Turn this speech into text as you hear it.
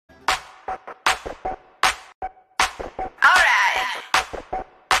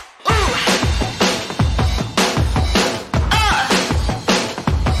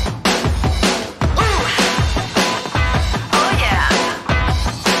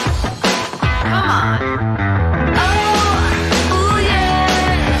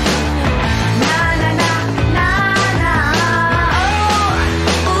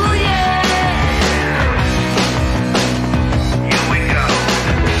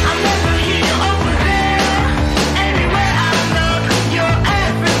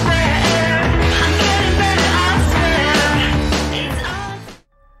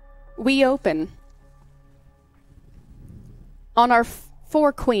open. On our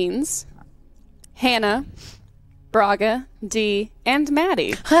 4 queens, Hannah, Braga, Dee, and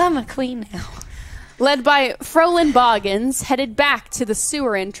Maddie, I'm a queen now. led by Frolin Boggins, headed back to the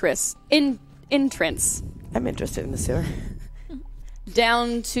sewer entrance. I'm interested in the sewer.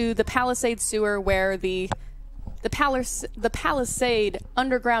 Down to the Palisade sewer where the Palisade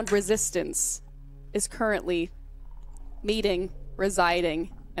underground resistance is currently meeting,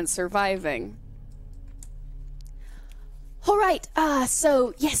 residing, and surviving. All right,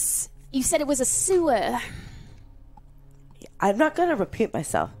 so, yes, you said it was a sewer. I'm not going to repeat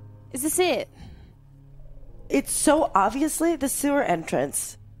myself. Is this it? It's so obviously the sewer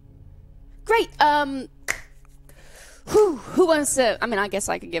entrance. Great, Who wants to... I mean, I guess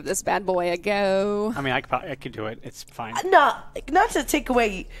I could give this bad boy a go. I mean, I could do it. It's fine. Not to take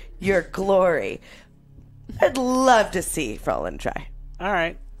away your glory. I'd love to see Frolin try. All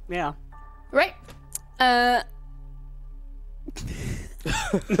right. Yeah. Right.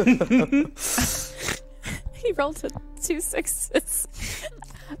 He rolled 2 6s.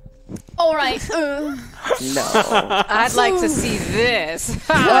 All right. No. I'd like to see this.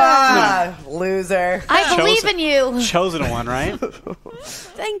 Loser. I believe in you. Chosen one, right?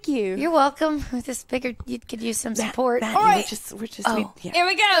 Thank you. You're welcome. With this bigger, you could use some support. Matt, All right. We're just Oh. yeah. Here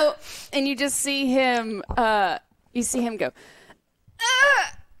we go. And you just see him, go.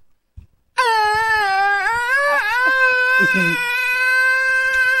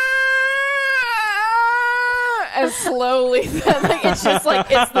 As slowly, like, it's just like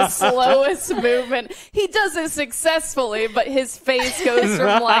it's the slowest movement. He does it successfully, but his face goes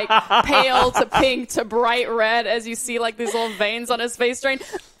from like pale to pink to bright red as you see like these little veins on his face drain.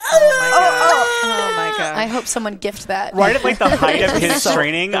 Oh my god. I hope someone gift that. Right at like the height of his So-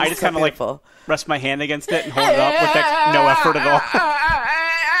 training, I it's just so kind of like beautiful. rest my hand against it and hold it up with like no effort at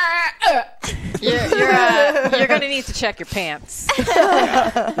all. You're going to need to check your pants.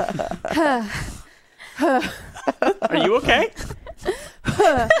 Are you okay?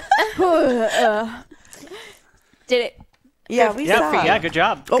 Did it? Yeah, we saw. Yeah, good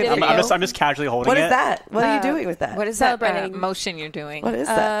job. Oh, I'm just casually holding What it. is that? What are you doing with that? What is that Celebrating. motion you're doing? What is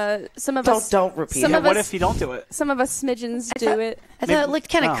that? Some of us Don't repeat some it. of What us- if you don't do it? Some of us smidgens do it. I thought it looked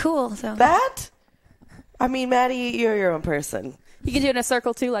kind of Oh. cool. So That? I mean, Maddie, you're your own person. You can do it in a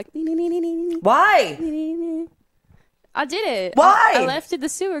circle too, like. Why? I did it. Why? I lifted the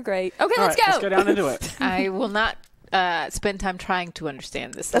sewer grate. Okay, All let's right, go. let's go down and do it. I will not spend time trying to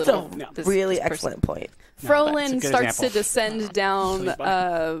understand this. That's little, a this- really this person. excellent point. it's a Frolin good starts example. to descend down Sleep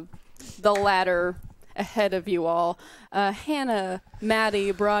the ladder ahead of you all. Hannah,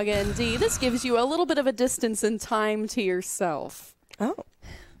 Maddie, Braga, and Dee. This gives you a little bit of a distance and time to yourself. Oh.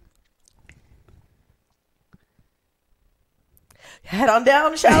 Head on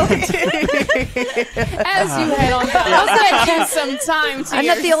down, shall we? As you head on down, I'll give you some time to I'm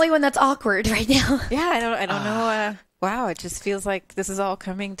not the only one that's awkward right now. Yeah, I don't know. Wow, it just feels like this is all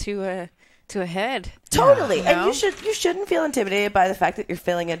coming to a head. Totally. You And know? you shouldn't feel intimidated by the fact that you're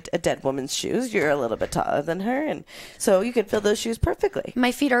filling a dead woman's shoes. You're a little bit taller than her, and so you could fill those shoes perfectly.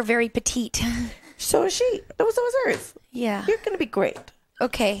 My feet are very petite. So is she. So is hers. Yeah. You're going to be great.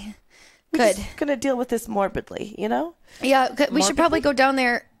 Okay. We're Good. just going to deal with this morbidly, you know? Yeah, we should probably go down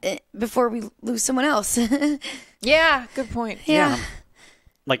there before we lose someone else. Yeah, good point. Yeah.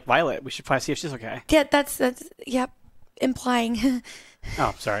 Like Violet, we should probably see if she's okay. Yeah, that's yep, implying.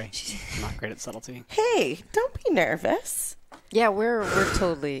 Oh, sorry. I'm not great at subtlety. Hey, don't be nervous. Yeah, we're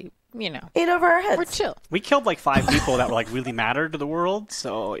totally, you know, In over our heads. we're chill. We killed like 5 people that were like really mattered to the world.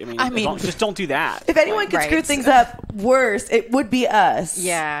 So I mean, just don't do that. If anyone could Right. screw things up worse, it would be us.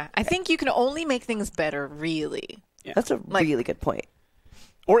 Yeah, I think you can only make things better, really. That's a really good point.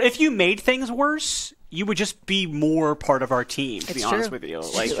 Or if you made things worse, you would just be more part of our team. To be It's honest true. with you,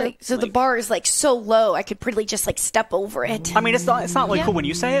 The bar is like so low, I could pretty just like step over it. I mean, it's not like cool when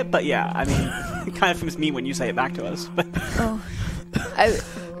you say it, but yeah, I mean, it kind of feels mean when you say it back to us. But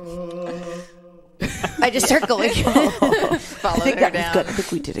I just start going. Follow I think her that was down. good. I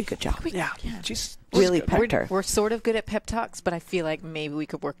think we did a good job. yeah, she's Really pepped her. We're sort of good at pep talks, but I feel like maybe we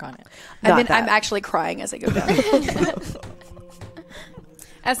could work on it. Not that. I'm actually crying as I go down.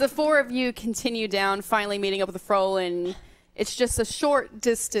 As the 4 of you continue down, finally meeting up with Frolin, it's just a short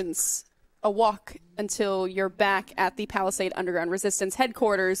distance, a walk until you're back at the Palisade Underground Resistance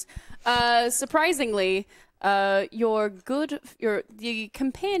headquarters. Surprisingly, the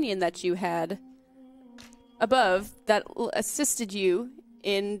companion that you had above that assisted you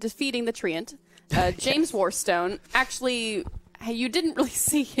in defeating the Treant, James Warstone, actually, you didn't really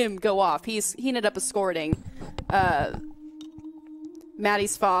see him go off. He ended up escorting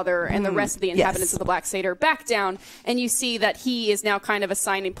Maddie's father and the rest of the inhabitants yes. of the Black Satyr back down, and you see that he is now kind of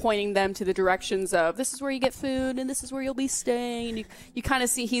assigning, pointing them to the directions of, this is where you get food, and this is where you'll be staying. And you kind of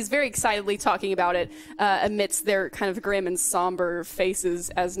see he's very excitedly talking about it amidst their kind of grim and somber faces,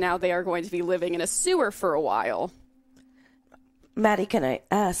 as now they are going to be living in a sewer for a while. Maddie, can I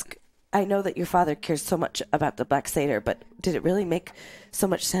ask, I know that your father cares so much about the Black Satyr, but did it really make so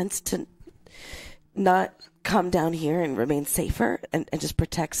much sense to not come down here and remain safer and just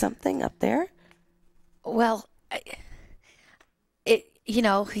protect something up there? Well,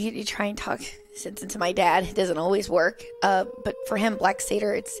 you try and talk sense into my dad. It doesn't always work. But for him, Black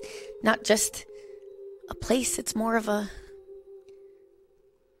Satyr, it's not just a place. It's more of a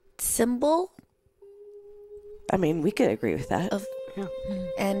symbol. I mean, we could agree with that.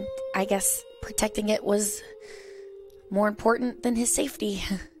 And I guess protecting it was more important than his safety.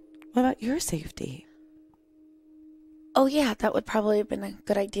 What about your safety? Oh yeah, that would probably have been a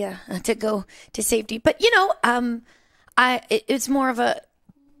good idea to go to safety. But it's more of a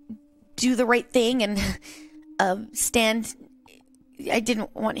do the right thing and stand. I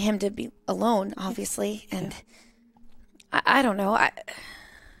didn't want him to be alone, obviously, and I don't know. I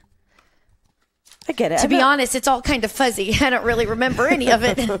get it. To be honest, it's all kind of fuzzy. I don't really remember any of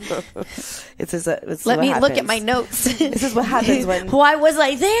it. Let me look at my notes. This is what happens when. Why was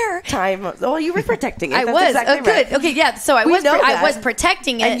I there? Time. Well, you were protecting it. I That's was. exactly Oh, good. right. Okay, yeah. So I was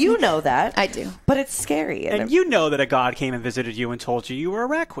protecting it, and you know that. I do. But it's scary. And you know that a god came and visited you and told you were a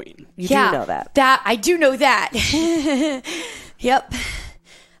rat queen. You do know that. I do know that. Yep.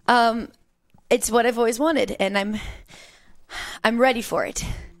 It's what I've always wanted, and I'm ready for it.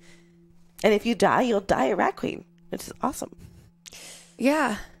 And if you die, you'll die a rat queen. It's awesome.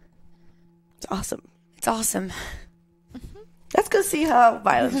 Yeah. It's awesome. It's awesome. Let's go see how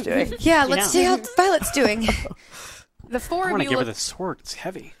Violet's doing. Yeah, let's see how Violet's doing. The four I of want to you give her look, the sword. It's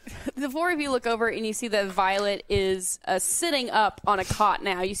heavy. the four of you look over and you see that Violet is sitting up on a cot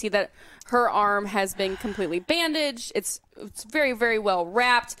now. You see that her arm has been completely bandaged. It's very, very well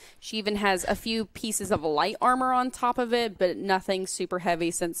wrapped. She even has a few pieces of light armor on top of it, but nothing super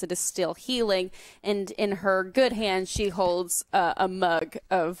heavy since it is still healing. And in her good hand, she holds a mug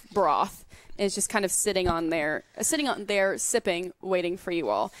of broth. Is just kind of sitting on there, sipping, waiting for you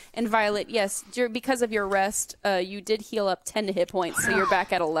all. And Violet, yes, because of your rest, you did heal up 10 hit points, so you're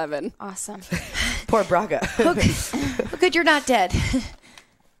back at 11. Awesome. Poor Braga. Good, you're not dead.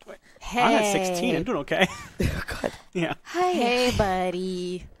 Hey. I'm at 16. I'm doing okay. God. Yeah. Hi. Hey,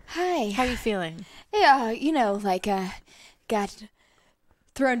 buddy. Hi. How are you feeling? Yeah, got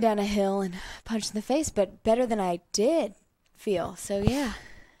thrown down a hill and punched in the face, but better than I did feel. So yeah.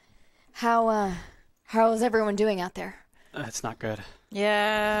 How's everyone doing out there? It's not good.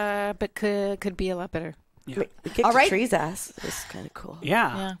 Yeah, but could be a lot better. Yeah. We kicked All the right. tree's ass. It's kind of cool.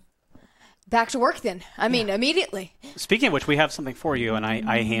 Yeah. Back to work then. I mean, immediately. Speaking of which, we have something for you, and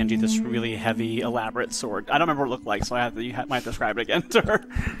I hand you this really heavy, elaborate sword. I don't remember what it looked like, so you might describe it again to her.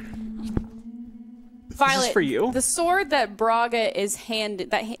 Violet, this is for you. The sword that Braga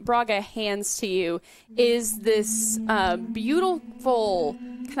Braga hands to you is this beautiful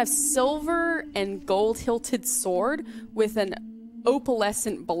kind of silver and gold hilted sword with an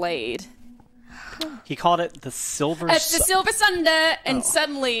opalescent blade. He called it the Silver It's the Silver Sunder, and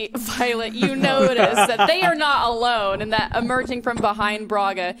suddenly, Violet, you notice that they are not alone, and that emerging from behind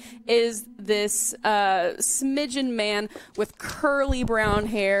Braga is this smidgen man with curly brown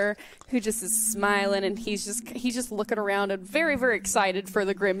hair who just is smiling, and he's just looking around and very, very excited for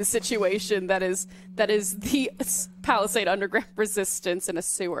the grim situation that is the Palisade Underground Resistance in a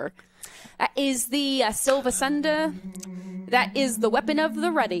sewer. That is the Silver Sunder. That is the weapon of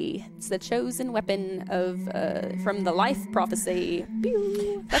the ruddy. It's the chosen weapon of from the life prophecy.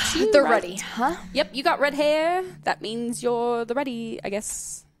 Pew. That's you, The right? ruddy, huh? Yep, you got red hair. That means you're the ruddy, I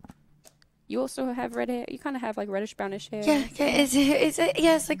guess. You also have red hair. You kind of have like reddish brownish hair. Yeah,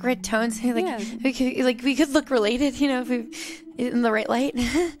 it's like red tones. Like Yeah. we could look related, if we in the right light.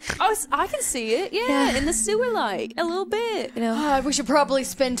 Oh, I can see it. Yeah, in the sewer light, a little bit. We should probably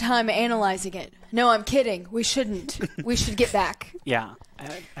spend time analyzing it. No, I'm kidding. We shouldn't. We should get back. Yeah,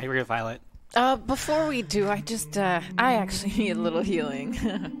 I agree with Violet. Before we do, I actually need a little healing.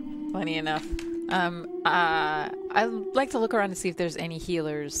 Funny enough. I'd like to look around to see if there's any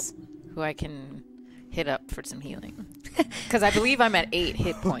healers who I can hit up for some healing. Because I believe I'm at 8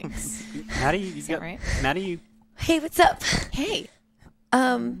 hit points. Maddie, you Is that got right? Maddie, you. Hey, what's up? Hey.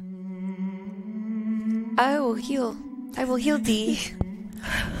 I will heal. I will heal D.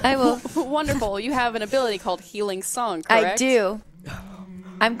 I will. Wonderful. You have an ability called Healing Song, correct? I do.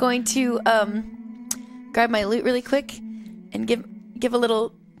 I'm going to grab my loot really quick and give a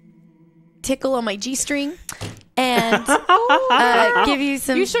little tickle on my G-string and give you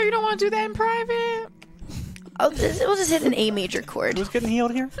some. You sure you don't want to do that in private? We'll just hit an A major chord Who's getting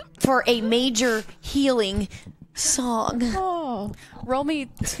healed here? for a major healing song. Oh. Roll me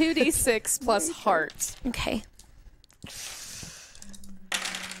 2d6 plus heart. Okay.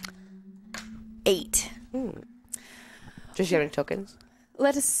 8. Just getting tokens.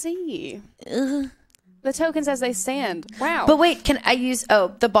 Let us see. The tokens as they stand. Wow. But wait, can I use...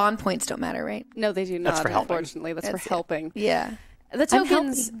 Oh, the bond points don't matter, right? No, they do not, for helping. unfortunately. That's for helping. Yeah. The I'm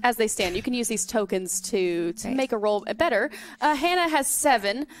tokens as they stand, you can use these tokens to make a roll better. Hannah has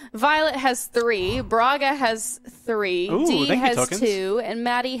 7, Violet has 3, Braga has 3, Ooh, Dee thank you, has tokens. 2, and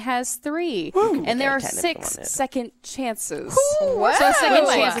Maddie has 3. And there are 6 second chances. Wow. So a second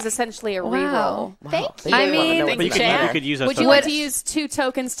chance is essentially a reroll. Thank you. I mean, But you could use those Would you tokens. like to use 2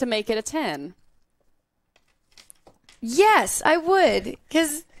 tokens to make it a 10? yes, I would.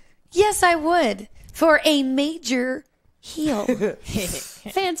 Yes, I would. For a major heal.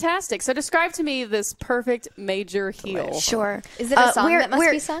 Fantastic. So describe to me this perfect major heal. Sure. Is it a song that must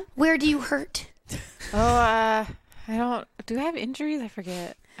be sung? Where do you hurt? I don't. Do I have injuries? I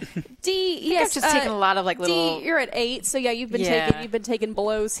forget. D, yes, I've just taken a lot of like little. D, you're at 8, so yeah, you've been taking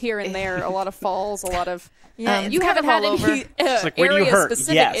blows here and there, a lot of falls, a lot of. Yeah, you haven't had any like, where do you hurt?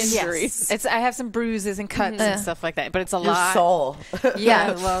 area-specific Yes. injuries. It's. I have some bruises and cuts and stuff like that, but it's a Your lot. soul.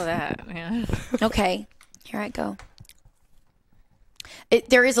 Yeah, well, that. Yeah. Okay. Here I go.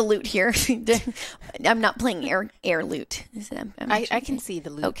 There is a lute here. I'm not playing air lute. I can see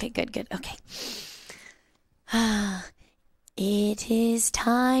the loop. Okay, good. Okay. It is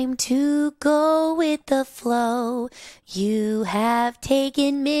time to go with the flow. You have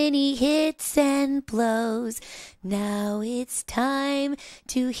taken many hits and blows. Now it's time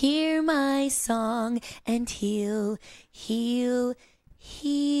to hear my song and heal, heal,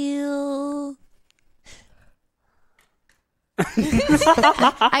 heal.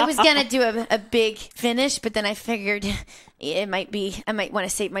 I was gonna do a big finish, but then I figured I might want to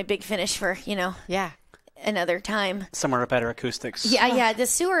save my big finish for, Yeah. another time. Somewhere with better acoustics. Yeah. The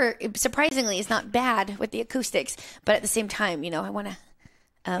sewer, surprisingly, is not bad with the acoustics, but at the same time, I want to.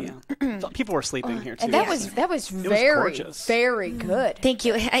 So people were sleeping here too. And that was very, gorgeous. very good. Thank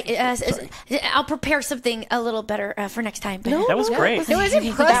you. I'll prepare something a little better for next time. But that was great. It was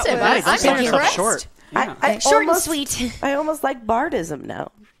impressive. Don't I'm sell yourself impressed. short. Yeah. I short and almost, sweet. I almost like bardism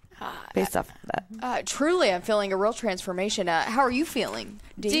now, based off of that. Truly, I'm feeling a real transformation. How are you feeling,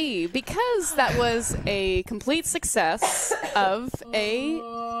 Dee? D, because that was a complete success of a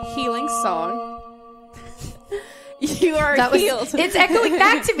healing song. You are healed. It's echoing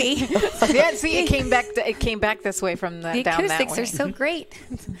back to me. Yeah. See, it came back this way from The down that acoustics way. are so great.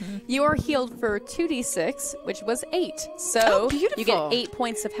 You are healed for 2d6, which was 8. So beautiful. you get 8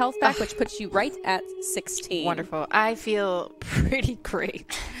 points of health back, which puts you right at 16. Wonderful. I feel pretty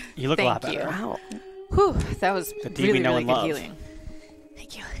great. You look a lot Thank better. you. Wow. Whew, that was The Dee we really, know really and good love. healing.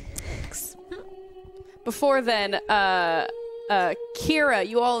 Thank you. Before then, Kira,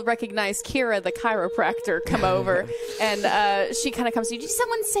 you all recognize Kira, the chiropractor, come over, and she kind of comes to you. Did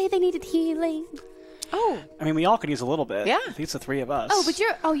someone say they needed healing? Oh, I mean, we all could use a little bit. Yeah. I think it's the 3 of us. Oh, but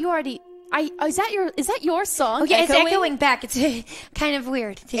you already. Is that your song? Oh, yeah, echoing? it's echoing back. It's kind of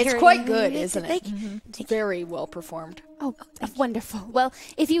weird. to It's hear quite good, isn't it? Like, Very well performed. Oh, wonderful. Well,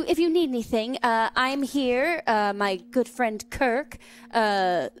 if you need anything, I'm here. My good friend Kirk,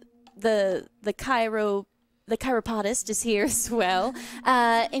 the chiropodist is here as well.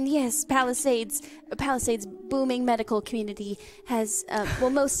 And yes, Palisade's booming medical community has,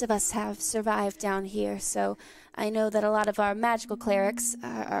 most of us have survived down here, so I know that a lot of our magical clerics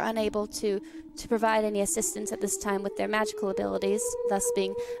are unable to provide any assistance at this time with their magical abilities, thus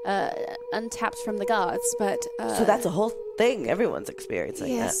being untapped from the gods. But So that's a whole thing everyone's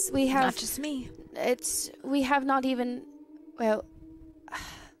experiencing. yes, we have. not just me. We have not even. Well,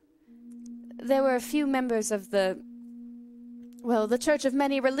 there were a few members of the Church of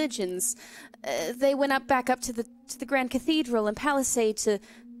Many Religions. They went back up to the Grand Cathedral in Palisade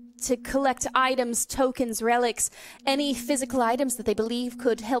to collect items, tokens, relics, any physical items that they believe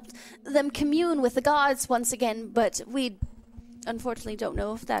could help them commune with the gods once again. But we unfortunately don't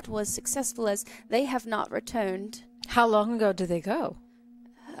know if that was successful, as they have not returned. How long ago did they go?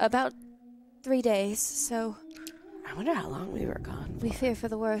 About 3 days, so I wonder how long we were gone. we fear for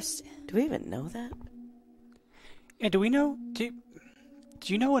the worst. Do we even know that? Yeah, do we know? Do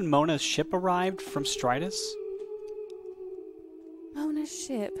you know when Mona's ship arrived from Stridus? Mona's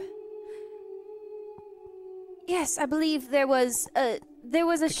ship. Yes, I believe there was a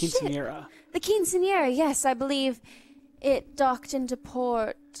The ship. Quinceanera. The Quinceanera, yes, I believe It docked into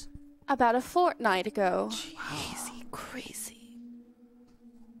port about a fortnight ago. Crazy.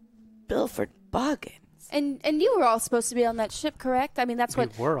 Bilford Boggins. And you were all supposed to be on that ship, correct? I mean, that's We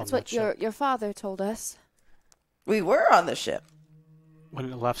what were on that's that what ship. your father told us. We were on the ship. When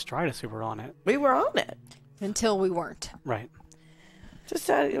it left Stridus, we were on it. We were on it. Until we weren't. Right.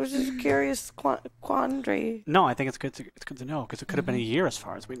 It was just a curious quandary. No, I think it's good to know because it could have been a year as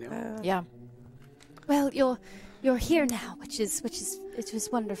far as we knew. Yeah. Well, you're here now, which is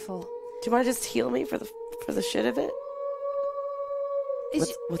wonderful. Do you want to just heal me for the shit of it?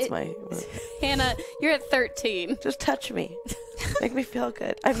 Hannah, you're at 13. Just touch me. Make me feel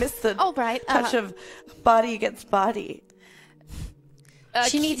good. I miss the All right. touch of body against body.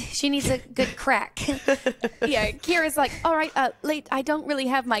 She needs a good crack. Yeah, Kira's like, all right, I don't really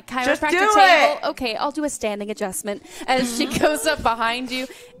have my Just chiropractor do table. it! Okay, I'll do a standing adjustment. As she goes up behind you,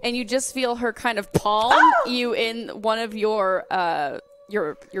 and you just feel her kind of palm you in one of your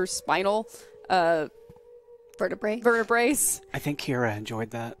spinal vertebrae. I think Kira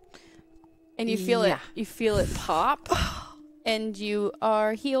enjoyed that. And you feel it pop. And you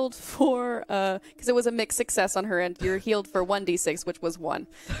are healed for, because it was a mixed success on her end. You're healed for 1d6, which was 1.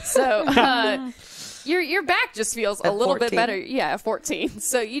 So your back just feels a little 14. bit better. Yeah, 14.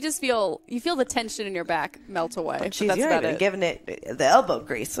 So you just feel the tension in your back melt away. But Jeez, that's you're about even it. giving it the elbow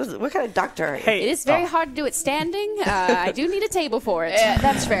grease. What kind of doctor are you? Hey, It is very hard to do it standing. I do need a table for it.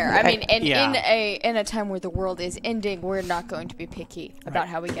 That's fair. I mean, Yeah. in a time where the world is ending, we're not going to be picky about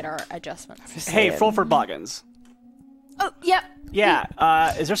how we get our adjustments. Hey, Fulford Boggins. Oh, yep.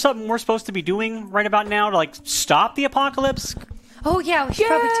 Yeah. Is there something we're supposed to be doing right about now to like stop the apocalypse? Oh yeah, we should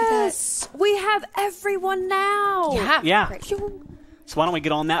probably do that. Yes, we have everyone now. Yeah. Great. So why don't we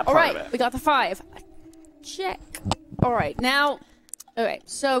get on that All part right, of it? we got the 5. Check. All right, now. Okay,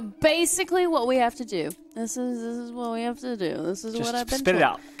 so basically, what we have to do. This is what we have to do. This is Just what I've been spit told. it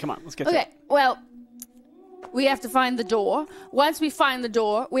out. Come on, let's get to Okay, it. well, we have to find the door. Once we find the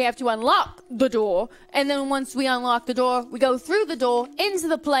door, we have to unlock the door. And then once we unlock the door, we go through the door into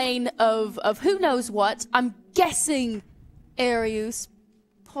the plane of who knows what. I'm guessing Arius,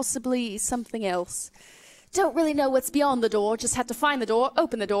 possibly something else. Don't really know what's beyond the door. Just have to find the door,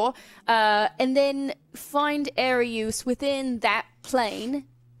 open the door, and then find Arius within that plane,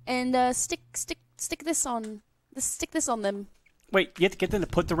 and stick this on them. Wait, you have to get them to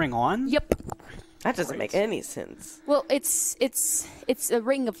put the ring on? Yep. That doesn't make any sense. Well, it's a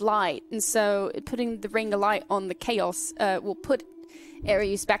ring of light, and so putting the ring of light on the chaos will put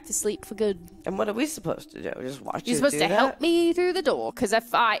Arius back to sleep for good. And what are we supposed to do? Just watch you You're supposed do to that? help me through the door, because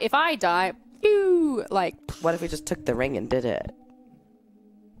if I die, you like. What if we just took the ring and did it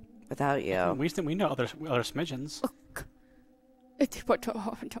without you? We know other smidgens.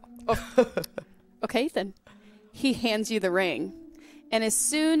 Okay, then he hands you the ring, and as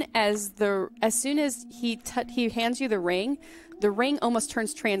soon as he hands you the ring almost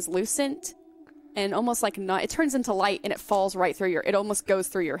turns translucent, and almost like it turns into light, and it falls right through it almost goes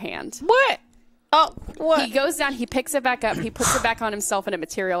through your hand. What? Oh, what? He goes down, he picks it back up, he puts it back on himself, and it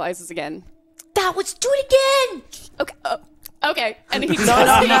materializes again. That was do it again. Okay. Okay, and he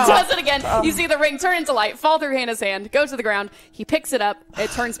does it again. You see the ring turn into light, fall through Hannah's hand, go to the ground. He picks it up. It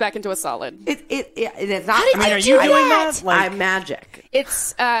turns back into a solid. It is not. How did Are you you do doing that? that? Like, I'm magic.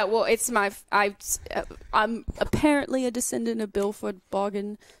 It's I'm apparently a descendant of Bilford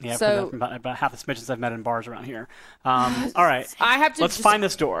Boggin. yeah, so about half the smidgens I've met in bars around here. All right, I have to let's just find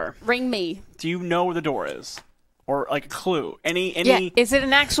this door. ring me. Do you know where the door is? Or like a clue? Any? Yeah, is it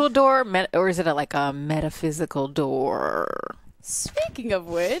an actual door, or is it like a metaphysical door? Speaking of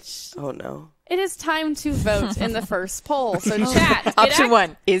which, Oh no. it is time to vote in the first poll. So chat. get Option act-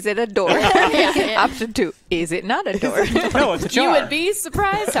 1, is it a door? Option 2, is it not a door? No, it's a jar. You would be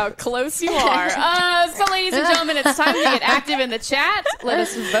surprised how close you are. So, ladies and gentlemen, it's time to get active in the chat. Let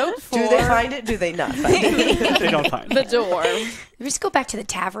us vote for Do they find it? Do they not find it? They don't find the it. door. We just go back to the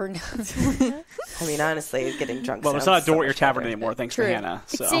tavern. I mean, honestly, getting drunk. Well, it's sounds not a door so at your much tavern better. anymore, thanks True. to Hannah.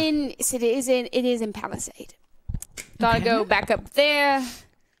 So. It is in Palisade. Gotta go back up there.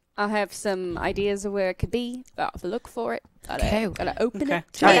 I'll have some ideas of where it could be. I'll have to look for it. Gotta open Okay.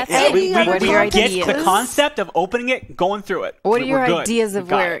 it. All right. That's We it. What are your get ideas? the concept of opening it, going through it. What are your We're good. ideas of We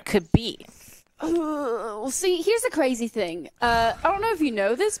got where it. it could be? Well, see, here's the crazy thing. I don't know if you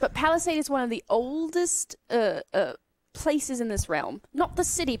know this, but Palisade is one of the oldest places in this realm. Not the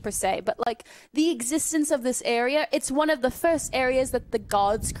city per se, but like the existence of this area. It's one of the first areas that the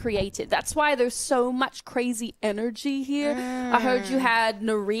gods created. That's why there's so much crazy energy here. I heard you had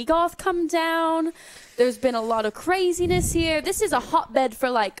Narigoth come down. There's been a lot of craziness here. This is a hotbed for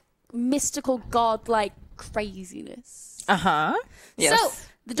like mystical godlike craziness. Uh-huh. Yes. So,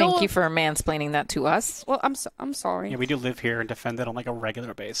 the door... Thank you for mansplaining that to us. Well, I'm sorry. Yeah, we do live here and defend it on like a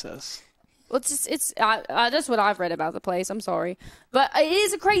regular basis. Well, it's that's what I've read about the place. I'm sorry, but it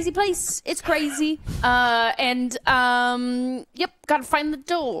is a crazy place. It's crazy. Yep, gotta find the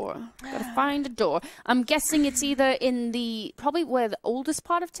door. Gotta find a door. I'm guessing it's either in probably where the oldest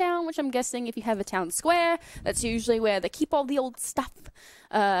part of town, which I'm guessing if you have a town square, that's usually where they keep all the old stuff.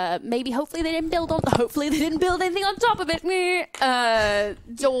 Hopefully they didn't build anything on top of it.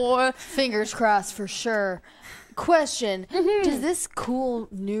 Door. Fingers crossed for sure. Question: Does this cool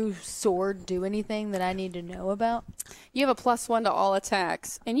new sword do anything that I need to know about? You have a +1 to all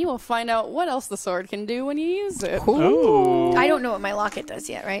attacks, and you will find out what else the sword can do when you use it. Ooh. I don't know what my locket does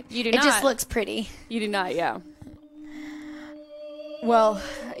yet, right? You do It not. just looks pretty. You do not, yeah. Well,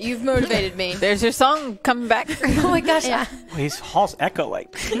 you've motivated me. There's your song coming back. Oh my gosh. Well, his halls echo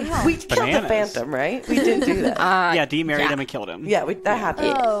like We killed the Bananas. Phantom, right? We did do that. yeah, Dee married him and killed him. Yeah, that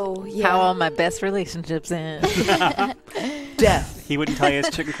happened. Oh, yeah. How all my best relationships end. Death. He wouldn't tell you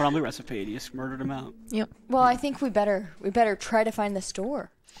his chicken crumbly recipe. He just murdered him out. Yep. Well, I think we better try to find the store.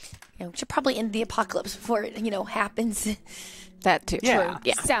 Yeah, we should probably end the apocalypse before it, happens. That too. Yeah.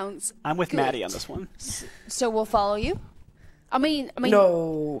 Yeah. Sounds I'm with good. Maddie on this one. So we'll follow you. I mean,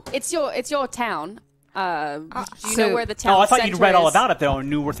 No. it's your town. Do you so- know where the town? Oh, I thought you'd center read all is? about it though and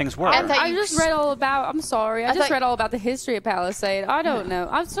knew where things were. I thought I just read all about. I'm sorry. I just thought- read all about the history of Palisade. I don't know.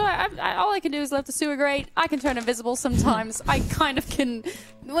 I'm sorry. All I can do is lift the sewer grate. I can turn invisible sometimes. I kind of can.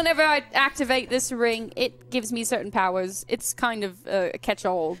 Whenever I activate this ring, it gives me certain powers. It's kind of a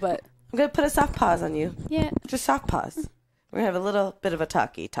catch-all, but I'm going to put a soft pause on you. yeah. Just soft pause. We're going to have a little bit of a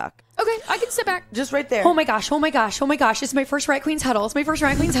talk. Okay, I can sit back. Just right there. Oh my gosh. It's my first Rat Queen's huddle. Okay,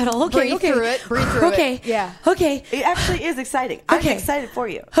 Breathe okay. through it. Breathe through Okay. it. Yeah. Okay. It actually is exciting. I'm Okay. excited for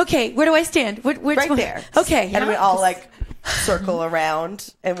you. Okay. Where do I stand? Which Right one? there. Okay. And we all circle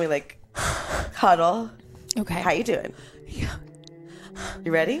around and we huddle. Okay. How you doing?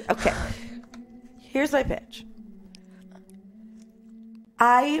 You ready? Okay. Here's my pitch.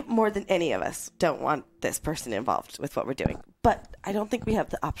 I, more than any of us, don't want this person involved with what we're doing. But I don't think we have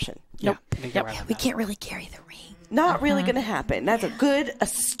the option. Nope. I think you're right on We that. can't really carry the ring. Not really going to happen. That's a good,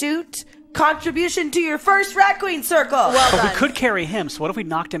 astute contribution to your first Rat Queen circle. But we could carry him, so what if we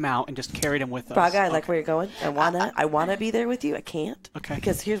knocked him out and just carried him with us? Braga, I like where you're going. I wanna be there with you. I can't. Okay.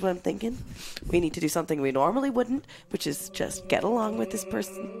 Because here's what I'm thinking. We need to do something we normally wouldn't, which is just get along with this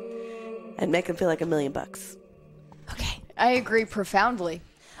person and make them feel like $1 million. Okay. I agree profoundly.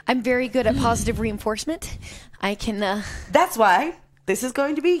 I'm very good at positive reinforcement. I can, That's why this is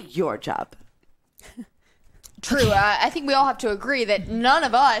going to be your job. True. I think we all have to agree that none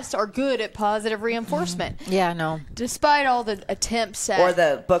of us are good at positive reinforcement, Yeah, no. despite all the attempts at. Or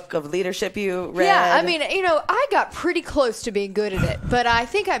the book of leadership you read. Yeah, I mean, I got pretty close to being good at it, but I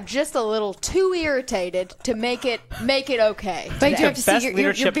think I'm just a little too irritated to make it okay. but I do The have to see best your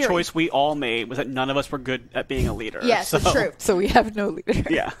leadership very- choice we all made was that none of us were good at being a leader. Yes, so, that's true. So we have no leader.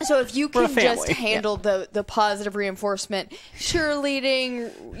 Yeah. So if you We're a can just family. handle the positive reinforcement,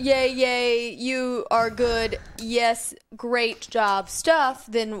 cheerleading, yay, you are good, yes, great job stuff,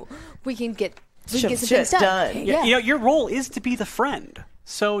 then we can get some Shit things done. done. Yeah. You know, your role is to be the friend.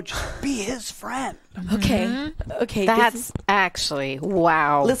 So just be his friend. Okay. Okay. That's actually,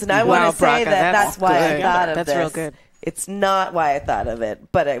 wow. Listen, I want to say Braga, that's why I good. thought of That's this. real good. It's not why I thought of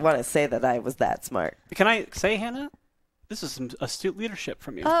it, but I want to say that I was that smart. Can I say, Hannah? This is some astute leadership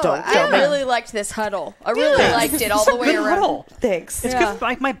from you. Oh, Don't I tell me. really liked this huddle. I really liked it all the way Good around. huddle. Thanks. It's good.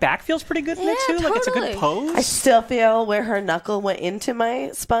 Like my back feels pretty good in it too. Yeah, Like it's a good totally. pose. I still feel where her knuckle went into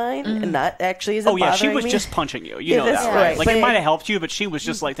my spine and not actually isn't Oh yeah, she bothering was me. just punching you. You Yeah, know that's that, right. Like But it it- might have helped you, but she was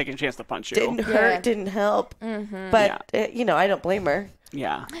just like taking a chance to punch you. Didn't hurt, Yeah. didn't help. But, I don't blame her.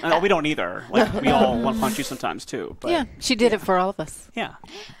 Yeah, and we don't either. Like we all want to punch you sometimes too. But Yeah, she did it for all of us. yeah.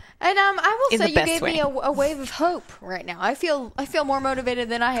 And I will In say the you best gave me way. a wave of hope right now. I feel more motivated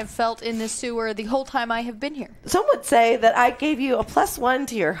than I have felt in this sewer the whole time I have been here. Some would say that I gave you a +1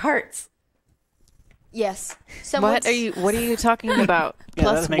 to your hearts. Yes. What are you talking about? Yeah,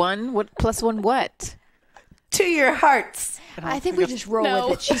 Plus that'd make- one? What plus one what? To your hearts. I think we just roll No.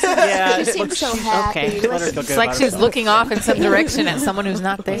 with it. She seems, Yeah, she seems so happy. Okay. Let her Let's- feel It's good like about she was herself. looking off in some direction at someone who's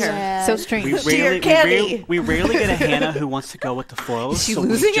not there. Yeah. So We strange. your candy. we rarely get a Hannah who wants to go with the flow. Is she so we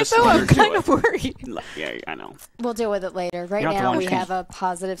losing it just though? let her I'm do kind it. of worried. Yeah, I know. We'll deal with it later. Right You're not the now, one we who's- have a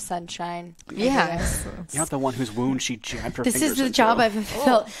positive sunshine. Yeah. You're not the one whose wound she jabbed her This fingers is the into. job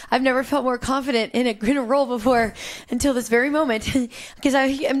I've never felt more confident in a role before until this very moment. Because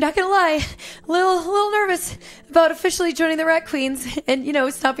I'm not gonna lie, a little nervous about officially joining the Rat Queens and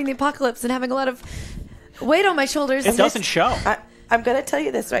stopping the apocalypse and having a lot of weight on my shoulders. It doesn't show. I'm going to tell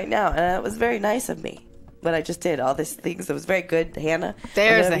you this right now, and it was very nice of me what I just did. All these things. It was very good, Hannah.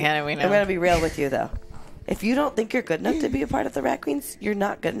 There's the Hannah we know. I'm going to be real with you, though. If you don't think you're good enough to be a part of the Rat Queens, you're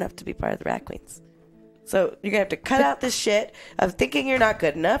not good enough to be part of the Rat Queens. So you're going to have to cut out this shit of thinking you're not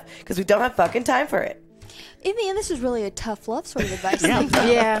good enough because we don't have fucking time for it. In the end, this was really a tough love sort of advice.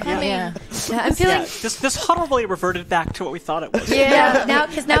 Yeah. I'm feeling. This huddle really reverted back to what we thought it was. Yeah, now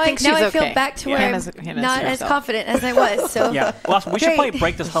because now I she's feel okay. back to where Hannah's I'm not as herself. confident as I was. So Yeah. Well, we should Great. probably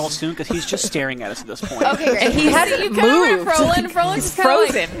break this huddle soon because he's just staring at us at this point. Okay, great. And he hadn't You kind of moved. Frolin's kind of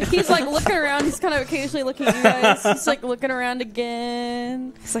frozen. like, he's like looking around. He's kind of occasionally looking at you guys. He's like looking around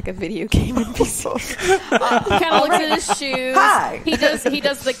again. It's like a video game episode. Kind of looks at his shoes. Hi. He does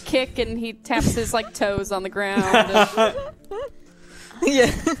the kick and he taps his like toes on the ground. Yeah.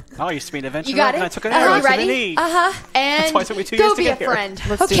 Oh, I used to be an adventurer. You got and it? I took an Uh-huh. arrow You to the ready? knee. And That's why it took me 2 go years to be a get here. friend.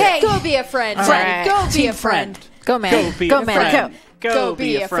 Let's do Okay. it. Go be a friend. All right. Go be a friend. Go, man. Go be a man. friend. Go. Go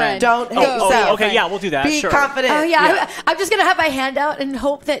be a friend. Don't hate Oh, yourself. okay, yeah, we'll do that. Be sure. confident. Oh yeah, Yeah. I'm just gonna have my hand out and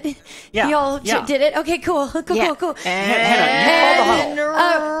hope that y'all did it. Okay, cool. Yeah. Hannah, you call the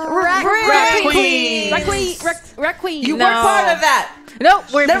huddle. Rat Queen. Rat Queen. You No. weren't part of that. No,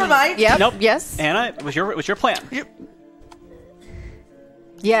 we're Never mind. Yep. Nope. Yes. Anna, it was your plan.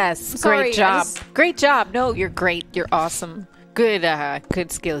 Yes. Sorry, Great job. Great job. No, you're great. You're awesome.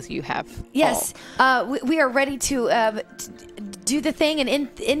 Good skills you have. Yes, we are ready to do the thing and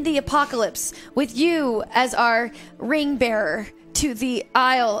in the apocalypse with you as our ring bearer to the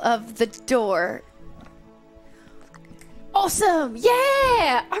aisle of the door. Awesome!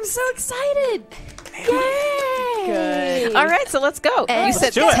 Yeah, I'm so excited. Yay! Good. All right, so let's go. And- You said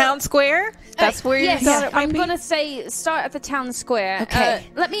Let's do it. town square. That's where you Yes, thought it might I'm be? gonna say start at the town square. Okay.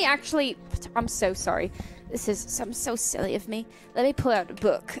 Let me actually. I'm so sorry. I'm so silly of me. Let me pull out a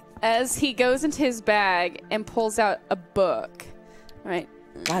book. As he goes into his bag and pulls out a book. Right.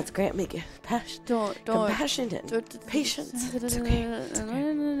 God's grant me compassion and patience. It's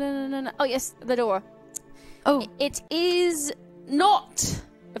okay. Oh yes, the door. Oh, It is not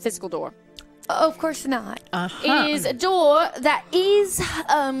a physical door. of course not. It is a door that is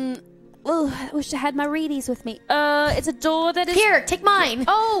oh, I wish I had my readies with me. It's a door that is Here, take mine.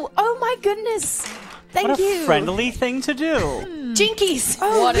 Oh my goodness. Thank What a you. friendly thing to do. Jinkies.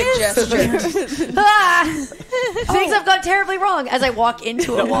 What a gesture. Ah! Things have gone terribly wrong as I walk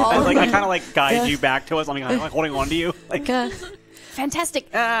into a wall. I kind of like guide you back to us. I'm like holding on to you. Like, Fantastic.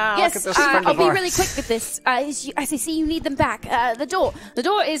 look at Yes, this friendly I'll be heart. really quick with this. As I see you need them back. The door. The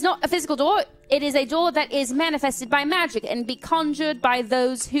door is not a physical door. It is a door that is manifested by magic and be conjured by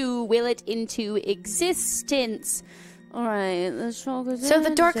those who will it into existence. All right. So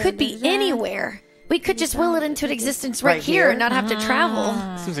the door could be anywhere. We could just will it into existence right here and not have to travel.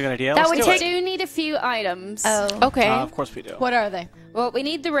 Seems like a good idea. That Let's would do We it. do need a few items. Oh. Okay. Of course we do. What are they? Well, we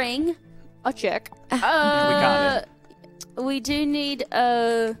need the ring. I'll check. We got it. We do need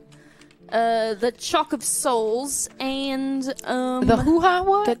the chalk of souls and The hoo-ha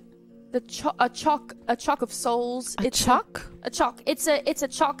what? a chalk of souls. A chalk? A chalk. It's a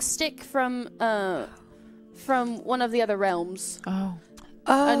chalk stick from one of the other realms. Oh.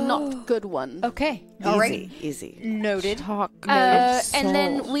 A not good one. Okay. All right. Easy. Noted. Talk. And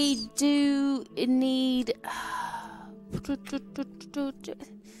then we do need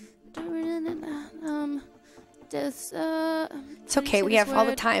It's okay. We have all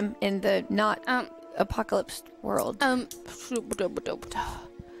the time in the not apocalypse world.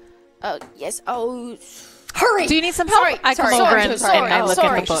 Yes. Oh, Hurry! Do you need some help? sorry. I come sorry, over sorry, and I look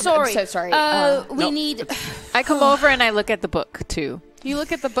sorry, at the book. sorry. I'm so sorry. We Nope. need. I come over and I look at the book too. You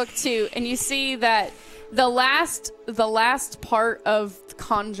look at the book too, and you see that the last part of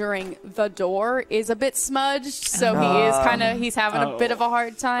conjuring the door is a bit smudged, so he's having a bit of a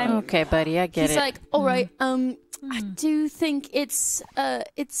hard time. Okay, buddy, I get He's it. like, all right, I do think it's I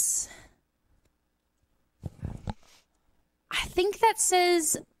think that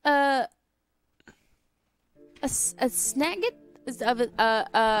says a snagget,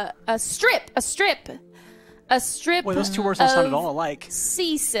 a strip. Boy, those two words don't sound at of all alike.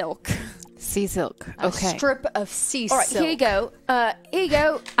 Sea silk. Sea silk. A Okay. strip of sea All right, silk. here you go. Here you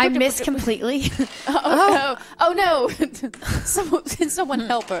go. I missed completely. Oh no! Someone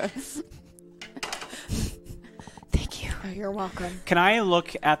help her. Thank you. Oh, you're welcome. Can I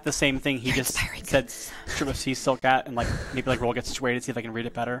look at the same thing he just said strip of sea silk at and maybe roll get situated, see if I can read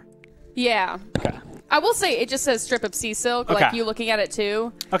it better? Yeah. Okay. I will say it just says strip of sea silk, Okay. like you looking at it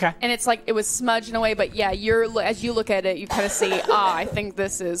too. Okay. And it's like it was smudged in a way, but yeah, as you look at it, you kind of see, I think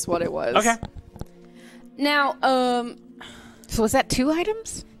this is what it was. Okay. Now, So was that 2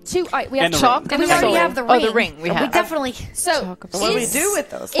 items? We have And the chalk. ring. And We the already ring. have the Oh, ring. the ring we have. We definitely. So, What do we do with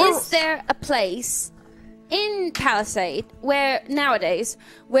those? Is there a place in Palisade where nowadays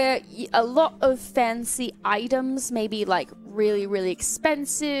where a lot of fancy items, maybe like really, really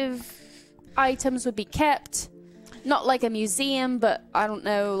expensive items, would be kept? Not like a museum, but I don't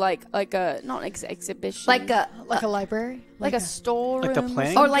know, like a not an exhibition, Like a library? like a storeroom, Like the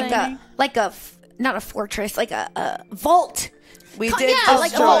playing or like a not a fortress, like a vault. We did yeah, like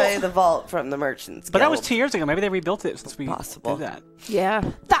a destroy vault. the vault from the merchants. But that was Guild. 2 years ago. Maybe they rebuilt it since we Possible. did that. Yeah.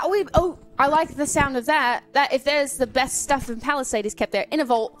 That would. Oh, I like the sound of that. That if there's the best stuff in Palisade is kept there in a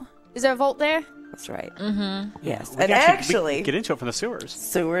vault. Is there a vault there? That's right. Mm-hmm. Yes, We and can actually, we get into it from the sewers.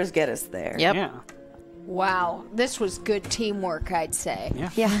 sewers get us there. Yep. Yeah. Wow. This was good teamwork, I'd say. Yeah.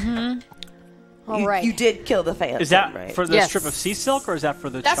 Yeah. All right. You did kill the phantom, Is that right? for the Yes. strip of sea silk or is that for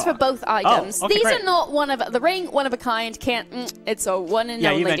the That's for chalk? both items. okay, These great. are not one of the ring, one of a kind. Can't. It's a one and Yeah,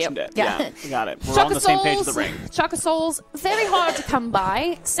 only you mentioned deal. it. Yeah. We got it. We're on the same page with the ring. Chaka souls, very hard to come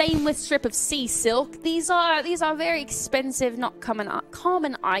by. Same with strip of sea silk. These are very expensive, not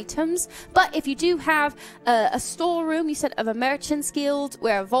common items. But if you do have a storeroom, you said of a merchant's guild,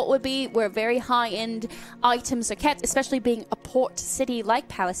 where a vault would be, where very high-end items are kept, especially being a port city like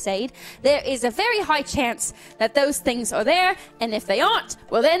Palisade, there is a very high chance that those things are there. And if they aren't,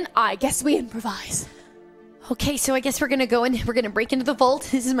 well then I guess we improvise. Okay, so I guess we're gonna go in. We're gonna break into the vault.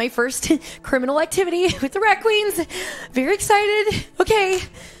 This is my first criminal activity with the Rat Queens. Very excited. Okay.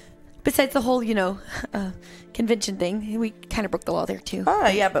 Besides the whole, convention thing, we kind of broke the law there too.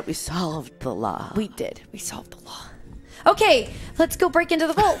 Yeah, but we solved the law. We did. We solved the law. Okay, let's go break into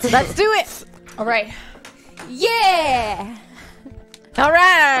the vault. Let's do it. All right. Yeah! All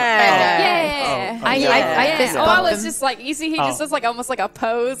right. Yeah! I fist Oh, I bumped was him. just like, you see, he just does like almost like a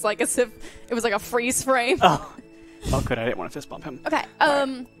pose, like as if it was like a freeze frame. Oh, good. I didn't want to fist bump him. Okay.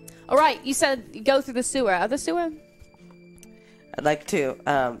 All right. You said you go through the sewer. Other sewer? I'd like to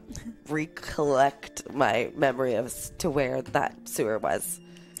recollect my memory to where that sewer was.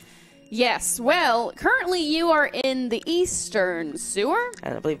 Yes. Well, currently you are in the eastern sewer.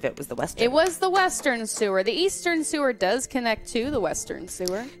 And I believe it was the western. It was the western sewer. The eastern sewer does connect to the western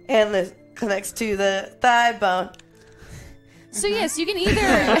sewer. And it connects to the thigh bone. So yes, you can either,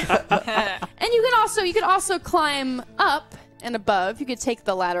 and you can also climb up and above. You could take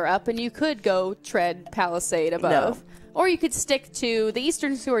the ladder up, and you could go tread Palisade above. No. Or you could stick to the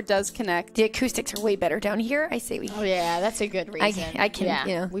eastern sewer does connect. The acoustics are way better down here. I say we. Oh, yeah, that's a good reason. I can,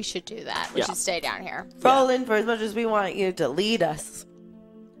 Yeah, we should do that. We Yeah. should stay down here. Roland, for as much as we want you to lead us,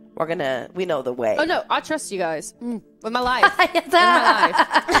 we know the way. Oh no, I trust you guys with my life. With my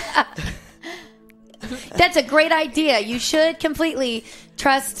life. That's a great idea. You should completely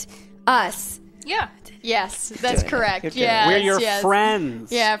trust us. Yeah. Yes, that's correct. You're doing it. Yes, We're your yes.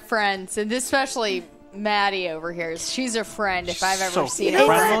 friends. Yeah, friends. And especially Maddie over here. She's a friend if I've ever So seen You her. know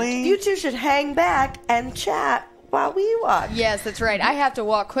what? friendly. You two should hang back and chat while we walk. Yes, that's right. I have to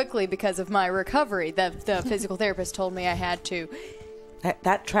walk quickly because of my recovery. The physical therapist told me I had to.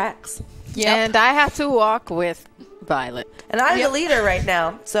 That tracks. And I have to walk with Violet. And I'm the leader right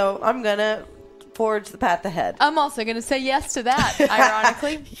now, so I'm gonna forge the path ahead. I'm also going to say yes to that,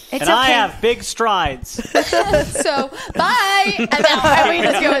 ironically. It's And okay. I have big strides. So, bye! And now we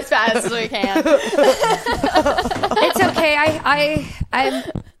just go as fast as we can. It's okay.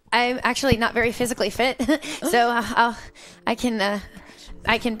 I'm actually not very physically fit, so I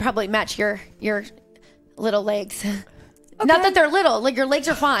can probably match your little legs. Not that they're little. Like your legs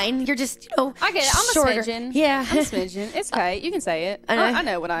are fine. You're just I get it. I'm shorter. a smidgen. Yeah, I'm a smidgen. It's okay. You can say it. I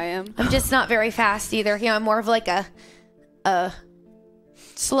know what I am. I'm just not very fast either. I'm more of like a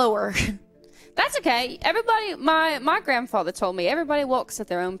slower. That's okay. Everybody, my grandfather told me everybody walks at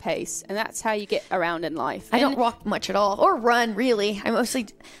their own pace, and that's how you get around in life. I don't walk much at all, or run really. I mostly,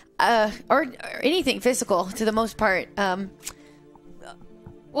 or anything physical to the most part.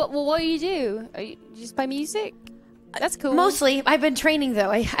 What do? You just play music? That's cool. Mostly, I've been training though.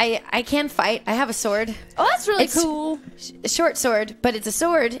 I can fight. I have a sword. Oh, that's really It's- cool. A short sword, but it's a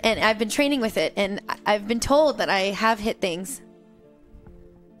sword, and I've been training with it, and I've been told that I have hit things.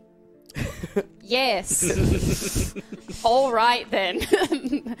 Yes. All right then.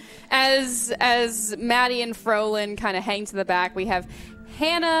 as Maddie and Frolin kind of hang to the back, we have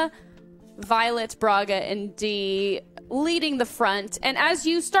Hannah, Violet, Braga, and Dee leading the front. And as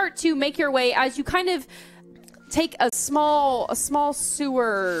you start to make your way, as you kind of take a small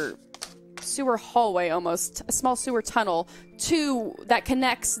sewer hallway, almost a small sewer tunnel that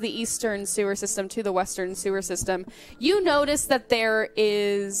connects the eastern sewer system to the western sewer system, you notice that there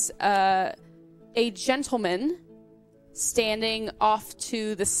is a gentleman standing off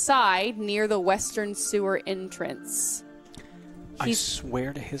to the side near the western sewer entrance. I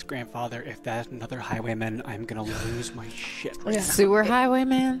swear to his grandfather, if that's another highwayman, I'm gonna lose my shit. Right now. Sewer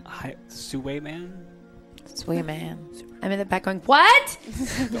highwayman? Seawayman? Swayman. I'm in the back going, what?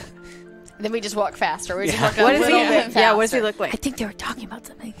 Then we just walk faster. We just walk a What does little he? bit faster. Yeah, what does he look I like? think they were talking about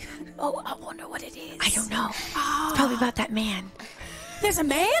something. Oh, I wonder what it is. I don't know. It's probably about that man. There's a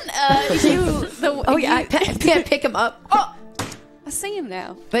man? Oh, yeah. I can't pick him up. Oh, I see him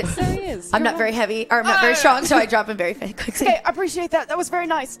now. But There he is. I'm not very heavy, or I'm not very strong, so I drop him very quickly. Okay, I appreciate that. That was very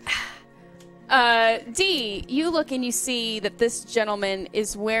nice. D, you look and you see that this gentleman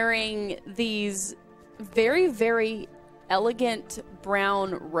is wearing these very, very elegant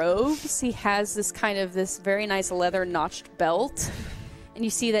brown robes. He has this very nice leather notched belt. And you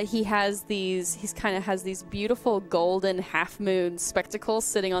see that he has these beautiful golden half moon spectacles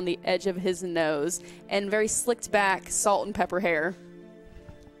sitting on the edge of his nose and very slicked back salt and pepper hair.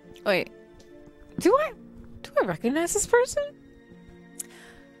 Wait. Do I recognize this person?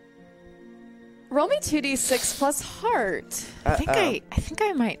 Roll me 2d6 plus heart. I think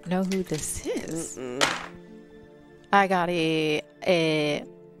I might know who this is. I got a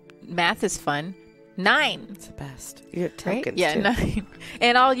math is fun. 9. It's the best. Your Right? tokens, Yeah, too. 9.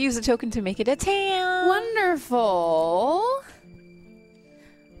 And I'll use a token to make it a 10. Wonderful.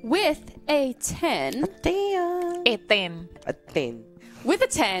 With a 10. Damn. A 10. A thing. With a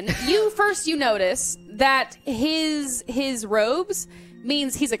 10, you notice that his robes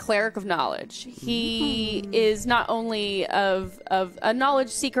means he's a cleric of knowledge. He is not only of a knowledge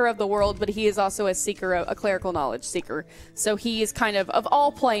seeker of the world, but he is also a clerical knowledge seeker. So he is kind of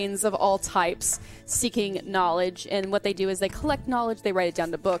all planes, of all types, seeking knowledge. And what they do is they collect knowledge, they write it down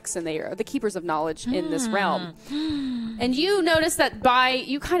to books, and they are the keepers of knowledge in this realm. And you notice that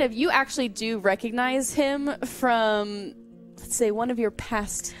you actually do recognize him from, let's say, one of your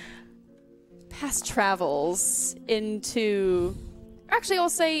past travels into... Actually, I'll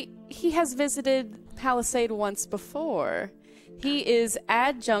say he has visited Palisade once before. He is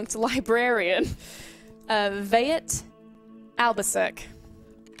adjunct librarian, Vayet Albasek.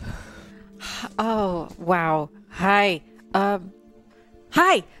 Oh, wow. Hi.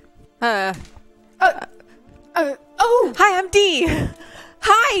 Hi. Hi, I'm Dee.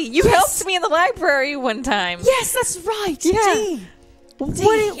 Hi, you helped me in the library one time. Yes, that's right. Yeah. Dee. What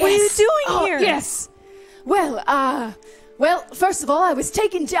are you doing Oh, here? yes. Well, first of all, I was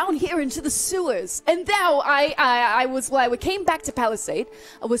taken down here into the sewers, and now I came back to Palisade.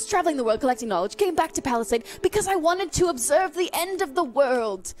 I was traveling the world, collecting knowledge, came back to Palisade because I wanted to observe the end of the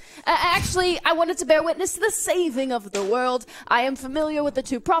world. Actually, I wanted to bear witness to the saving of the world. I am familiar with the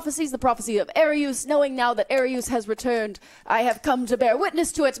two prophecies, the prophecy of Arius. Knowing now that Arius has returned, I have come to bear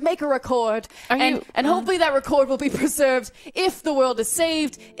witness to it, make a record, and hopefully that record will be preserved if the world is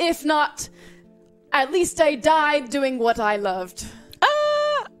saved. If not... At least I died doing what I loved.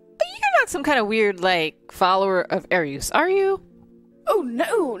 You're not some kind of weird, follower of Arius, are you? Oh,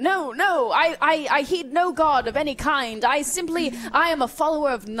 no. I heed no god of any kind. I am a follower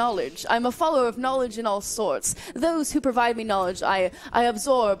of knowledge. I'm a follower of knowledge in all sorts. Those who provide me knowledge, I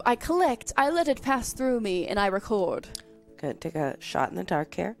absorb, I collect, I let it pass through me, and I record. Gonna take a shot in the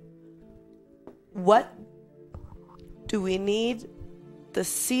dark here. What do we need the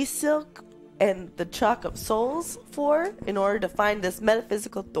sea silk and the chalk of souls for in order to find this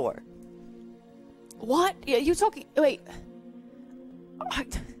metaphysical door? What? Yeah, you talking... Wait.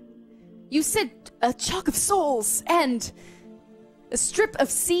 You said a chalk of souls and a strip of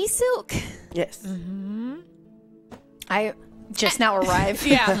sea silk? Yes. I just now arrived.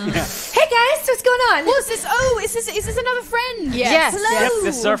 Yeah. Hey guys, what's going on? What's this? Oh, is this another friend? Yes. Hello. Yep,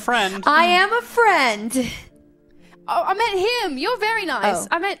 this is our friend. I am a friend. Oh, I met him. You're very nice. Oh.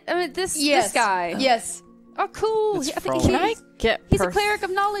 I met this guy. Yes. Oh, cool. It's I think Frollo. Can I get he's a cleric of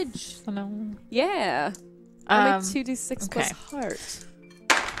knowledge. No. Yeah. I make Um, 2d6 okay. plus heart.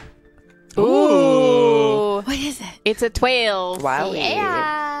 Ooh. What is it? It's a 12. Wow.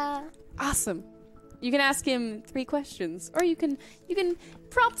 Yeah. Awesome. You can ask him 3 questions, or you can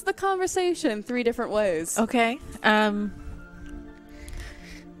prompt the conversation 3 different ways. Okay. I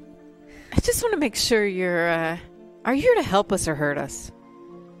just want to make sure you're, are you here to help us or hurt us?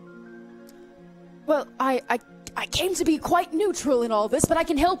 Well, I came to be quite neutral in all this, but I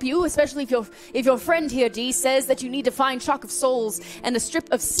can help you, especially if your friend here, D, says that you need to find chalk of souls and a strip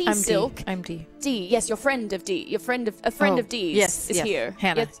of sea silk. I'm D. D, yes, your friend of D. A friend of D's yes, is yes. here.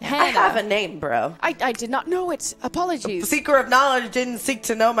 Hannah. Yes, Yeah. Hannah. I have a name, bro. I did not know it. Apologies. Seeker of knowledge didn't seek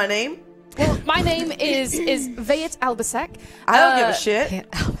to know my name. Well, my name is Vayet Albasek. I don't give a shit.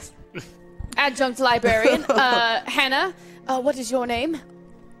 adjunct librarian. Hannah, what is your name?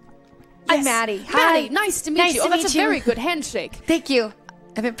 I'm Maddie. Maddie, Hi. nice to meet Nice you. to That's meet a you. very good handshake. Thank you.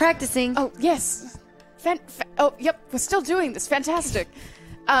 I've been practicing. Oh, yes. Oh, yep, we're still doing this. Fantastic.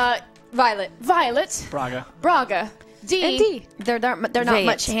 Violet. Violet. Braga. D. And D. They're not Vate,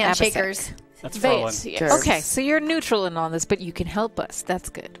 much handshakers. That's Vate, Frolin. yes. Okay, so you're neutral in all this, but you can help us. That's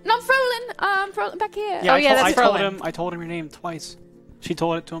good. No, I'm Frolin. I'm Frolin back here. Yeah, yeah, that's Frolin. I told him your name twice. She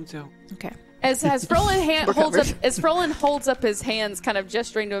told it to him too. Okay. As Frolin holds up his hands, kind of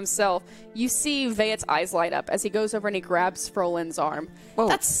gesturing to himself, you see Vate's eyes light up as he goes over and he grabs Frolin's arm. Whoa.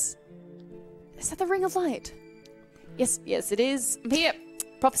 Is that the Ring of Light? Yes, it is. Here,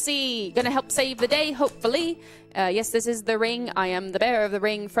 prophecy, gonna help save the day, hopefully. Yes, this is the ring. I am the bearer of the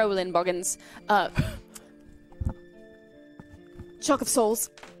ring, Frolin Boggins. Chalk of souls,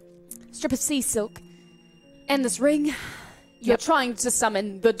 strip of sea silk, and this ring. You're trying to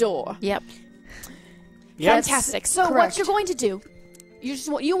summon the door. Yep. Yes. Fantastic. So what correct. you're going to do?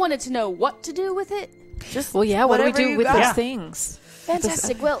 You wanted to know what to do with it? Just Well, yeah. What do we whatever do you with got. those Yeah. things?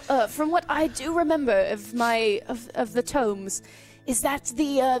 Fantastic. Well, from what I do remember of the tomes, is that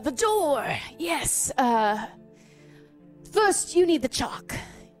the door? Yes. First, you need the chalk.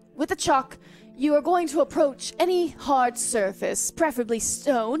 With the chalk, you are going to approach any hard surface, preferably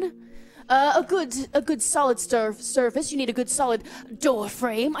stone. A good solid surface. You need a good solid door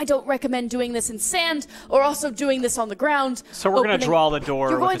frame. I don't recommend doing this in sand or also doing this on the ground. So we're gonna Opening- draw the door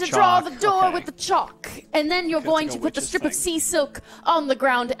You're with going the to draw chalk. the door Okay. with the chalk, and then you're going like to a put the witch's strip of thing. sea silk on the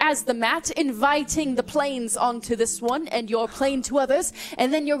ground as the mat, inviting the planes onto this one and your plane to others.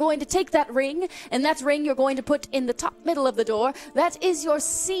 And then you're going to take that ring, and that ring you're going to put in the top middle of the door. That is your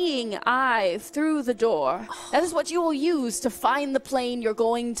seeing eye through the door. That is what you will use to find the plane you're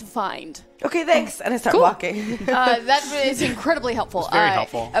going to find. Okay, thanks. And I start walking. That is incredibly helpful. It's very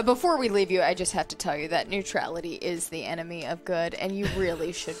helpful. Before we leave you, I just have to tell you that neutrality is the enemy of good, and you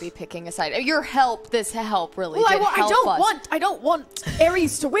really should be picking a side. This help really Well, did help us. I don't want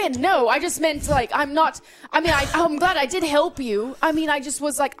Ares to win. No, I just meant like I'm glad I did help you. I mean, I just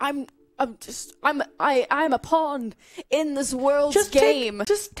was like I'm a pawn in this world's game.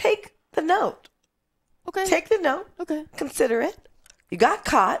 Just take the note. Okay. Take the note. Okay. Consider it. You got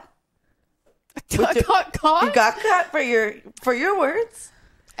caught. I got caught. You got caught for your words.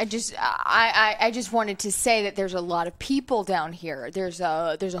 I just wanted to say that there's a lot of people down here. There's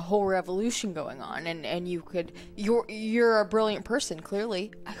a whole revolution going on, and you're a brilliant person.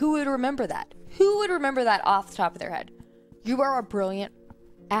 Clearly, who would remember that? Who would remember that off the top of their head? You are a brilliant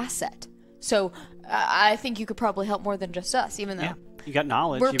asset. So I think you could probably help more than just us, even though. Yeah. You got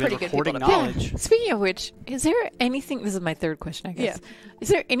knowledge. We're You've been pretty good recording people to- knowledge. Speaking of which, is there anything? This is my third question, I guess. Is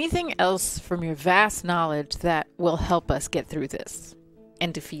there anything else from your vast knowledge that will help us get through this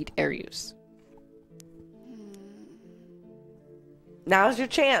and defeat Arius? Now's your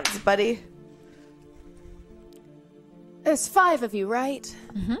chance, buddy. There's 5 of you, right?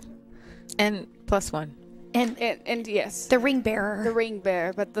 And +1. And yes, The ring bearer. the ring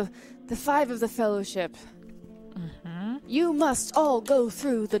bearer, but the 5 of the fellowship. You must all go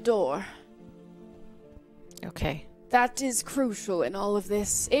through the door. Okay. That is crucial in all of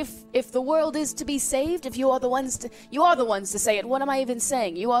this. If the world is to be saved, if you are the ones to say it. What am I even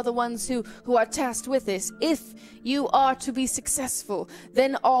saying? You are the ones who are tasked with this. If you are to be successful,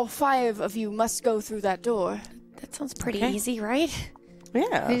 then all 5 of you must go through that door. That sounds pretty easy, right?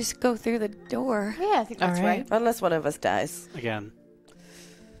 Yeah. We just go through the door. Yeah, I think that's All right. Unless one of us dies. Again.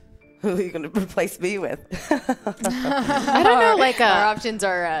 Who are you going to replace me with? I don't know, like Our a options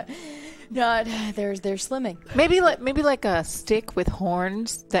are not. They're slimming. maybe like a stick with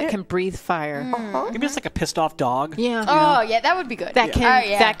horns that can breathe fire. Maybe it's like a pissed off dog. Yeah. Oh yeah, that would be good. That can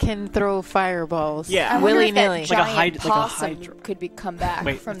yeah. that can throw fireballs. Yeah. I wonder willy if that nilly. giant like a possum hydra. could come back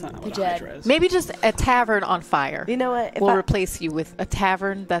Wait, from that's not the what a dead. hydra is. Maybe just a tavern on fire. You know what? If We'll I, replace you with a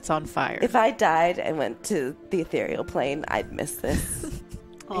tavern that's on fire. if I died and went to the ethereal plane, I'd miss this.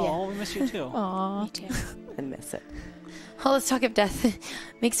 Oh, we miss you too. Aw. I'd miss it. All this talk of death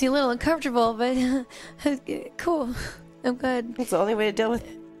makes me a little uncomfortable, but cool. I'm good. It's the only way to deal with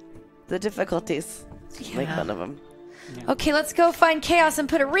the difficulties. Make fun of them. Okay, let's go find chaos and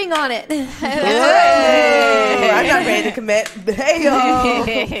put a ring on it. Hey, I'm not ready to commit. Hey,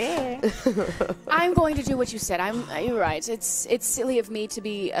 yo. I'm going to do what you said. You're right. It's silly of me to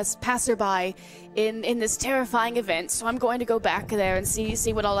be a passerby in this terrifying event. So I'm going to go back there and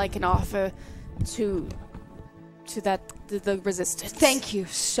see what all I can offer to the resistance. Thank you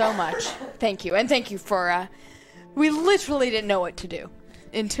so much. Thank you, and thank you for. We literally didn't know what to do.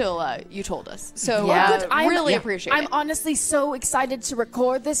 until you told us. So Yeah. I really appreciate I'm it. honestly so excited to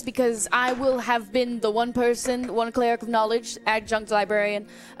record this because I will have been the one cleric of knowledge, adjunct librarian,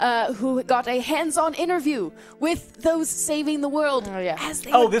 who got a hands-on interview with those saving the world.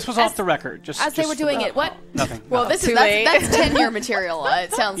 This was off the record. As they were doing it. What? Nothing. Well, that's tenure material.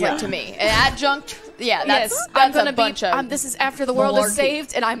 It sounds like to me. An adjunct. Yeah, that's I'm gonna a bunch of. this is after the world is malarkey.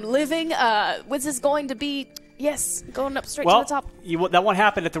 saved, and I'm living. This is going to be going up straight Well, to the top. that won't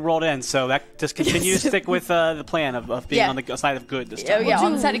happen at the world ends, so that just continues to stick with the plan of being on the side of good this time.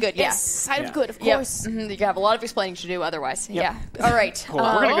 On the side of good. Yes, side of good, of Yep. course. You have a lot of explaining to do otherwise. Yeah. All right. Cool.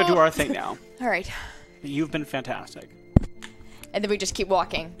 We're going to go do our thing now. All right. You've been fantastic. And then we just keep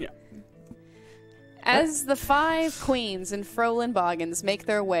walking. Yeah. As the 5 queens and Frolin Boggins make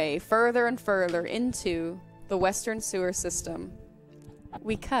their way further and further into the western sewer system,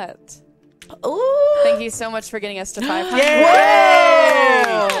 we cut. Ooh. Thank you so much for getting us to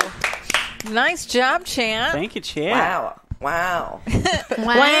 500. Nice job, Chan. Thank you, Chad. Wow. Wow.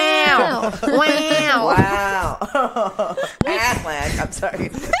 Wow. Wow. Wow. Flag. I'm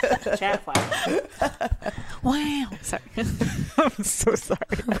sorry. Chat flag. Wow. Sorry. I'm so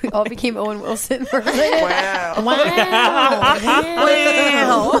sorry. We all became Owen Wilson for a minute. Wow. Wow.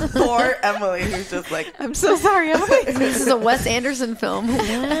 Poor Emily, who's just like, I'm so sorry, Emily. This is a Wes Anderson film.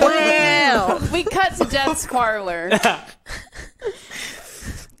 Wow. We cut to Death's parlor.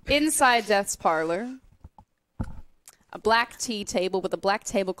 Inside Death's parlor, a black tea table with a black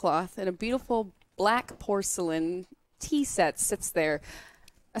tablecloth and a beautiful black porcelain tea set sits there.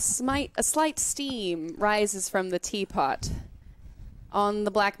 A slight steam rises from the teapot. On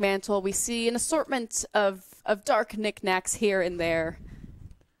the black mantle, we see an assortment of dark knickknacks here and there.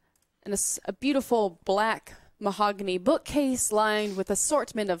 And a beautiful black mahogany bookcase lined with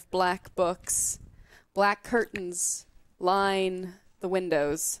assortment of black books. Black curtains line the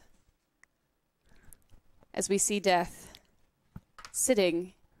windows. As we see Death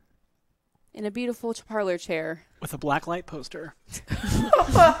sitting in a beautiful parlor chair. With a black light poster.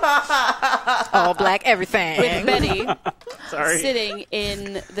 All black everything. With Betty Sorry. sitting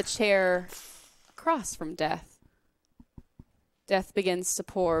in the chair across from Death. Death begins to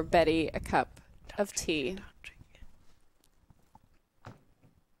pour Betty a cup of tea.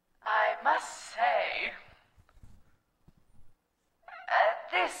 I must say,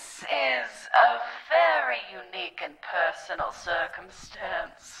 this is a very unique and personal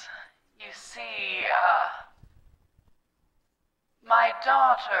circumstance. You see, my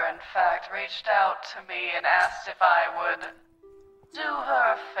daughter, in fact, reached out to me and asked if I would do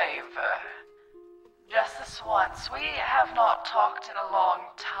her a favor. Just this once. We have not talked in a long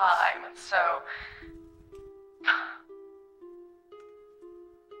time, and so...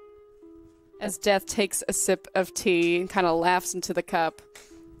 As Death takes a sip of tea and kind of laughs into the cup,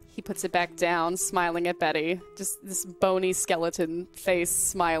 he puts it back down, smiling at Betty. Just this bony skeleton face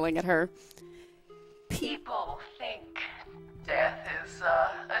smiling at her. People think death is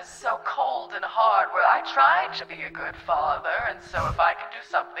so cold and hard. Well, I tried to be a good father, and so if I can do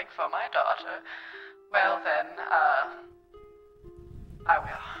something for my daughter, well then, I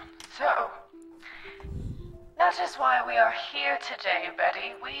will. So, that is why we are here today,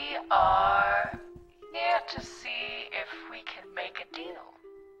 Betty. We are here to see if we can make a deal.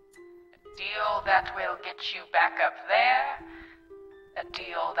 A deal that will get you back up there. A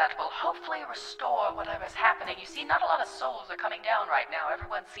deal that will hopefully restore whatever's happening. You see, not a lot of souls are coming down right now.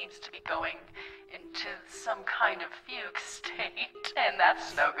 Everyone seems to be going into some kind of fugue state, and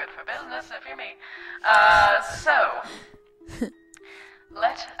that's no good for business, if you're me. So,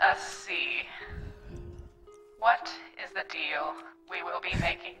 let us see. What is the deal we will be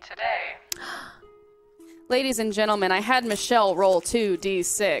making today? Ladies and gentlemen, I had Michelle roll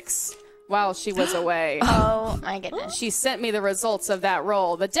 2d6 while she was away. Oh my goodness. She sent me the results of that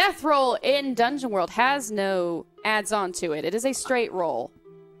roll. The death roll in Dungeon World has no adds on to it. It is a straight roll.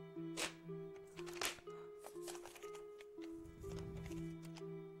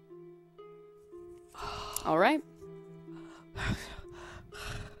 All right.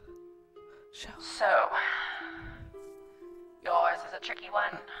 So, yours is a tricky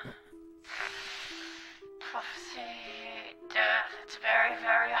one. Prophecy, death, it's very,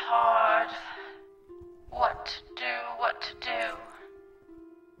 very hard. What to do.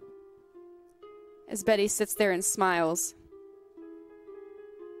 As Betty sits there and smiles.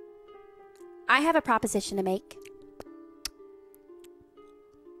 I have a proposition to make.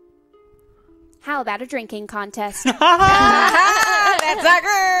 How about a drinking contest? That's our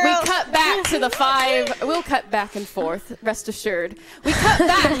girl. We cut back to the 5. We'll cut back and forth, rest assured. We cut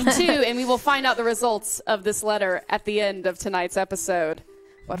back to, and we will find out the results of this letter at the end of tonight's episode.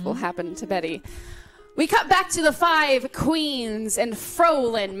 what will happen to Betty. We cut back to the 5 queens and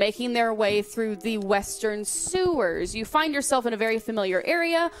Frolin making their way through the western sewers. You find yourself in a very familiar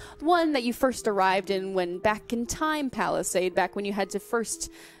area, one that you first arrived in when back in time, Palisade, back when you had to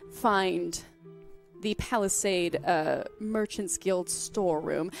first find the Palisade Merchants Guild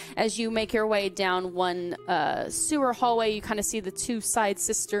storeroom. As you make your way down one sewer hallway, you kind of see the 2 side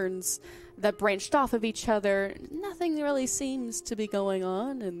cisterns that branched off of each other. Nothing really seems to be going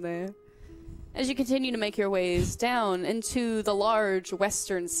on in there. As you continue to make your ways down into the large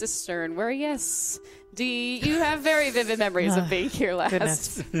western cistern, where, yes, Dee, you have very vivid memories of being here last.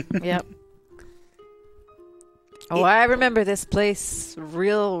 Goodness. Yep. Oh, I remember this place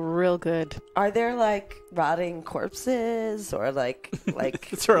real good. Are there like rotting corpses or like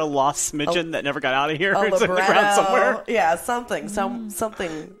Is there a lost smidgen that never got out of here? a It's in the ground libretto? somewhere. Yeah,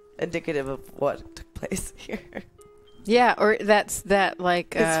 something indicative of what took place here. Yeah, or that's that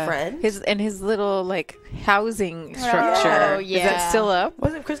like His friend? his little like housing structure. Oh, Is yeah. that still up?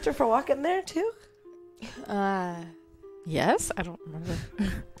 Wasn't Christopher Walken there too? Yes, I don't remember.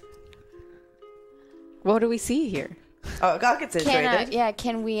 What do we see here? Oh, I'll get situated.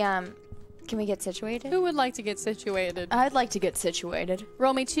 Can we get situated? Who would like to get situated? I'd like to get situated.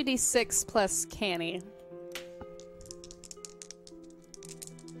 Roll me 2d6 plus canny.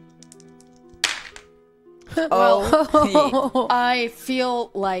 Oh, I feel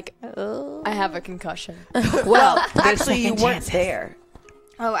like I have a concussion. well, actually, you weren't there.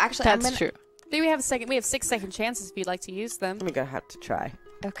 Oh, actually, That's true. We have 6 second chances if you'd like to use them. I'm gonna have to try.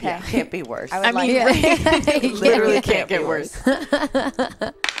 Okay. Yeah, can't be worse. I mean, Literally can't be worse.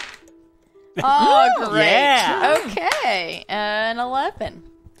 oh, great. Yeah. Okay, an 11.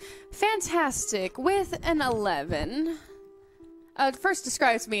 Fantastic. With an 11, first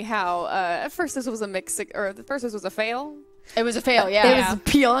describe to me how. At first, this was a first this was a fail. It was a fail. Yeah. It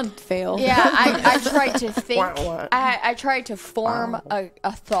was beyond fail. Yeah, I tried to think. Wah. I tried to form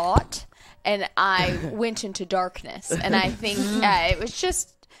a thought, and I went into darkness. And I think it was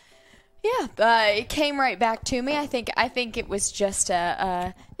just, it came right back to me. I think it was just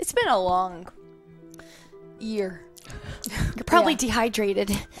it's been a long year. You're probably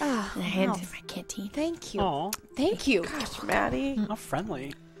dehydrated. I had wow. my canteen. Thank you. Aw, Thank you. Maddie. how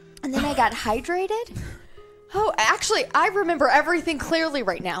friendly. And then I got hydrated. Oh, actually, I remember everything clearly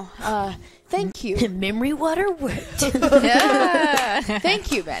right now. Thank you. Memory water worked. Yeah.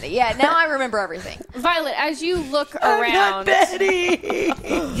 Thank you, Betty. Yeah, now I remember everything. Violet, as you look I'm around, not Betty.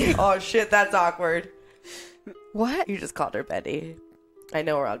 Oh shit, that's awkward. What? You just called her Betty. I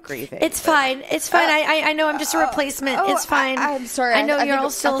know we're all grieving. It's fine. It's fine. I know I'm just a replacement. It's fine. I'm sorry. I know you're think all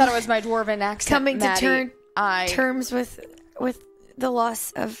still I thought it was my dwarven accent. coming Maddie. to terms with the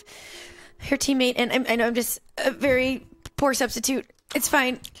loss of her teammate, and I know I'm just a very poor substitute. It's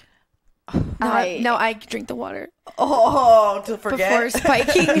fine. No, I drink the water Oh, to forget. before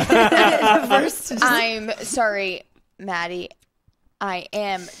spiking. I'm sorry, Maddie. I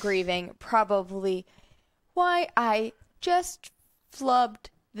am grieving. Probably why I just flubbed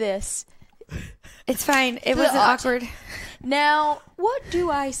this. It's fine. It wasn't awkward. Now, what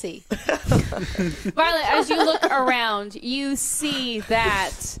do I see? Violet, as you look around, you see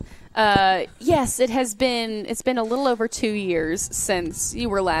that yes, it's been a little over 2 years since you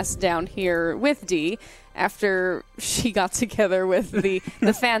were last down here with Dee after she got together with the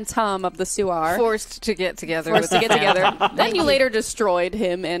phantom of the sewer. Forced to get together. Forced to with get the together. Then you later destroyed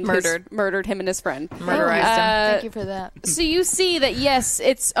him and murdered him and his friend. Murderized him. Thank you for that. So you see that, yes,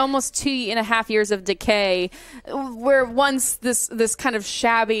 it's almost 2.5 years of decay, where once this kind of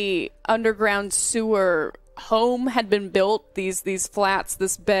shabby underground sewer home had been built, these flats,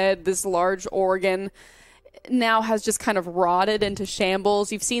 this bed, this large organ, now has just kind of rotted into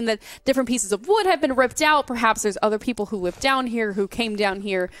shambles. You've seen that different pieces of wood have been ripped out. Perhaps there's other people who live down here who came down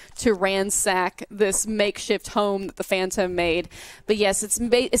here to ransack this makeshift home that the Phantom made. But yes, it's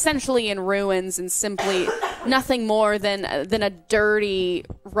essentially in ruins and simply nothing more than a dirty,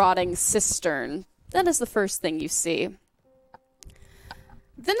 rotting cistern. That is the first thing you see.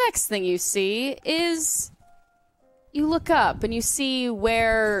 The next thing you see is you look up and you see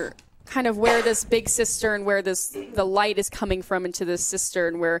where this big cistern, where the light is coming from into this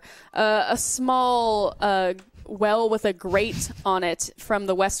cistern, where a small well with a grate on it from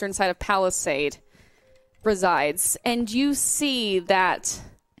the western side of Palisade resides. And you see that,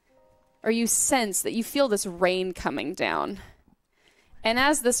 or you sense that you feel this rain coming down. And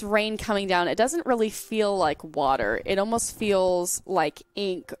as this rain coming down, it doesn't really feel like water. It almost feels like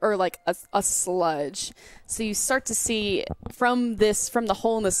ink or like a sludge. So you start to see from the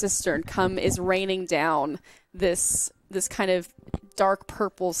hole in the cistern is raining down this this kind of dark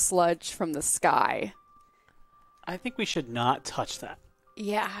purple sludge from the sky. I think we should not touch that.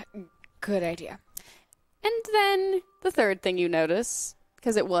 Yeah, good idea. And then the third thing you notice,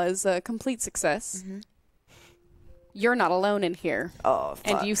 because it was a complete success, you're not alone in here. Oh, fuck.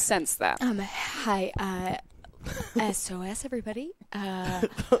 And you sense that. Hi, SOS, everybody.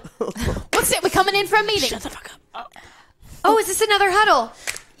 What's it? We're coming in for a meeting. Shut the fuck up. Oh, is this another huddle?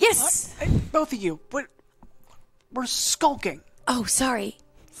 Yes. Both of you, but we're skulking. Oh, sorry.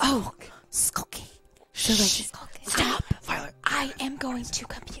 Oh, Skulky. stop. Violet. I am going to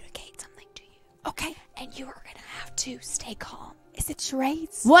communicate something to you. Okay. And you are going to have to stay calm. Is it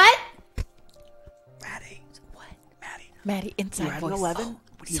charades? What? Maddie. What? Maddie, You inside had voice. an 11?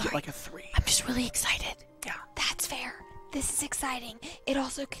 What do you get, like a 3? I'm just really excited. Yeah. That's fair. This is exciting. It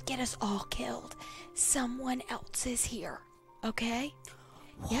also could get us all killed. Someone else is here. Okay?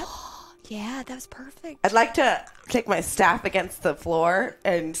 Yep. Yeah, that was perfect. I'd like to take my staff against the floor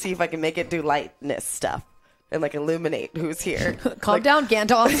and see if I can make it do lightness stuff and like illuminate who's here. Calm down,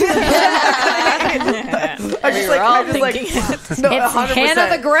 Gandalf. I just like, no, 100%. Hannah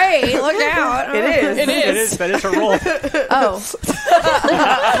the Grey. Look out. It is. It It is. is, but it's a roll.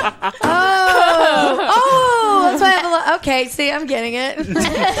 Oh, that's why I have a lot. Okay, see, I'm getting it. Is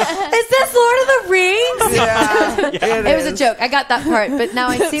this Lord of the Rings? Yeah, It was a joke. I got that part, but now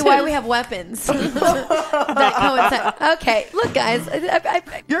I see why we have weapons that coincide. Okay, look, guys.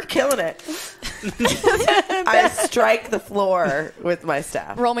 You're killing it. I strike the floor with my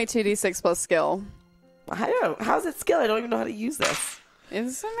staff. Roll me 2d6 plus skill. I don't. How's it skill? I don't even know how to use this.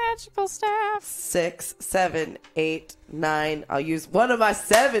 It's a magical staff. 6, 7, 8, 9. I'll use one of my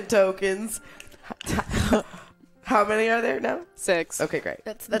 7 tokens. How many are there now? 6. Okay, great.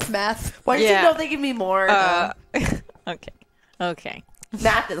 That's math. Why did you Yeah. know they give me more? Okay.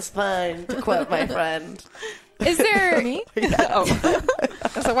 Math is fun, to quote my friend. Is there... Me? Oh. I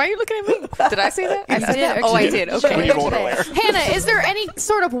was like, why are you looking at me? Did I say that? I said that? Oh, I did. Okay. You rolled earlier. Hannah, is there any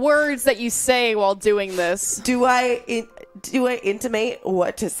sort of words that you say while doing this? Do I intimate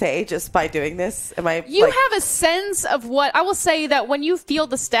what to say just by doing this? Am I? You like, have a sense of what I will say that when you feel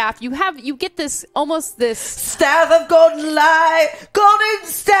the staff, you get this almost this. staff of golden light, golden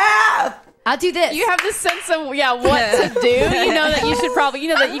staff. I'll do this. You have this sense of what to do. You know that you should probably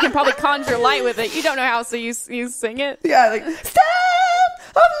that you can probably conjure light with it. You don't know how, so you sing it. Yeah, like staff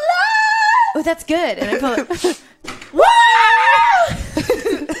of light. Oh, that's good. And I pull it.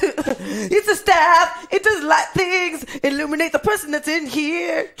 It's a staff. It does light things. Illuminate the person that's in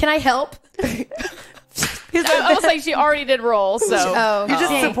here. Can I help? I will say she already did roll, so. Oh, You're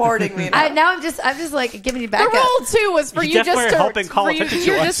just supporting me now. I'm just like giving you The back up. roll too was for You you definitely just are to helping call for you, attention to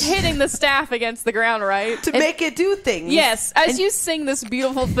you're us. just hitting the staff against the ground, right? to make it do things. Yes, as you sing this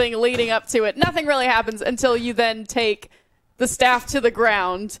beautiful thing leading up to it, nothing really happens until you then take the staff to the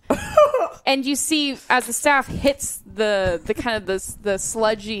ground, and you see as the staff hits the kind of the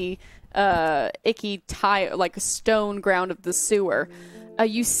sludgy, icky tile, like stone ground of the sewer.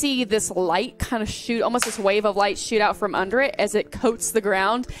 You see this light kind of shoot, almost this wave of light shoot out from under it as it coats the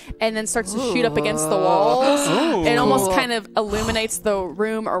ground and then starts to shoot up against the walls. It almost kind of illuminates the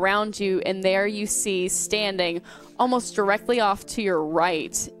room around you, and there you see standing almost directly off to your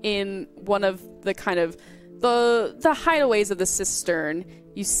right in one of the kind of the hideaways of the cistern,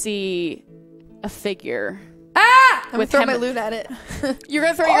 you see a figure. I'm gonna With throw hem- my loot at it. You're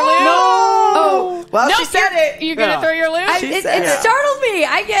gonna throw your loot? Oh, well, No, she said it. You're gonna Yeah. throw your loot? It said- startled me.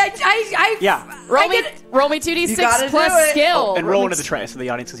 I Yeah. roll me 2d6 You gotta plus do it. skill. And roll into the tray so the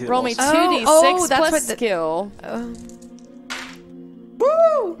audience can see the Roll me rolls. 2d6 Oh, that's plus what the- skill.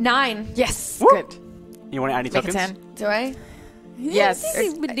 Woo! 9. Yes, Woo. good. You want any Make a tokens? 10. Do I? Yes.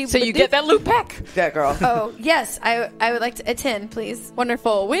 So you get that loot back. Yeah, girl. Oh, yes. I would like a 10, please.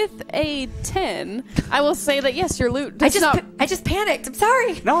 Wonderful. With a 10, I will say that yes, your loot I does not. just panicked. I'm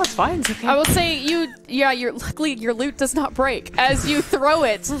sorry. No, it's fine. It's okay. I will say luckily your loot does not break as you throw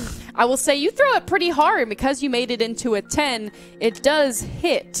it. I will say you throw it pretty hard because you made it into a 10. It does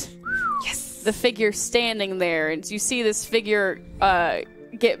hit. Yes. The figure standing there, and you see this figure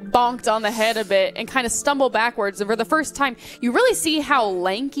get bonked on the head a bit and kind of stumble backwards. And for the first time, you really see how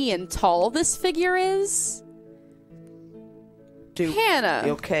lanky and tall this figure is. Hannah.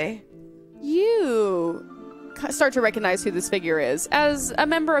 You okay? You start to recognize who this figure is. As a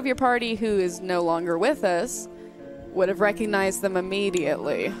member of your party who is no longer with us, would have recognized them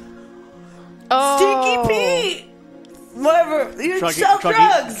immediately. Stinky Pete! Whatever. You sell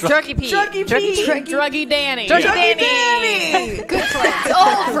drugs! Druggy Pete. Druggy Pete! Druggy Danny. Druggy Danny! Good friends.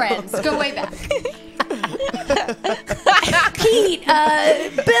 Old friends. Go way back. Pete,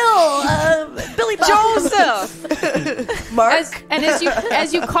 Bill, Billy Bob. Joseph. Mark.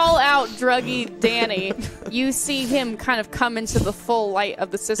 As you call out Druggy Danny, you see him kind of come into the full light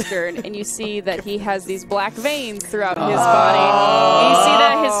of the cistern, and you see that he has these black veins throughout his body. And you see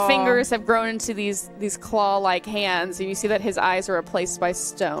that his fingers have grown into these claw-like hands, and you see that his eyes are replaced by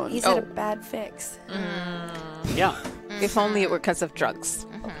stone. He's had a bad fix. Yeah. If only it were because of drugs.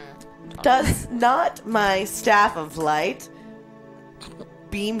 Does not my staff of light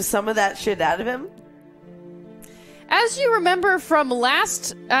beam some of that shit out of him? As you remember from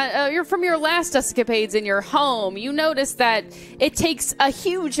your last escapades in your home, you notice that it takes a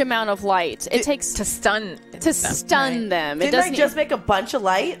huge amount of light. It takes To stun them. Didn't I just make a bunch of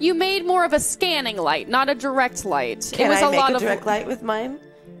light? You made more of a scanning light, not a direct light. Can it was I a make lot a of direct light with mine?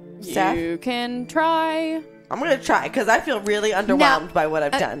 Staff? You can try. I'm going to try, because I feel really underwhelmed by what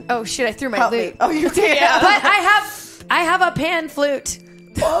I've done. Oh shit! I threw my Help lute. me. Oh, you did? But I have a pan flute.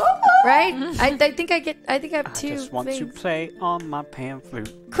 Right? I think I have two. Just want to play on my pan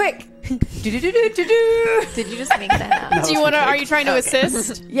flute. Quick. Do-do-do-do-do-do. Did you just make that up? Do you want to? Are you trying to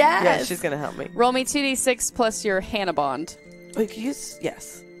assist? Yes. Yeah, she's going to help me. Roll me 2d6 plus your Hannah bond. Oh, you can use...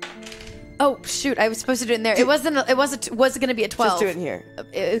 Yes. Oh shoot! I was supposed to do it in there. It wasn't. It was going to be a 12. Just do it in here.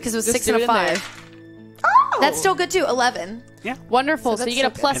 Because it was Just 6 do and it a in there. 5. That's still good too. 11. Yeah. Wonderful. So you get a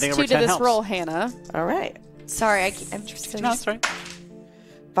plus Anything 2 over to 10 this helps. roll, Hannah. All right. Sorry, I'm just. No, that's right.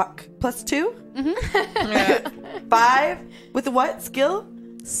 Fuck. Plus 2? Mm-hmm. 5. With the what? Skill?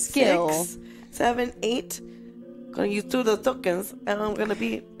 Skill. 6, 7, 8. Gonna use 2 of those tokens, and I'm gonna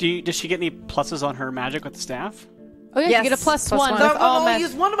be... Does she get any pluses on her magic with the staff? Oh yeah, Yes, you get a plus plus 1 one. with I'm all gonna only magic.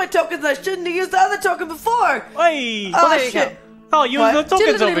 use one of my tokens, and I shouldn't have used the other token before! Hey! Oh, there you shit. Oh, you What? have the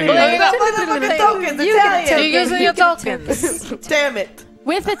tokens over I here. got motherfucking tokens, Italian! You're using your tokens. Damn it.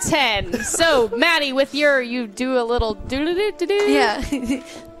 With a 10. So, Maddie, with you do a little do-do-do-do-do. Yeah. Let there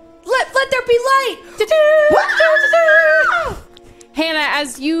be light. Hannah,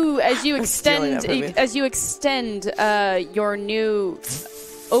 as you stealing that from you. extend your new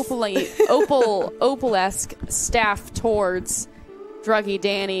opal-esque staff towards Druggy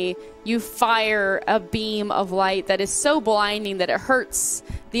Danny, you fire a beam of light that is so blinding that it hurts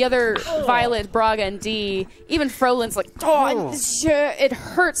the other Violet, Braga, and Dee. Even Frolin's like, it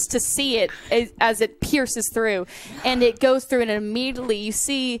hurts to see it as it pierces through. And it goes through, and immediately you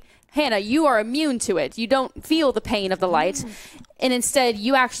see, Hannah, you are immune to it. You don't feel the pain of the light. And instead,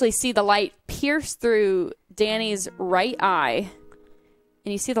 you actually see the light pierce through Danny's right eye.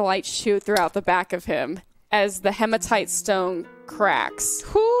 And you see the light shoot throughout the back of him as the hematite stone cracks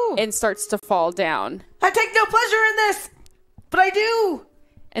and starts to fall down. I take no pleasure in this, but I do.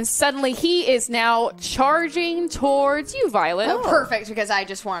 And suddenly he is now charging towards you, Violet. Oh, perfect, because I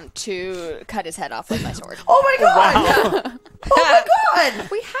just want to cut his head off with my sword. Oh my god! Oh my god!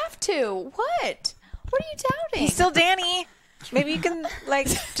 We have to. What? What are you doubting? He's still Danny. Maybe you can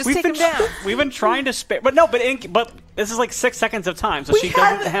just We've take been him down. We've been trying to spare, but this is like 6 seconds of time, so We she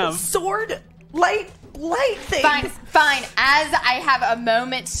doesn't have have. sword light thing. Fine. As I have a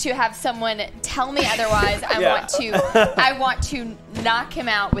moment to have someone tell me otherwise, I want to knock him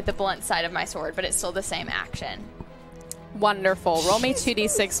out with the blunt side of my sword, but it's still the same action. Wonderful. Roll me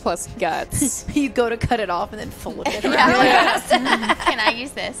 2d6 plus guts. You go to cut it off and then fold it. Can I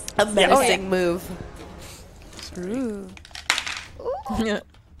use this? A menacing move. You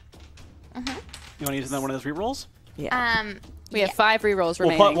want to use another one of those rerolls? Yeah. We have 5 rerolls Well,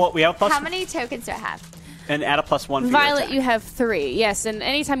 remaining. we have plus, How many tokens do I have? and add a +1 for your Violet, attack. you have 3. Yes, and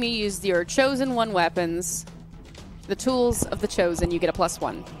anytime you use your chosen 1 weapons, the tools of the chosen, you get a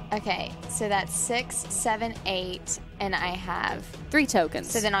 +1. Okay, so that's 6, 7, 8, and I have... 3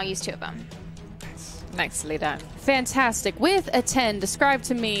 tokens. So then I'll use 2 of them. Nicely done. Fantastic. With a 10, describe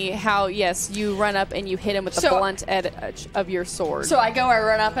to me how, yes, you run up and you hit him with the So- blunt edge of your sword. So I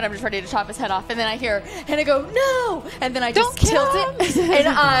run up, and I'm just ready to chop his head off, and then I hear, and I go, no! And then I just tilt it,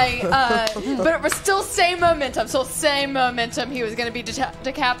 and but it was still same momentum, he was going to be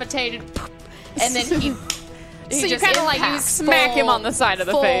decapitated, and then he So you just kind of like you impacts. smack him on the side of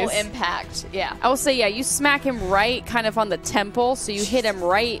the full face. impact, yeah. I will say, yeah, you smack him right kind of on the temple, so you hit him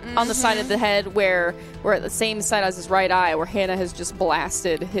right on the side of the head where we're at the same side as his right eye, where Hannah has just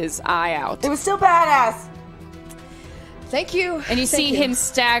blasted his eye out. It was still badass. Thank you. And you see him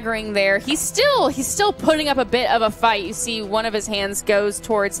staggering there. He's still putting up a bit of a fight. You see one of his hands goes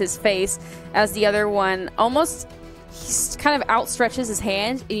towards his face as the other one almost he kind of outstretches his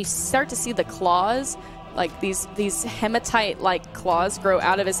hand, and you start to see the claws like these hematite-like claws grow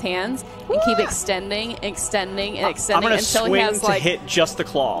out of his hands and keep extending and extending and extending I'm gonna until swing he has to like hit just the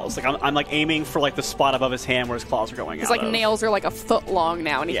claws. Like I'm like aiming for like the spot above his hand where his claws are going his out. like of. nails are like a foot long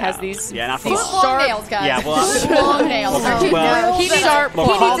now, and he Yeah. has these not these foot long. Long sharp nails, guys. Yeah, well, long nails. well, he needs sharp. Well,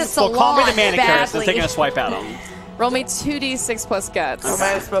 call needs a well, call me the salon manicurist. I'm badly. taking a swipe at him. Roll me 2d6 plus guts. I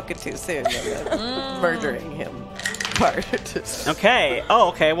might have spoken too soon. Murdering him. Part. Okay. Oh,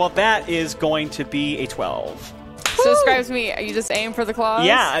 okay. Well, that is going to be a 12. So describes me. You just aim for the claws.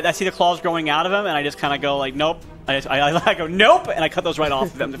 Yeah, I see the claws growing out of him, and I just kind of go like, nope. I go, nope, and I cut those right off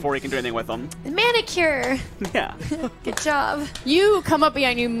of them before he can do anything with them. Manicure. Yeah. Good job. You come up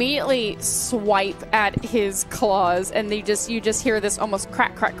behind you, immediately swipe at his claws, and you just hear this almost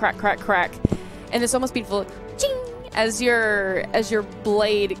crack, crack, crack, crack, crack, and this almost beautiful ching as your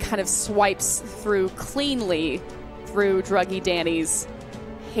blade kind of swipes through cleanly through Druggy Danny's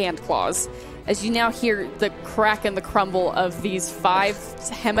hand claws. As you now hear the crack and the crumble of these 5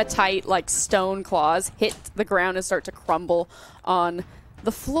 hematite like stone claws hit the ground and start to crumble on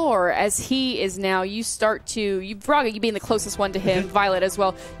the floor. As he is now, Braga, you being the closest one to him, Violet as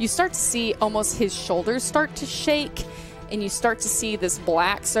well, you start to see almost his shoulders start to shake, and you start to see this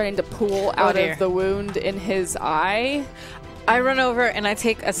black starting to pool out dear. of the wound in his eye. I run over and I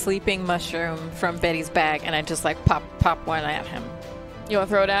take a sleeping mushroom from Betty's bag and I just like pop one at him. You want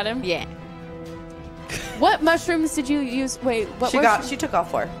to throw it at him? Yeah. What mushrooms did you use? Wait, what She took all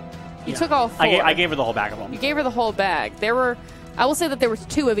 4. You took all 4. I gave her the whole bag of them. You gave her the whole bag. I will say that there were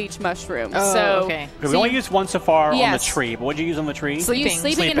 2 of each mushroom. Oh, so okay. We only used one so far on the Yes. tree, but what did you use on the tree? So you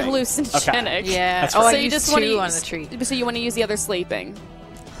sleeping and hallucinogenic. Okay. Yeah. That's Oh, right. I you used just wanna 2 on use- the tree. So you want to use the other sleeping.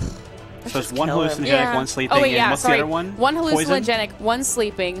 So it's one kill him. hallucinogenic, Yeah. one sleeping, Oh wait, yeah. and what's Sorry. the other one? One Poison? hallucinogenic, one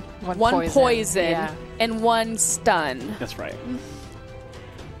sleeping, One one poison, yeah. and one stun. That's right.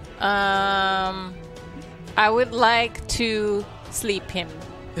 I would like to sleep him.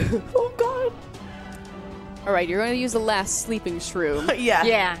 Oh, God. All right, you're going to use the last sleeping shroom. Yeah.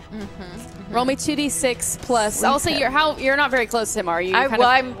 Yeah. Roll me 2d6 plus. I'll say you're not very close to him, are you? I'd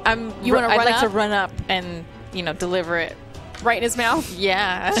like up? to run up and deliver it. right in his mouth.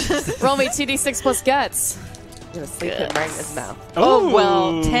 Yeah. Roll me 2d6 plus guts. I'm going to sleep him right in his mouth. Oh,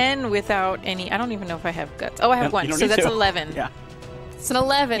 well, Ooh. 10 without any. I don't even know if I have guts. Oh, I have You one. don't So need that's to. 11. Yeah. It's an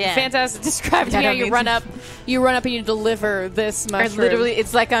 11. Yeah. Fantastic. Describe to I me how don't you need run to. up. You run up and you deliver this I mushroom. literally,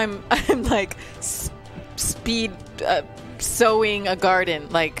 it's like I'm like speed sowing a garden,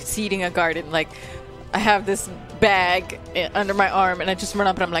 like seeding a garden. Like I have this bag under my arm, and I just run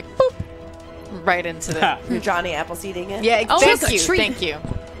up and I'm like, boop, right into the. You're Johnny Appleseeding it? Yeah, Oh, thank it's a you, treat. thank you.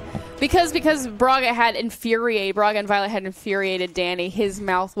 Because Braga and Violet had infuriated Danny. His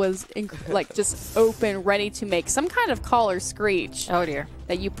mouth was like just open, ready to make some kind of call or screech Oh dear.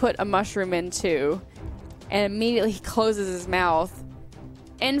 that you put a mushroom into, and immediately he closes his mouth.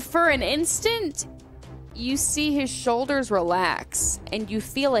 And for an instant, you see his shoulders relax, and you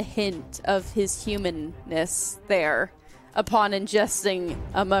feel a hint of his humanness there upon ingesting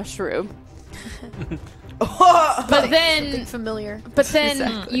a mushroom. But then Familiar.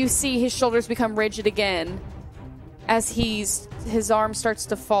 you see his shoulders become rigid again as his arm starts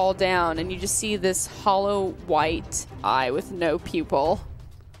to fall down, and you just see this hollow white eye with no pupil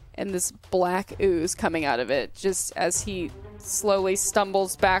and this black ooze coming out of it just as he slowly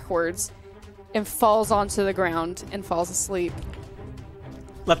stumbles backwards and falls onto the ground and falls asleep.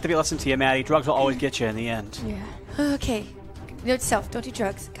 Left to be listened to you, Maddie. Drugs will always get you in the end. Okay. Note to self, don't do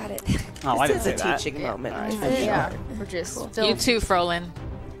drugs. Got it. Oh, I didn't This say is a that. teaching moment. Yeah, we're just You too, Frolin.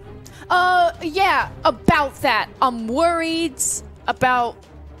 Yeah, about that. I'm worried about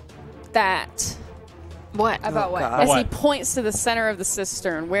that. What? about what? As he What? points to the center of the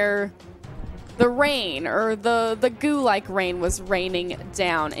cistern where the rain or the goo-like rain was raining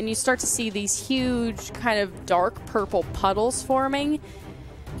down, and you start to see these huge kind of dark purple puddles forming,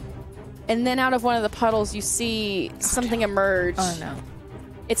 and then out of one of the puddles you see something emerge. Oh no.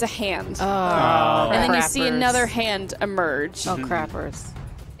 It's a hand. Oh. and then you see crappers. another hand emerge. Oh crappers.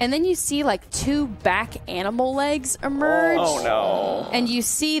 And then you see like 2 back animal legs emerge. Oh, no. And you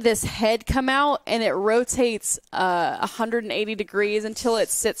see this head come out, and it rotates 180 degrees until it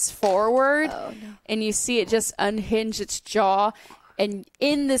sits forward. Oh, no. And you see it just unhinge its jaw. And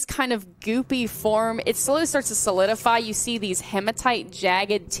in this kind of goopy form, it slowly starts to solidify. You see these hematite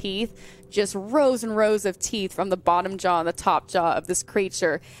jagged teeth, just rows and rows of teeth from the bottom jaw and the top jaw of this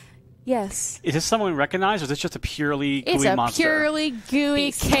creature. Yes. Is this someone we recognize, or is this just a purely gooey It's a monster? purely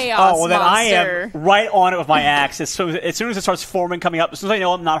gooey chaos Oh, well, then I monster. am right on it with my axe. As soon as it starts forming, coming up, as soon as I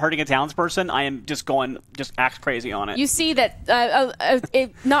know I'm not hurting a townsperson, I am just axe crazy on it. You see that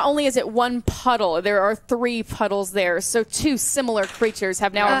it, not only is it one puddle, there are 3 puddles there. So 2 similar creatures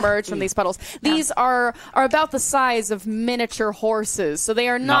have now emerged from these puddles. These are about the size of miniature horses. So they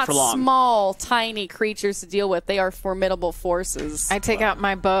are not for long. small, tiny creatures to deal with. They are formidable forces. I take out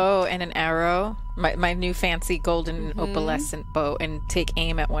my bow and an arrow, my new fancy golden opalescent bow, and take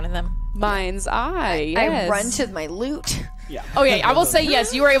aim at one of them. Mind's eye. Yes. I run to my loot. Okay, I will say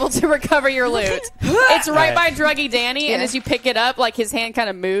yes. You were able to recover your loot. It's right by Druggy Danny, and as you pick it up, like his hand kind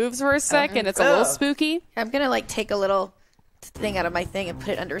of moves for a second. It's a little spooky. I'm gonna like take a little thing out of my thing and put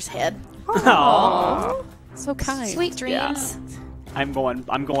it under his head. Aww. So kind. Sweet dreams. I'm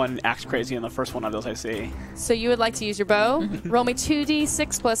going axe crazy on the first one of those I see. So you would like to use your bow? Roll me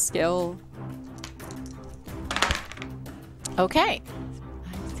 2d6 plus skill. Okay.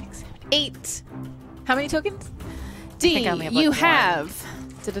 8. How many tokens? D, think I only have, you like, have.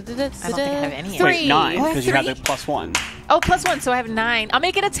 I don't think I have any. 3. Wait, 9, because you have the 3? +1. Oh, +1, so I have 9. I'll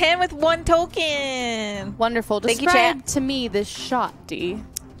make it a 10 with 1 token. Wonderful. Thank you, Describe chat. to me this shot, D.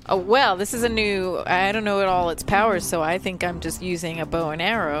 Oh, well, this is a new... I don't know all its powers, so I think I'm just using a bow and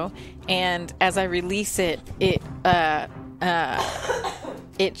arrow. And as I release it, it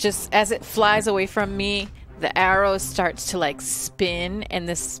just... As it flies away from me, the arrow starts to, like, spin, and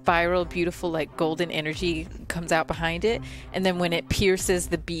this spiral, beautiful, like, golden energy comes out behind it. And then when it pierces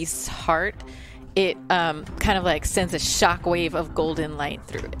the beast's heart, it kind of, like, sends a shockwave of golden light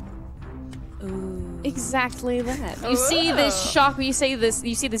through it. Exactly that. You see this shock. You see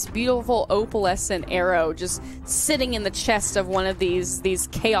this beautiful opalescent arrow just sitting in the chest of one of these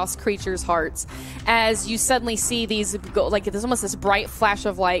chaos creatures' hearts. As you suddenly see these there's almost this bright flash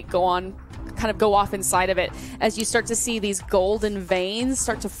of light go off inside of it, as you start to see these golden veins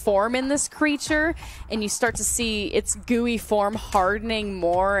start to form in this creature, and you start to see its gooey form hardening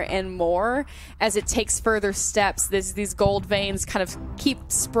more and more as it takes further steps. These gold veins kind of keep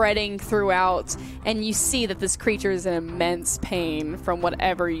spreading throughout, and you see that this creature is in immense pain from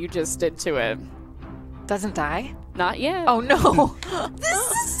whatever you just did to it. Doesn't die? Not yet. Oh, no. This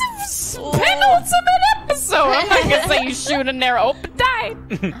is a penultimate episode. I'm not gonna say you shoot in there, but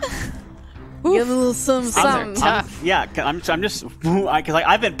died. Get a little something. I'm just because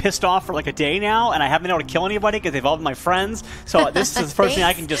I've been pissed off for like a day now, and I haven't been able to kill anybody because they've all been my friends. So this is the first thing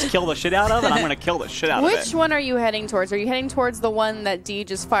I can just kill the shit out of, and I'm going to kill the shit out of it. Which one are you heading towards? Are you heading towards the one that D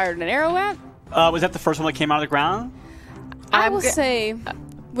just fired an arrow at? Was that the first one that came out of the ground? I will say,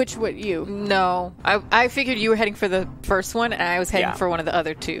 which would you? No. I figured you were heading for the first one, and I was heading for one of the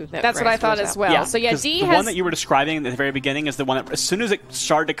other 2. That's what I thought as well. Yeah, so yeah, D the has... one that you were describing at the very beginning is the one that, as soon as it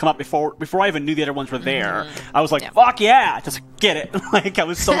started to come up, before I even knew the other ones were there, I was like, fuck yeah, just get it. Like, I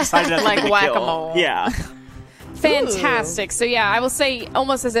was so excited. Like whack-a-mole. Yeah. Fantastic. So yeah, I will say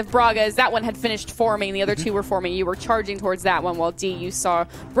almost as if Braga, as that one had finished forming, the other 2 were forming, you were charging towards that one, while D, you saw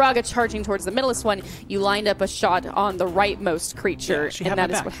Braga charging towards the middlest one. You lined up a shot on the rightmost creature, and that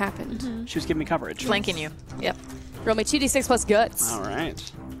is what happened. She was giving me coverage. Flanking you. Yep. Roll me 2d6 plus guts. All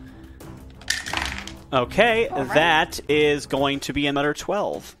right. Okay, that is going to be another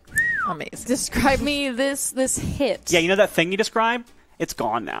 12. Amazing. Describe me this hit. Yeah, you know that thing you described? It's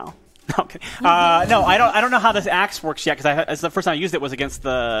gone now. Okay. No, I don't know how this axe works yet, because the first time I used it was against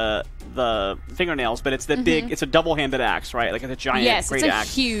the fingernails, but it's the big, it's a double-handed axe, right? Like it's a giant, great axe. Yes,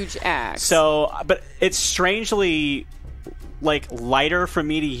 it's a huge axe. So, but it's strangely like lighter for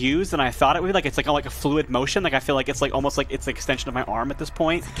me to use than I thought it would be. Like it's like a fluid motion. Like I feel like it's like almost like it's the extension of my arm at this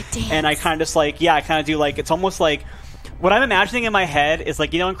point. It's like a dance. And I kind of just like I kind of do like it's almost like what I'm imagining in my head is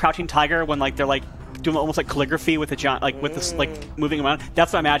like, you know, in Crouching Tiger when like they're like doing almost like calligraphy with the giant, like with this like moving around.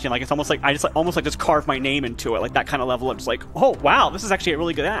 That's what I imagine. Like it's almost like I just like, almost like just carve my name into it, like that kind of level. I'm just like, oh wow, this is actually a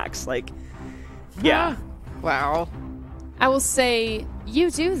really good axe. Like, yeah, wow. I will say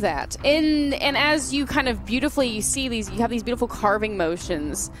you do that, and as you kind of beautifully you have these beautiful carving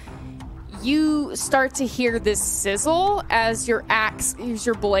motions. You start to hear this sizzle as your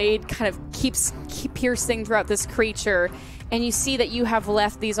blade kind of keeps piercing throughout this creature. And you see that you have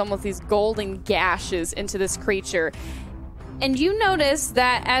left these golden gashes into this creature. And you notice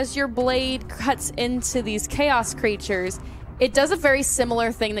that as your blade cuts into these chaos creatures, it does a very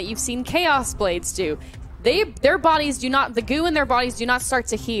similar thing that you've seen chaos blades do. Their bodies do not, the goo in their bodies do not start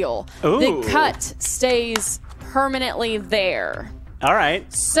to heal. Ooh. The cut stays permanently there. All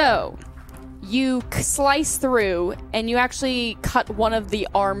right. So you slice through, and you actually cut one of the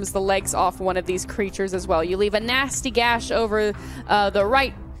arms, the legs off one of these creatures as well. You leave a nasty gash over the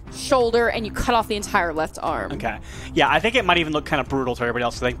right shoulder, and you cut off the entire left arm. Okay. Yeah, I think it might even look kind of brutal to everybody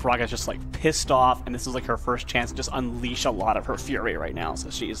else. So I think Braga's just like pissed off, and this is like her first chance to just unleash a lot of her fury right now. So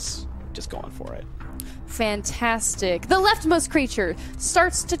she's just going for it. Fantastic. The leftmost creature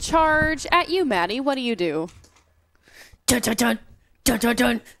starts to charge at you, Maddie. What do you do? Dun dun dun dun dun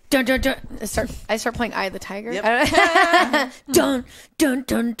dun dun dun dun. I start playing Eye of the Tiger. Dun dun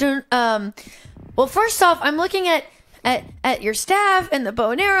dun dun. Well, first off, I'm looking at your staff and the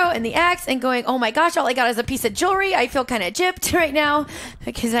bow and arrow and the axe and going, oh my gosh, all I got is a piece of jewelry. I feel kind of gypped right now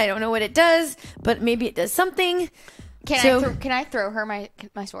because I don't know what it does, but maybe it does something. Can I throw her my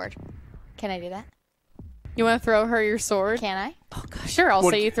sword? Can I do that? You want to throw her your sword? Can I? Oh gosh. Sure, I'll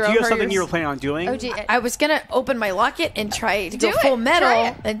say you throw her. Do you have her something you were planning on doing? I was gonna open my locket and try to go full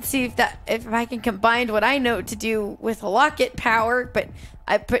metal and see if I can combine what I know to do with a locket power, but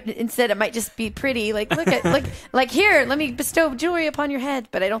instead it might just be pretty. Like look at like here, let me bestow jewelry upon your head.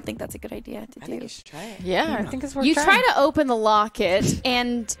 But I don't think that's a good idea to do. I think you should try it. Yeah, I think it's worth You trying. try to open the locket,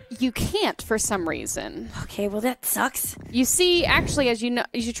 and you can't for some reason. Okay, well that sucks. You see, actually, as you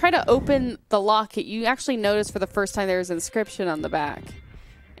try to open the locket, you actually notice for the first time there's an inscription on the back.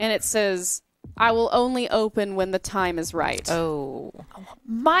 And it says, I will only open when the time is right. Oh.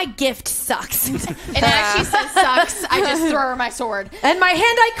 My gift sucks. And as she says sucks, I just throw her my sword. And my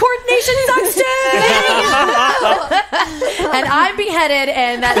hand-eye coordination sucks too! And I'm beheaded,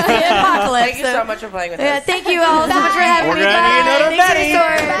 and that's the apocalypse. Thank you so much for playing with us. Thank you all so much for having We're me. gonna need another Thanks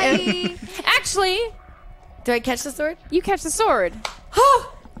for the sword. Actually, Do I catch the sword? you catch the sword.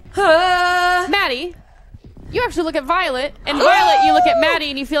 Ah. Maddie, you actually look at Violet, and Violet, you look at Maddie,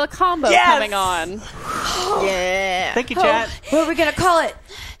 and you feel a combo coming on. Yeah. Thank you, chat. What are we gonna call it?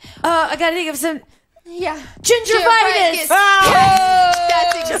 I gotta think of some Yeah. gingivitis.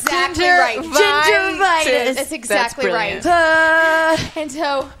 That's exactly right. Gingivitis. That's exactly right. brilliant. And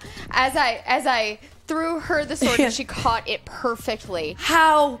so, as I threw her the sword, and she caught it perfectly.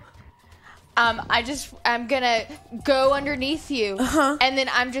 How? I'm gonna go underneath you, and then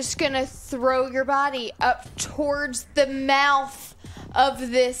I'm just gonna throw your body up towards the mouth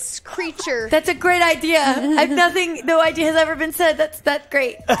of this creature. That's a great idea. No idea has ever been said. That's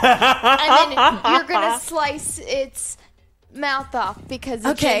great. And then you're gonna slice its mouth off because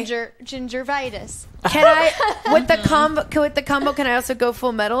of Okay. gingivitis. Can I with the combo? Can I also go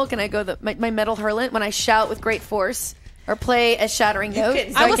full metal? Can I go my metal hurlant when I shout with great force? Or play a shattering note.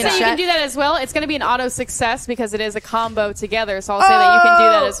 I will say you can do that as well. It's going to be an auto success because it is a combo together, so I'll say that you can do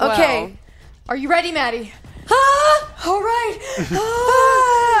that as well. Okay. Are you ready, Maddie? All right.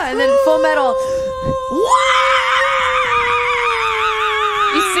 And then full metal.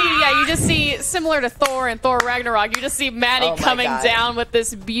 You just see, similar to Thor and Thor Ragnarok, you just see Maddie coming down with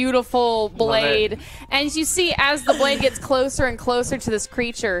this beautiful blade. And you see, as the blade gets closer and closer to this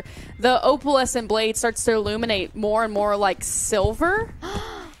creature, the opalescent blade starts to illuminate more and more like silver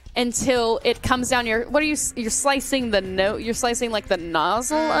until it comes down you're slicing you're slicing like the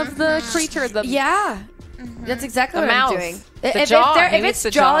nozzle of the creature. That's exactly The what mouth. I'm doing. The jaw. If its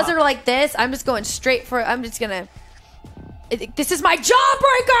jaws are like this, I'm just going straight for it. I'm just going to... This is my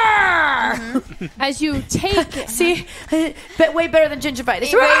jawbreaker! As you take... See? But way better than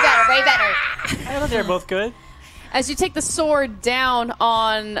gingivitis. Way better, way better. I thought they were both good. As you take the sword down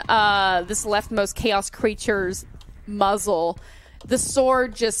on this leftmost chaos creature's muzzle, the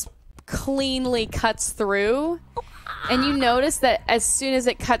sword just cleanly cuts through. And you notice that as soon as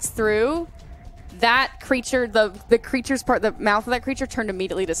it cuts through, that creature, the creature's part, the mouth of that creature turned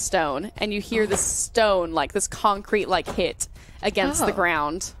immediately to stone. And you hear this stone, like this concrete, like hit against the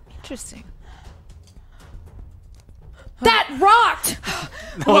ground. Interesting. That rocked!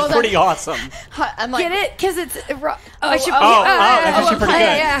 That was pretty awesome. I'm like, Get it? Because it's... That's actually pretty good.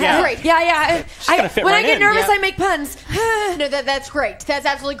 Yeah. Great. Yeah. gonna fit When right I get in. nervous, I make puns. No, that's great. That's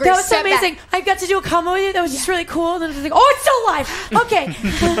absolutely great. That was so Step back. amazing. I got to do a combo with it. That was just really cool. And then I was like, oh, it's still alive. Okay.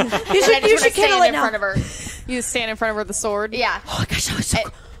 you should kindle it in now. front of her. You stand in front of her with the sword. Yeah. Oh my gosh, that was so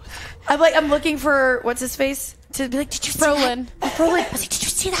cool. I'm looking for what's his face to be like, did you see Frolin. that? Frolin. I was like, did you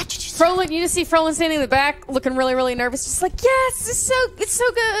see that? Did you see Frolin, you just see Frolin standing in the back, looking really, really nervous, just like, yes, it's so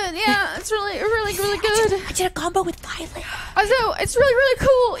good. Yeah, it's really good. I did a combo with Violet. So it's really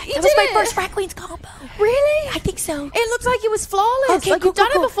cool. You That did was my it. first Rat Queen's combo. Really? I think so. It looks like it was flawless. Okay, like cool, you've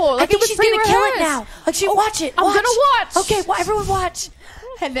done cool. it before. Like I think it was she's gonna kill it pre-rehearsed. now. Like she watch it. I'm gonna watch. Okay, well, everyone watch.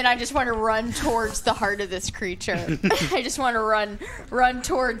 And then I just want to run towards the heart of this creature. I just want to run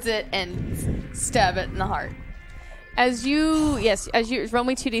towards it and stab it in the heart. As you roll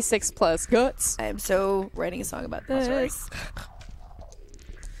me 2d6 plus guts. I am so writing a song about this.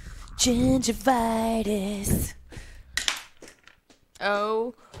 Gingivitis.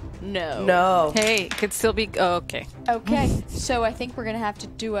 Oh No. No. Hey, could still be. Oh, okay. Okay, so I think we're gonna have to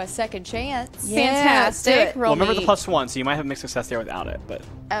do a second chance. Fantastic. Well, remember the +1, so you might have mixed success there without it. But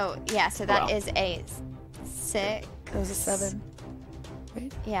Oh, yeah, so that Wow. is a 6. That was a 7.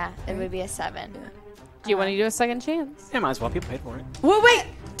 Yeah, it would be a 7. Do you want to do a second chance? yeah, might as well. People paid for it. Well, wait.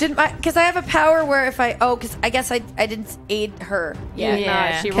 Didn't I? Because I have a power where if I because I guess I didn't aid her. Yeah.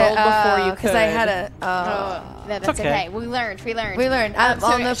 Yeah. She rolled before you could. Because I had a. Oh, that's okay. okay. We learned. We learned.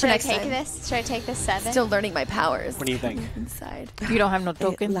 I'll know for should next I take time. this? Should I take this 7? Still learning my powers. What do you think? Inside. You don't have no They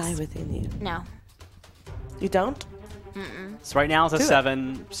tokens. lie within you. No. You don't? So right now it's a Do it.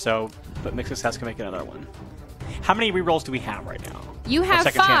 7. So, but mixed success can make it another one. How many rerolls do we have right now? You Or have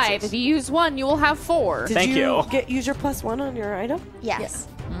second 5. chances? If you use 1, you will have 4. Did Thank you. use your +1 on your item? Yes.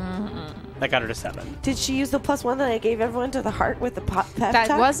 That got her to 7. Did she use the +1 that I gave everyone to the heart with the pep That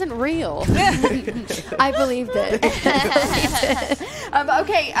talk? wasn't real. I believed it.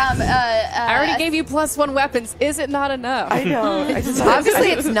 Okay. I already gave you +1 weapons. Is it not enough? I know. I just Obviously,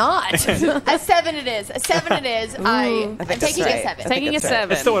 it's not. a 7 it is. A 7 it is. I'm I think that's taking right. a 7. Taking a that's right.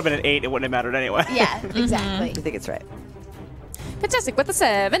 7. It still would have been an 8. It wouldn't have mattered anyway. Yeah, exactly. I think it's right. Fantastic. With the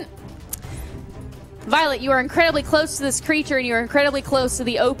 7. Violet, you are incredibly close to this creature, and you are incredibly close to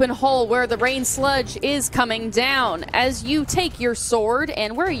the open hole where the rain sludge is coming down. As you take your sword,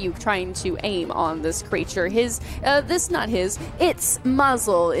 and where are you trying to aim on this creature? Its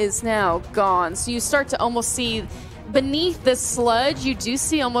muzzle is now gone. So you start to almost see beneath the sludge, you do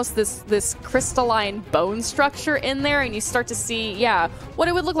see almost this crystalline bone structure in there, and you start to see, what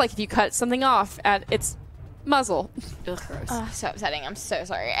it would look like if you cut something off at its muzzle. Oh, so upsetting. I'm so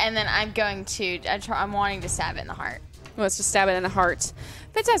sorry. And then I'm going to. I'm wanting to stab it in the heart. Let's just stab it in the heart.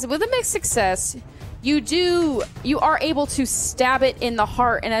 Fantastic. With a mixed success, you are able to stab it in the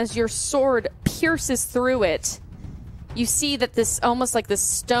heart, and as your sword pierces through it, you see that this almost like this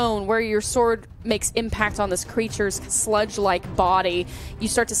stone where your sword makes impact on this creature's sludge-like body, you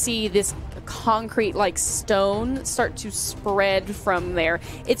start to see this concrete-like stone start to spread from there.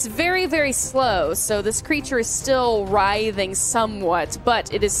 It's very, very slow, so this creature is still writhing somewhat,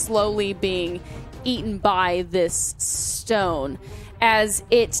 but it is slowly being eaten by this stone as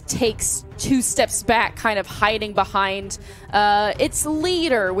it takes 2 steps back, kind of hiding behind its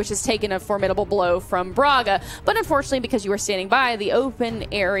leader, which has taken a formidable blow from Braga. But unfortunately, because you are standing by the open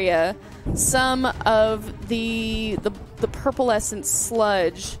area, some of the purplescent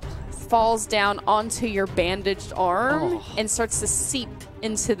sludge falls down onto your bandaged arm and starts to seep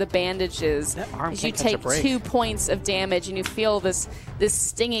into the bandages That arm as you can't catch a take break. 2 points of damage, and you feel this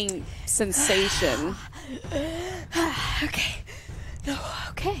stinging sensation. Okay. No,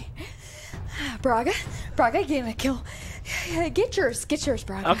 okay. Braga, get a kill. Get yours,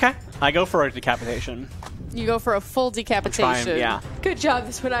 Braga. Okay. I go for a decapitation. You go for a full Try decapitation. and, yeah. Good job.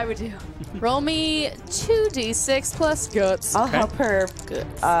 That's what I would do. Roll me 2d6 plus guts. I'll help her.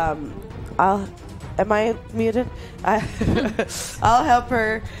 Am I muted? I'll help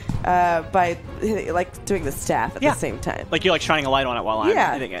her by doing the staff at Yeah. the same time. Like you're like shining a light on it while I'm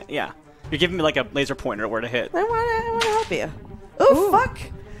Yeah. hitting it. Yeah. You're giving me like a laser pointer where to hit. I want to help you. Ooh, fuck!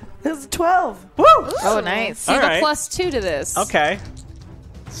 This is 12. Woo! Oh, nice. You have Alright. a +2 to this. Okay.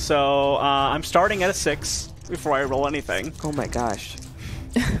 So I'm starting at a 6 before I roll anything, Oh my gosh.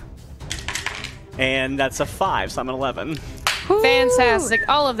 and that's a 5, so I'm an 11. Fantastic.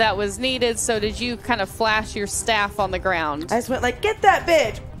 All of that was needed. So did you kind of flash your staff on the ground? I just went like, get that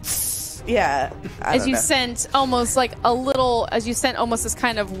bitch! Yeah. As you sent almost this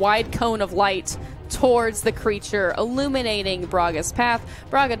kind of wide cone of light towards the creature, illuminating Braga's path.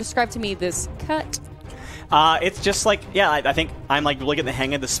 Braga, describe to me this cut. It's just like, I think I'm like really getting the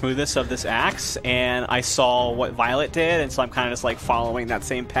hang of the smoothness of this axe, and I saw what Violet did, and so I'm kind of just like following that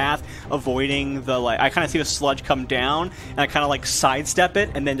same path, avoiding the I kind of see the sludge come down, and I kind of like sidestep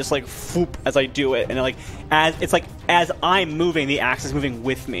it, and then just like whoop as I do it, and as I'm moving, the axe is moving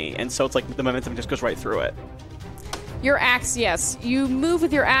with me, and so it's like the momentum just goes right through it. Your axe, yes. You move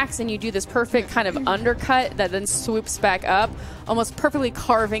with your axe and you do this perfect kind of undercut that then swoops back up, almost perfectly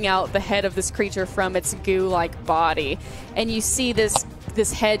carving out the head of this creature from its goo-like body. And you see this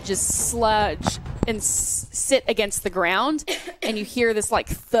head just sludge and sit against the ground, and you hear this like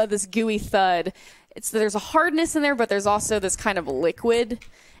thud, this gooey thud. There's a hardness in there, but there's also this kind of liquid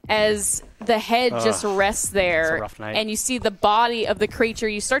as the head just rests there. It's a rough night. And you see the body of the creature.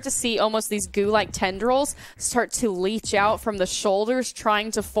 You start to see almost these goo-like tendrils start to leach out from the shoulders, trying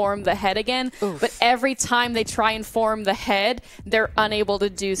to form the head again. Oof. But every time they try and form the head, they're unable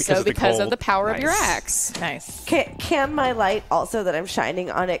to do so because of the power of your axe. Nice. Can my light also that I'm shining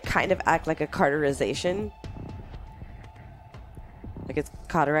on it kind of act like a carterization? Like it's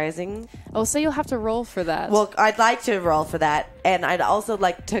cauterizing. Oh, so you'll have to roll for that. Well, I'd like to roll for that, and I'd also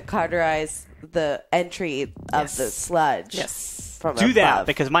like to cauterize the entry of the sludge. Yes. From Do that, above.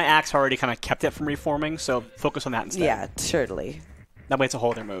 because my axe already kind of kept it from reforming, so focus on that instead. Yeah, surely. That way it's a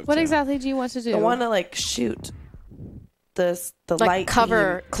whole other move. what too. exactly do you want to do? I want to like shoot the Like light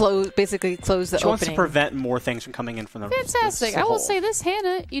cover, beam. basically close the She wants to opening. prevent more things from coming in from the Fantastic. the I will hole. say this,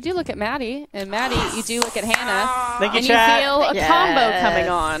 Hannah. You do look at Maddie, and Maddie, you do look at Hannah, Thank you, and chat. you feel a combo coming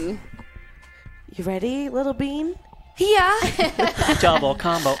on. You ready, little bean? Yeah. Double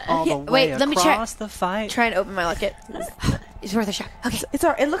combo all the way Wait, let me check. across the fight. Try and open my locket. It's worth a shot. Okay.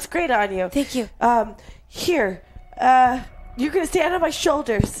 It looks great on you. Thank you. Here, you're gonna stand on my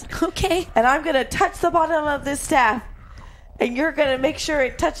shoulders, Okay. and I'm gonna touch the bottom of this staff, and you're gonna make sure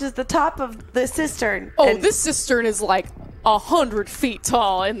it touches the top of the cistern. Oh, and this cistern is like 100 feet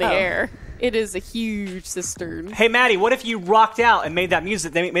tall in the air. It is a huge cistern. Hey, Maddie, what if you rocked out and made that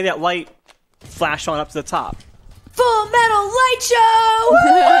music, they made that light flash on up to the top? Full Metal Light Show!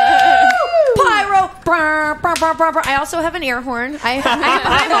 Pyro! Brr, brr, brr, brr, brr. I also have an air horn. I'm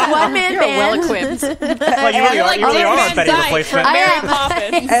a one-man You're band. well equipped. Well, you really are, you really are a Betty replacement. From Mary am.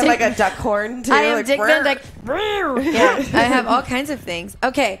 Poppins. and like a duck horn too. I am like, Dick brr. Van Dyke. Yeah, I have all kinds of things.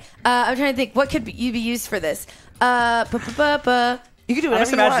 Okay, I'm trying to think. What could you be used for this? You can do I'm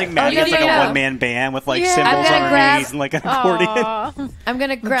just whatever you imagining want. Maddie Oh, as like yeah. a one-man band with like Yeah. cymbals I'm gonna on her grab- knees and like an accordion. I'm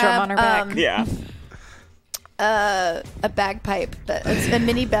gonna Drum grab on her back. Yeah. a bagpipe, a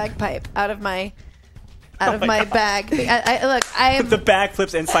mini bagpipe out of my my my God. bag. Look, I have The bag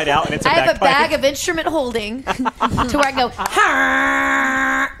flips inside out and it's a I have a bagpipe. bag of instrument holding to where I go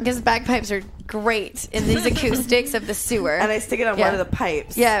because bagpipes are great in these acoustics of the sewer. And I stick it on Yeah. one of the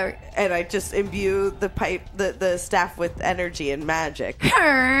pipes. Yeah. And I just imbue the pipe, the staff with energy and magic.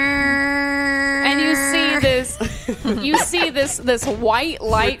 And you see this white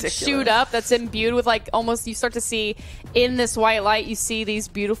light Ridiculous. shoot up that's imbued with like almost, you start to see in this white light, you see these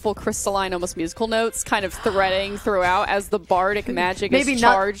beautiful crystalline, almost musical notes kind of threading throughout as the bardic magic Maybe is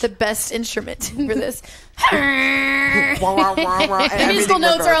not charged. the best instrument for this. The musical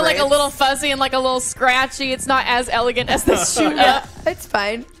notes are like a little fuzzy and like a little scratchy. It's not as elegant as they shoot up. It's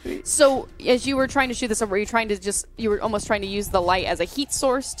fine. So as you were trying to shoot this up, were you trying to you were almost trying to use the light as a heat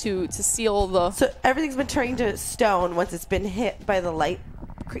source to seal the... So everything's been turned to stone once it's been hit by the light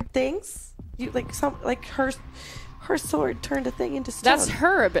things. You like her sword turned a thing into stone.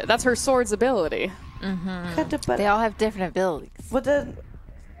 That's her sword's ability. But They all have different abilities.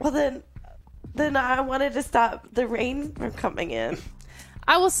 then I wanted to stop the rain from coming in.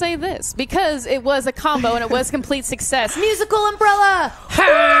 I will say this, because it was a combo and it was complete success. Musical umbrella.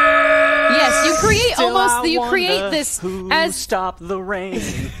 Yes, you create Still I create wonder this who as stop the rain.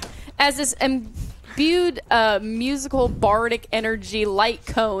 as this imbued musical bardic energy light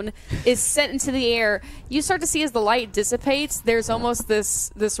cone is sent into the air. You start to see as the light dissipates, there's almost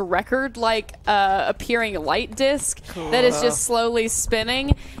this record like appearing light disc that is just slowly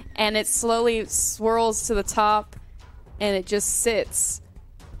spinning, and it slowly swirls to the top, and it just sits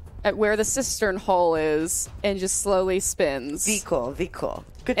at where the cistern hole is and just slowly spins. Be cool.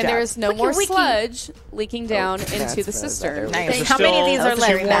 Good And job. there is no more sludge leaking down into the cistern. Nice. How many of these are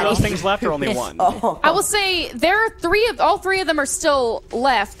left? left, Those things left or only one? I will say there are all three of them are still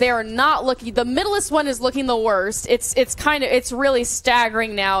left. They are not looking. The middlest one is looking the worst. It's really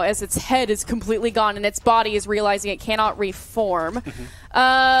staggering now as its head is completely gone and its body is realizing it cannot reform.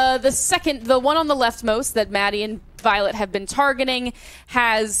 The one on the leftmost that Maddie and Violet have been targeting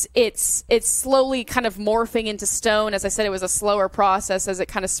has it's slowly kind of morphing into stone. As I said, it was a slower process as it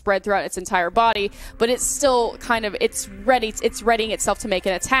kind of spread throughout its entire body, but it's still kind of it's readying itself to make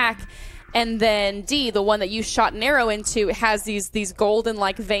an attack. And then D, the one that you shot an arrow into, has these golden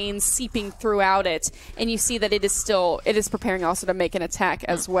like veins seeping throughout it, and you see that it is preparing also to make an attack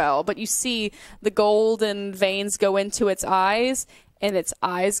as well. But you see the golden veins go into its eyes, and its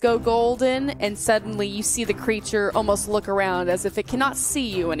eyes go golden, and suddenly you see the creature almost look around as if it cannot see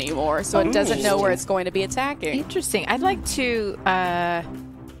you anymore, so it doesn't know where it's going to be attacking. Interesting. I'd like to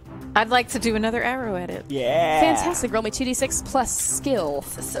do another arrow at it. Yeah. Fantastic. Roll me 2d6 plus skill.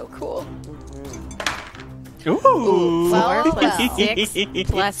 This is so cool. Ooh. 4 plus 6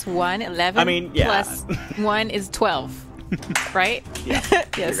 plus 1, 11. I mean, yeah. Plus 1 is 12. Right? Yeah.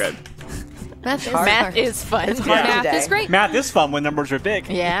 Yes. You're good. Math is fun. It's hard Math today. is great. Math is fun when numbers are big.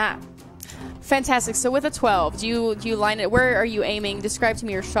 Yeah. Fantastic. So with a 12, do you line it? Where are you aiming? Describe to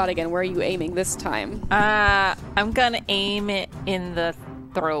me your shot again. Where are you aiming this time? I'm going to aim it in the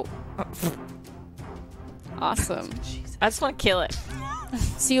throat. Awesome. I just want to kill it.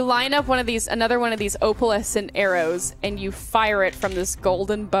 So you line up another one of these opalescent arrows, and you fire it from this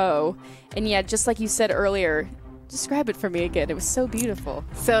golden bow. And yeah, just like you said earlier, describe it for me again. It was so beautiful.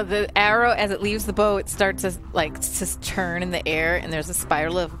 So the arrow, as it leaves the bow, it starts to turn in the air, and there's a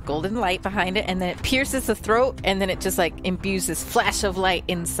spiral of golden light behind it, and then it pierces the throat, and then it just imbues this flash of light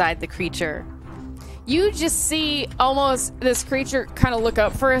inside the creature. You just see almost this creature kind of look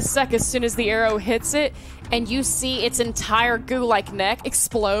up for a sec as soon as the arrow hits it, and you see its entire goo-like neck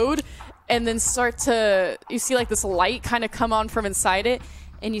explode, and then you see this light kind of come on from inside it,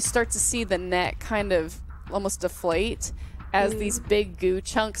 and you start to see the neck kind of almost deflate as these big goo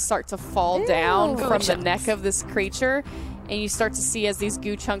chunks start to fall down from the neck of this creature. And you start to see as these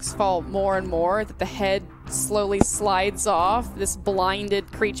goo chunks fall more and more that the head slowly slides off. This blinded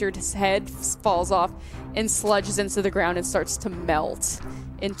creature's head falls off and sludges into the ground and starts to melt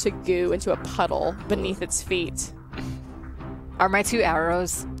into goo, into a puddle beneath its feet. Are my 2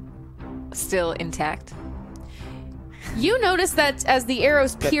 arrows still intact? You notice that as the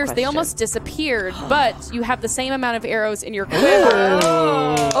arrows pierced, they almost disappeared, but you have the same amount of arrows in your quiver.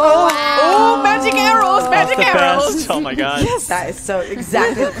 Oh, magic arrows! Magic arrows! Best. Oh my god. Yes. That is so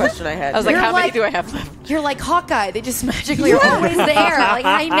exactly the question I had. I was like, You're how many like- do I have left? You're like Hawkeye. They just magically are always there.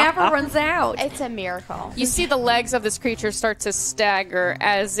 He never runs out. It's a miracle. You see the legs of this creature start to stagger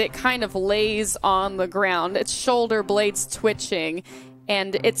as it kind of lays on the ground, its shoulder blades twitching.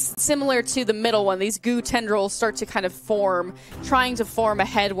 And it's similar to the middle one. These goo tendrils start to kind of form, trying to form a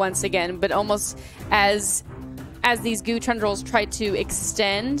head once again, but almost as these goo tendrils try to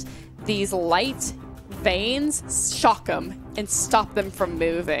extend, these light veins shock them and stop them from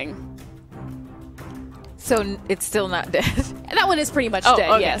moving. So it's still not dead. That one is pretty much dead,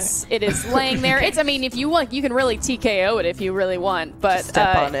 okay. yes. It is laying there. If you want, you can really TKO it if you really want, but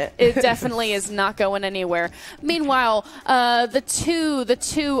step on it. It definitely is not going anywhere. Meanwhile, the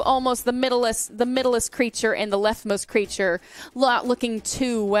two almost the middlest creature and the leftmost creature, not looking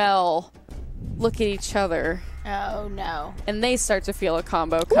too well, look at each other. Oh no. And they start to feel a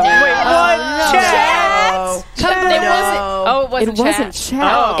combo coming. Oh, It wasn't chat.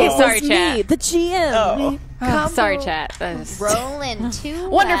 Chat. Oh, sorry, chat. the GM. Sorry, chat. That is- Rolling too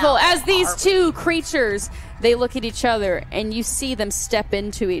Wonderful. well. As these two creatures, they look at each other, and you see them step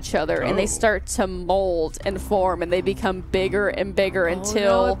into each other, and they start to mold and form, and they become bigger and bigger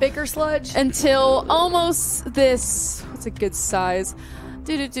until a bigger sludge. until almost this. What's a good size?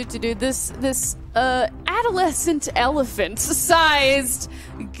 This adolescent elephant-sized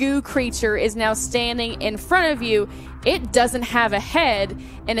goo creature is now standing in front of you. It doesn't have a head,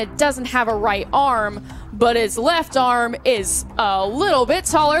 and it doesn't have a right arm, but its left arm is a little bit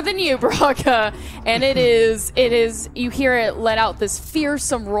taller than you, Braga. And it is, you hear it let out this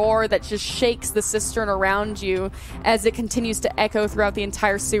fearsome roar that just shakes the cistern around you as it continues to echo throughout the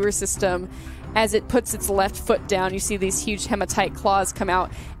entire sewer system. As it puts its left foot down, you see these huge hematite claws come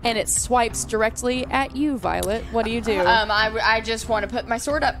out, and it swipes directly at you, Violet. What do you do? I just want to put my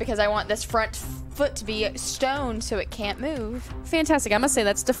sword up because I want this front foot to be stone so it can't move. Fantastic. I'm going to say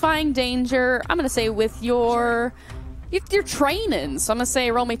that's defying danger. I'm going to say with your training. So I'm going to say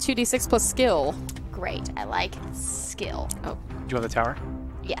roll me 2d6 plus skill. Great. I like skill. Do you want the tower?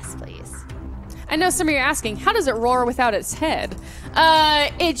 Yes, please. I know some of you are asking, how does it roar without its head?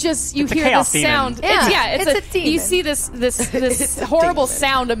 It just, you It's a hear the chaos demon. sound. Yeah, It's it's a demon. You see this horrible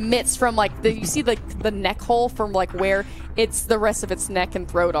sound emits from you see the neck hole from where it's the rest of its neck and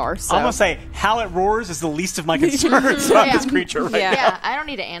throat are. So. I'm gonna say how it roars is the least of my concerns about this creature right Yeah, I don't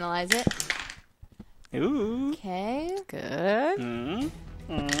need to analyze it. now. Ooh. Okay. Good.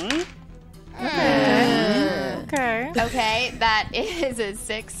 Okay. Okay, that is a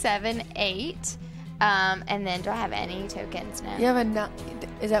 6, 7, 8. And then do I have any tokens now? You have a 9.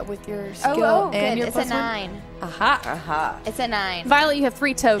 Is that with your skill good. and your It's a plus one? 9. Aha. It's a 9. Violet, you have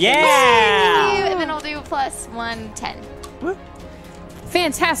 3 tokens. Thank Yeah. you. And then I'll do plus 1, 10.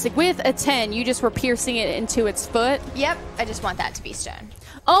 Fantastic. With a 10, you just were piercing it into its foot. Yep. I just want that to be stone.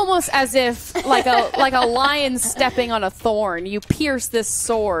 Almost as if like a lion stepping on a thorn. You pierce this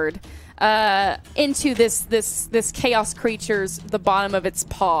sword into this chaos creature's the bottom of its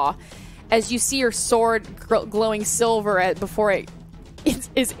paw. As you see your sword glowing silver before it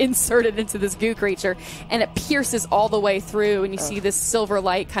is inserted into this goo creature, and it pierces all the way through, and you see this silver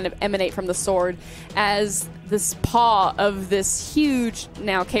light kind of emanate from the sword as this paw of this huge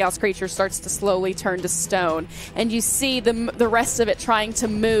now chaos creature starts to slowly turn to stone, and you see the rest of it trying to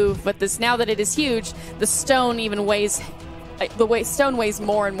move, but now that it is huge, the stone even weighs. Stone weighs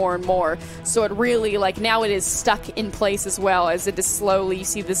more and more and more, so it really now it is stuck in place as well as it is slowly. You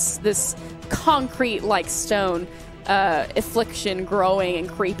see this concrete-like stone affliction growing and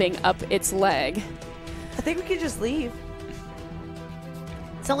creeping up its leg. I think we could just leave.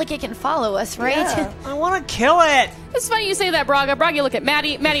 It's not like it can follow us, right? Yeah. I want to kill it. It's funny you say that, Braga. Braga, you look at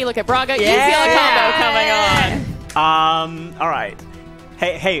Maddie. Maddie, you look at Braga. You feel a combo coming on. All right.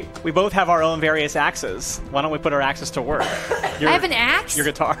 Hey, we both have our own various axes. Why don't we put our axes to work? I have an axe? Your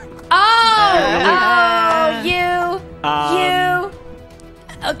guitar. You.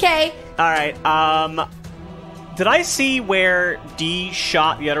 Okay. All right. Did I see where D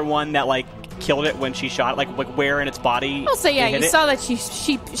shot the other one that like killed it when she shot it? Like where in its body? I'll say, yeah, it hit you it? saw that she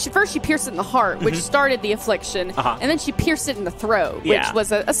first she pierced it in the heart, which started the affliction, and then she pierced it in the throat, which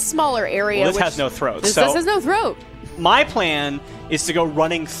was a smaller area. Well, this has no throat. This so has no throat. my plan is to go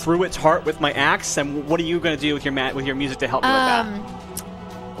running through its heart with my axe. And what are you going to do with your music to help me with that?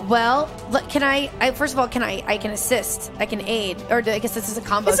 Well, can I first of all, I can assist. I can aid. Or I guess this is a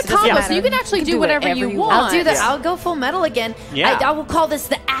combo. It's a combo, so you can actually do whatever you want. I'll do that. I'll go full metal again. Yeah. I will call this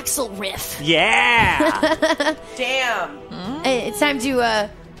the Axle Riff. Yeah. Damn. It's time to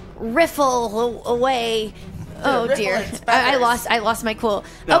riffle away. Oh dear. I lost my cool.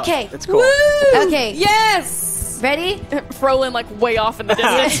 No, okay. it's cool. Woo! Okay. Yes! Ready? Frolin, like, way off in the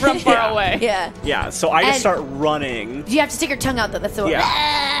distance from far away. Yeah. Yeah, so I just And- start running. You have to stick your tongue out though. That's the one.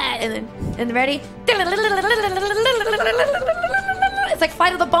 Yeah. And ready? It's like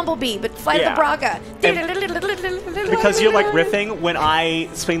Flight of the Bumblebee, but Flight of the Braga. Because you're like riffing, when I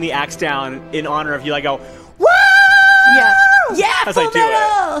swing the axe down in honor of you, I go, woo! Yeah. Yeah. As I full do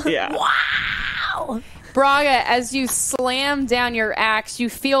metal. it. Yeah. Wow. Braga, as you slam down your axe, you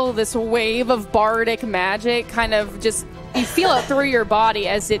feel this wave of bardic magic kind of just, you feel it through your body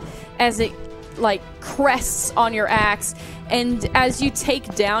as it like crests on your axe. And as you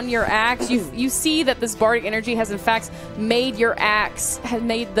take down your axe, you see that this bardic energy has in fact made your axe, has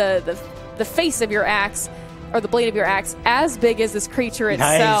made the face of your axe, or the blade of your axe, as big as this creature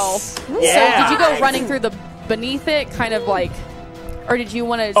itself. Nice. Yeah. So did you go running through the beneath it, kind of like, or did you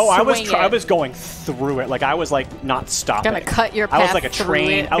want to swing I it? was going through it. Like, I was, like, not stopping. Gonna cut your I was path like a through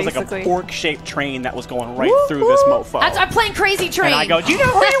train. it, I was like a basically. fork-shaped train that was going right through this mofo. I'm playing Crazy Train. And I go, do you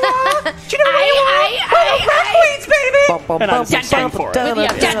know where you are? Do you know where you are? Red baby! And I'm swing for it.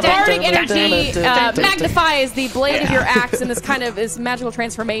 Yeah, bardic energy magnifies the blade of your axe in this kind of is magical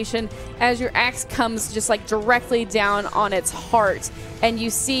transformation as your axe comes just like directly down on its heart, and you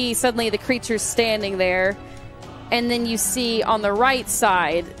see suddenly the creature standing there, and then you see on the right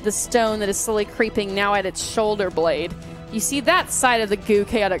side the stone that is slowly creeping now at its shoulder blade. You see that side of the goo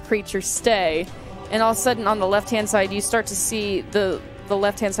chaotic creature stay, and all of a sudden on the left hand side you start to see the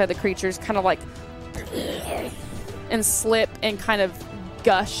left hand side of the creatures kind of like and slip and kind of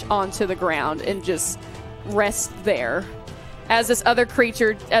gush onto the ground and just rest there. As this other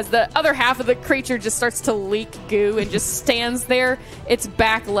creature, as the other half of the creature just starts to leak goo and just stands there, its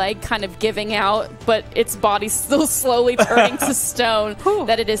back leg kind of giving out, but its body still slowly turning to stone,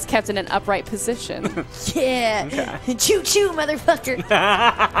 that it is kept in an upright position. Yeah. Choo choo, motherfucker.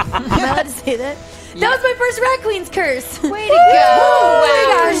 Am I allowed to say that? That was my first Rat Queen's curse. Way to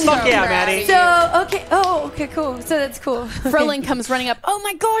go! Fuck yeah, Maddie. So, okay. Oh, okay, cool. So that's cool. Frolin comes running up. Oh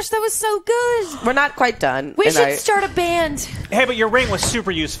my gosh, that was so good. We're not quite done. We and should start a band. Hey, but your ring was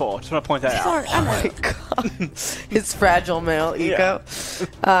super useful. Just want to point that out. Sorry, I'm Oh my god, his fragile male ego.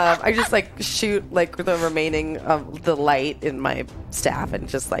 I just like shoot like the remaining of the light in my staff and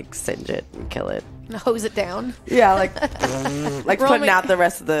just like singe it and kill it. hose it down. Yeah, like putting out the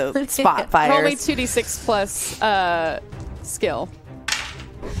rest of the spot fires. Roll me 2d6 plus skill.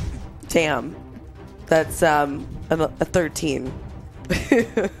 Damn, that's a 13.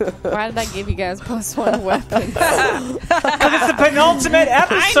 Why did I give you guys +1 weapons? Because it's the penultimate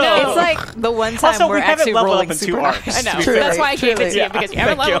episode. I know. It's like the one time Also, we're we haven't actually leveled rolling up in 2 super arcs. high. I know. to be Truly, fair. That's why I gave it to you, Yeah, because you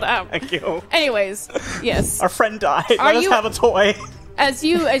haven't thank leveled up. Thank you. Anyways, yes. Our friend died. Let us you- have a toy. As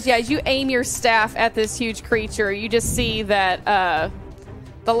you aim your staff at this huge creature, you just see that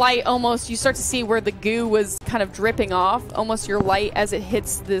the light almost, you start to see where the goo was kind of dripping off. Almost your light as it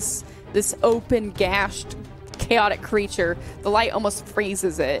hits this open, gashed, chaotic creature. The light almost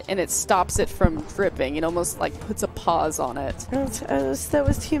freezes it and it stops it from dripping. It almost like puts a pause on it. That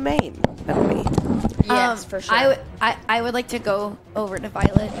was humane of me. Yes, for sure. I would like to go over to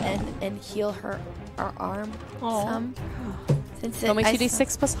Violet and heal her arm some. Since Roll me I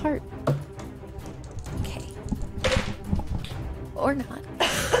 2d6 plus heart. Okay. Or not.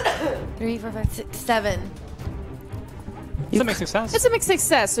 3, 4, 5, 6, 7. It's a mixed success. It's a mixed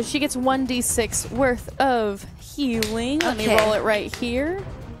success, so she gets 1d6 worth of healing. Let me Okay. roll it right here.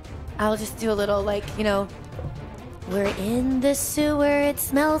 I'll just do a little we're in the sewer, it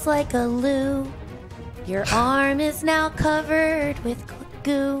smells like a loo. Your arm is now covered with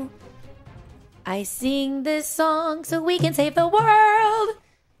goo. I sing this song so we can save the world.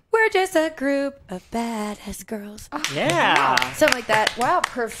 We're just a group of badass girls. Yeah. Something like that. Wow,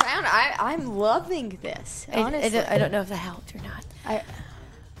 profound. I'm loving this, honestly. I don't know if that helped or not.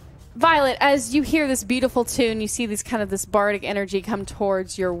 Violet, as you hear this beautiful tune, you see this bardic energy come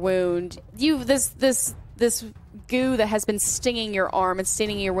towards your wound. This goo that has been stinging your arm and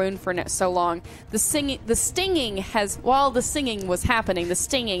stinging your wound for so long. The stinging has, while the singing was happening, the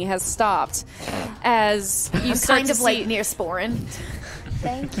stinging has stopped. As you start kind to of see, like Neosporin.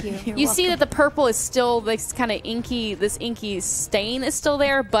 Thank you. you see that the purple is still this kind of inky stain is still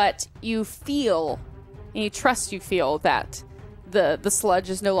there, but you feel, and you feel that the sludge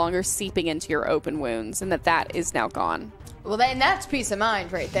is no longer seeping into your open wounds, and that is now gone. Well, then that's peace of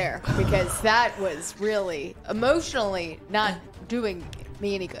mind right there, because that was really emotionally not doing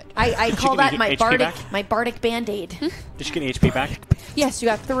me any good. I call get that my HP bardic band-aid. Did you get an HP back? Yes, you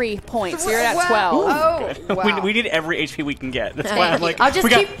got 3 points. You're at Wow. 12. Oh, wow. We need every HP we can get. That's why I'm like, I'll just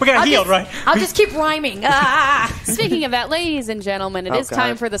we got healed, right? I'll just keep rhyming. Speaking of that, ladies and gentlemen, it is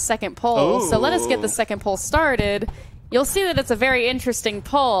time for the second poll. So let us get the second poll started. You'll see that it's a very interesting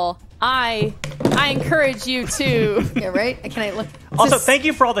poll. I encourage you to. Yeah, right? Can I look? Also, thank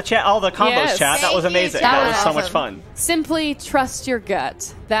you for all the combos, Yes. chat. That was Thank you, amazing. chat. That was so Awesome. much fun. Simply trust your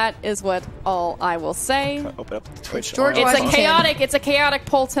gut. That is what all I will say. Open up the Twitch. George It's Washington. a chaotic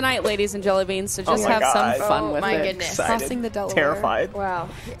poll tonight, ladies and jelly beans. So just my have God. some fun Oh, with my it. goodness. Excited. Crossing the Delaware. Terrified. Wow.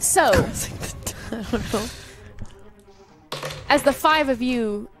 So, as the 5 of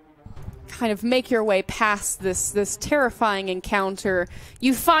you kind of make your way past this terrifying encounter,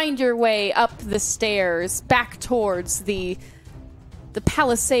 you find your way up the stairs back towards the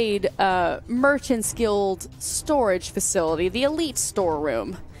Palisade Merchants Guild storage facility, the elite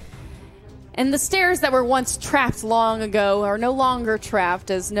storeroom. And the stairs that were once trapped long ago are no longer trapped,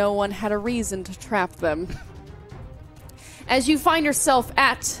 as no one had a reason to trap them. As you find yourself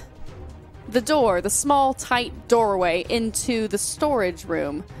at the door, the small, tight doorway into the storage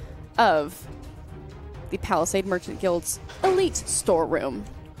room of the Palisade Merchant Guild's elite storeroom.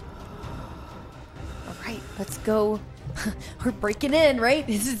 All right, let's go. We're breaking in, right?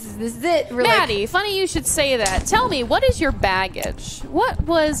 This is it. We're Maddie, funny you should say that. Tell me, what is your baggage? What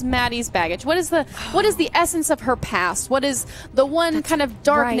was Maddie's baggage? What is the essence of her past? What is the one kind of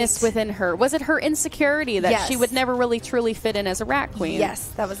darkness right. within her? Was it her insecurity that Yes. she would never really truly fit in as a rat queen? Yes,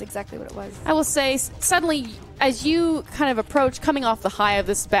 that was exactly what it was. I will say, suddenly, as you kind of approach, coming off the high of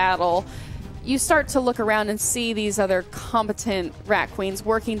this battle, you start to look around and see these other competent rat queens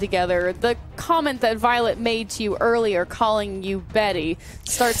working together. The comment that Violet made to you earlier, calling you Betty,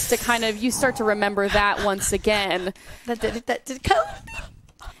 starts to kind of, you start to remember that once again. That did come.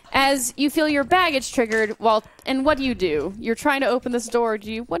 As you feel your baggage triggered, and what do? You're trying to open this door.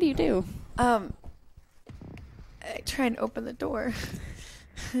 What do you do? I try and open the door.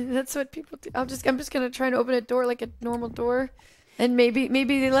 That's what people do. I'm just gonna try and open a door like a normal door, and maybe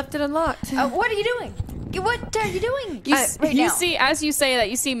they left it unlocked. What are you doing? What are you doing? You see, as you say that,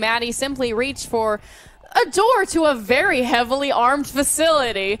 you see Maddie simply reach for a door to a very heavily armed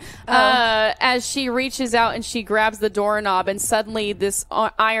facility. As she reaches out and she grabs the doorknob, and suddenly this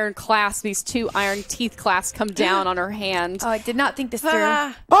iron clasp, these 2 iron teeth clasps, come down on her hand. Oh, I did not think this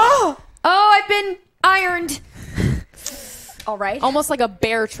through. Oh, I've been ironed. All right. Almost like a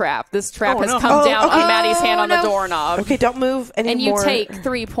bear trap. This trap has come down on Maddie's hand on the doorknob. Okay, don't move anymore. And you take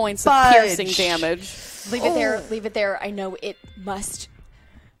 3 points of Fudge. piercing damage. Leave it there. Leave it there. I know it must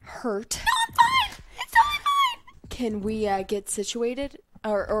hurt. No, I'm fine. It's totally fine. Can we get situated,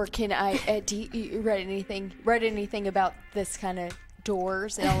 or can I? Do you read anything about this kind of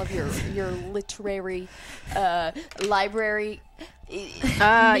doors and all of your literary library?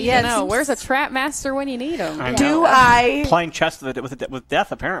 Where's a trap master when you need him? Do I Playing chess with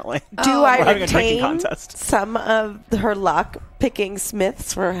death, apparently. do I We're having a drinking retain contest. some of her lock picking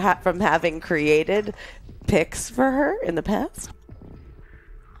smiths from having created picks for her in the past?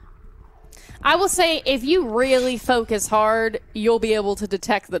 I will say, if you really focus hard, you'll be able to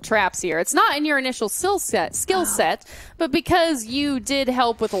detect the traps here. It's not in your initial skill set, but because you did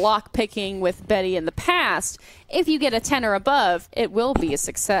help with lock picking with Betty in the past, if you get a 10 or above, it will be a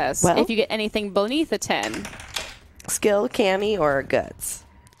success. Well- If you get anything beneath a 10, Skill, canny, or guts?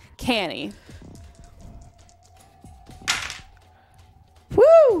 canny.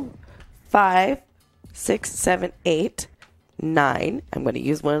 Woo! 5, 6, 7, 8, 9. I'm going to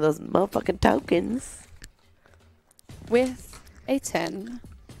use one of those motherfucking tokens. With a 10.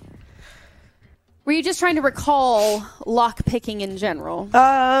 Were you just trying to recall lock picking in general?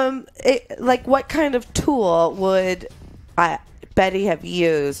 What kind of tool would Betty have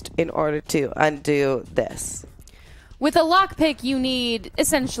used in order to undo this? With a lockpick, you need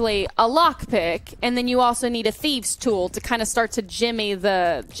essentially a lockpick, and then you also need a thieves' tool to kind of start to jimmy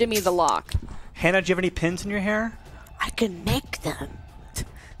the lock. Hannah, do you have any pins in your hair? I can make them.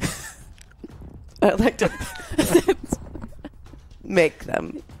 I'd like to make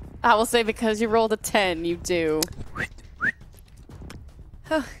them. I will say because you rolled a 10, you do.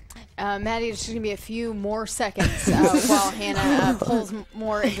 Maddie, it's just going to be a few more seconds while Hannah pulls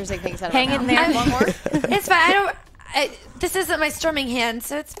more interesting things out of her Hang in mouth. there. One more? It's fine. This isn't my storming hand,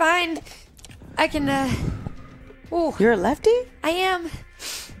 so it's fine. I can, Ooh, You're a lefty? I am.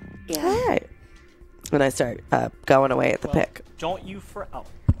 Yeah. All right. When I start going away at the pick. Don't you fret. Oh.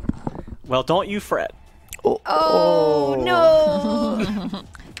 Well, don't you fret. Oh, no.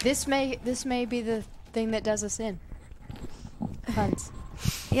 This may be the thing that does us in. Puns.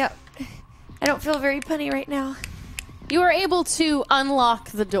 Yep. I don't feel very punny right now. You are able to unlock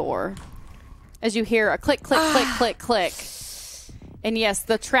the door as you hear a click, click, click, click, click. And yes,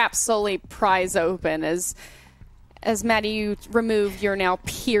 the trap slowly pries open as Maddie, you remove your now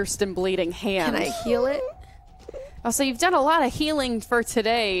pierced and bleeding hand. Can I heal it? Oh, so you've done a lot of healing for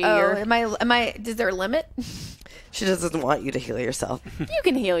today. Oh, am I, is there a limit? She just doesn't want you to heal yourself. You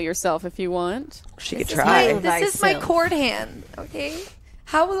can heal yourself if you want. She could try. This is my chord hand, okay?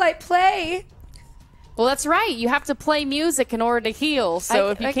 How will I play? Well, that's right. You have to play music in order to heal. So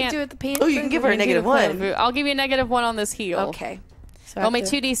if you I can't can do it the pain. Oh, you can give her a negative one. I'll give you a -1 on this heal. Okay. So Only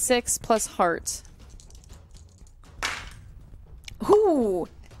 2d6 plus heart. Ooh.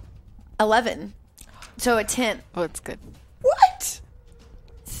 11. So a 10. Oh, it's good. What?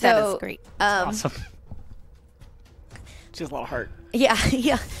 So, That is great. Awesome. She has a lot of heart. Yeah,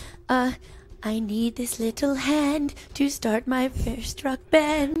 yeah. I need this little hand to start my first rock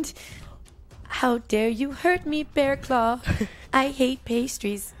band. How dare you hurt me, Bear Claw? I hate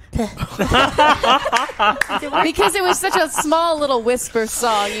pastries. Because it was such a small little whisper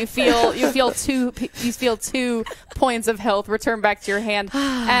song, you feel 2 points of health return back to your hand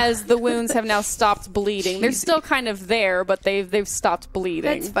as the wounds have now stopped bleeding. They're still kind of there, but they've stopped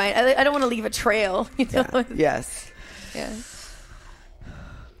bleeding. That's fine. I don't want to leave a trail. You know? Yes. Yeah.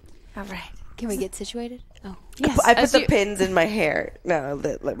 All right. Can we get situated? Oh. Yes, I put as the you- pins in my hair. No,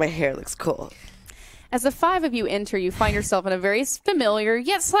 my hair looks cool. As the 5 of you enter, you find yourself in a very familiar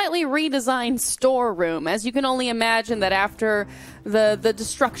yet slightly redesigned storeroom. As you can only imagine that after the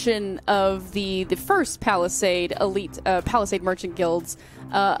destruction of the first Palisade Palisade Merchant Guild's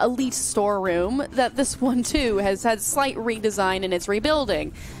elite storeroom, that this one too has had slight redesign in its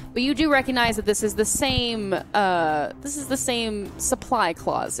rebuilding. But you do recognize that this is the same supply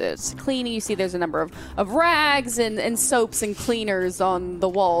closet. Cleaning, you see there's a number of rags and soaps and cleaners on the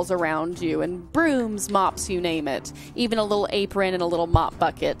walls around you, and brooms, mops, you name it. Even a little apron and a little mop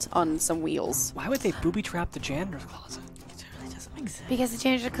bucket on some wheels. Why would they booby trap the janitor's closet? It really doesn't make sense. Because the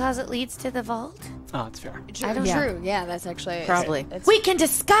janitor closet leads to the vault. Oh, it's fair. I don't True. Yeah, that's actually Probably. We can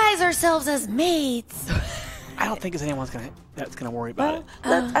disguise ourselves as maids. I don't think there's anyone that's gonna worry about it.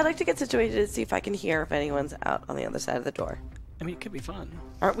 I'd like to get situated and see if I can hear if anyone's out on the other side of the door. I mean, it could be fun.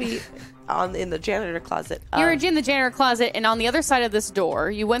 Aren't we in the janitor closet? You're in the janitor closet, and on the other side of this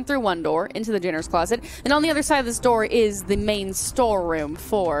door, you went through one door into the janitor's closet, and on the other side of this door is the main storeroom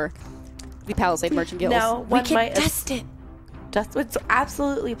for the Palisade Merchant Guild. Now, We one can might test it. it's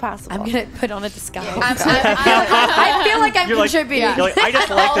absolutely possible. I'm going to put on a disguise. I'm I feel like I'm You're like, contributing. you're like, I just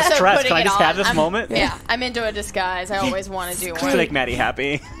like the also stress. putting Can I it just on. have this moment? Yeah, I'm into a disguise. I always want to do To one. make Maddie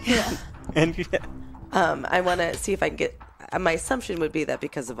happy. Yeah. And I want to see if I can get. My assumption would be that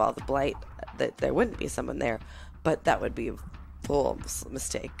because of all the blight, that there wouldn't be someone there, but that would be a full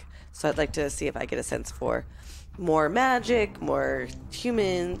mistake. So I'd like to see if I get a sense for more magic, more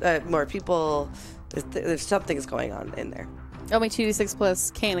human, more people. There's something's going on in there. Only 2d6 plus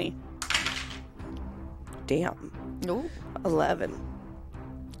canny. Damn. Ooh. 11.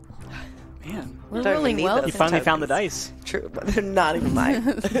 man, We're Don't rolling need well. those you finally found the tokens. dice. True, but they're not even mine.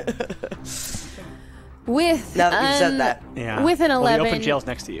 With Now that you've said that. Yeah. With an Well, 11, the open jail's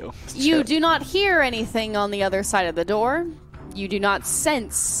next to you. you do not hear anything on the other side of the door. You do not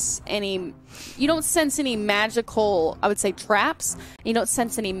sense any. You don't sense any magical, I would say, traps. You don't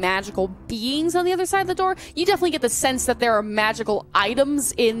sense any magical beings on the other side of the door. You definitely get the sense that there are magical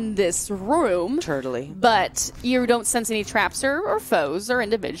items in this room. Turtly. But you don't sense any traps or foes or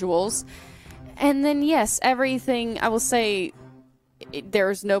individuals. And then, yes, everything, I will say,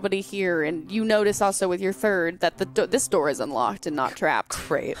 there's nobody here. And you notice also with your third that this door is unlocked and not trapped.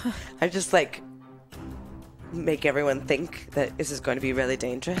 Great. I just make everyone think that this is going to be really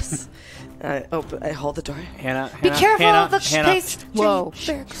dangerous. I hold the door. Hannah, Be careful of the pace. Whoa.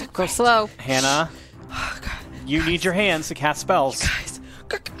 Go slow. Hannah, you need your hands to cast spells.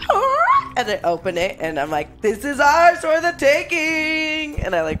 And I open it, and I'm like, this is ours for the taking!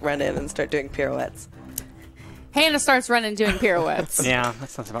 And I like run in and start doing pirouettes. Hannah starts running doing pirouettes. Yeah, that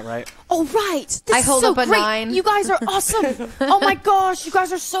sounds about right. Oh, right. This I is hold so up a great. 9. You guys are awesome. Oh, my gosh. You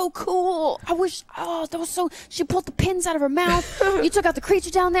guys are so cool. I wish. Oh, that was so. She pulled the pins out of her mouth. You took out the creature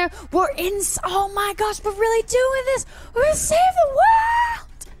down there. We're in. Oh, my gosh. We're really doing this. We're going to save the world.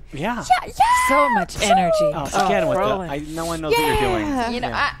 Yeah. Yeah. So much energy. Oh, again with Roland. no one knows what you're doing. You know,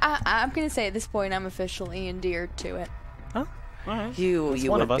 Yeah. I'm going to say at this point, I'm officially endeared to it. Oh, all right. You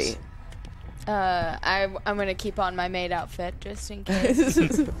one would of be. us. I'm gonna keep on my maid outfit just in case.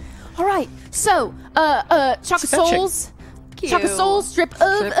 All right, so chocolate souls, chocolate souls, strip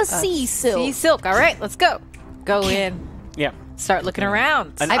of a sea silk. Sea silk. All right, let's go. Go in. Yeah. Start looking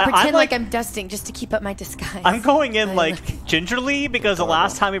around. And I pretend I'm like I'm dusting just to keep up my disguise. I'm going in like gingerly because the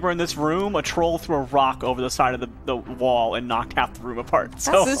last time we were in this room, a troll threw a rock over the side of the wall and knocked half the room apart.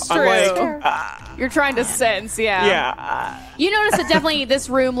 So This is I'm true. like, You're trying to sense, yeah. You notice that definitely this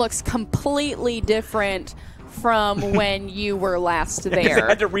room looks completely different from when you were last Because there. they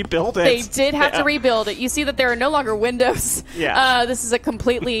had to rebuild it. They did have to Yeah. rebuild it. You see that there are no longer windows. Yeah. This is a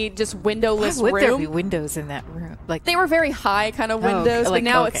completely just windowless Why would there be room. windows in that room? Like They were very high kind of Oh, okay. windows, but Like,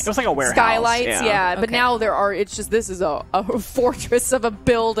 now okay. it's It was like a warehouse, skylights. yeah. But Okay. now there are. It's just this is a fortress of a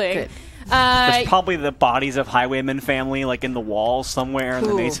building. Good. There's probably the bodies of Highwayman family like in the walls somewhere in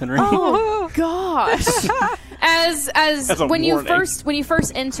the masonry. Oh gosh! As a when you warning.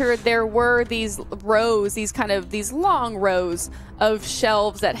 first entered, there were these rows, these long rows of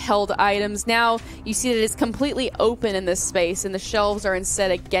shelves that held items. Now you see that it's completely open in this space, and the shelves are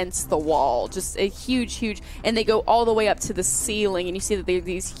instead against the wall, just a huge, and they go all the way up to the ceiling. And you see that there are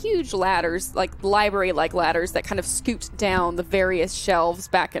these huge ladders, like library-like ladders, that kind of scoot down the various shelves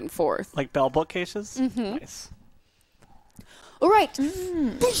back and forth. Like bell bookcases? Mm-hmm. Nice. All right.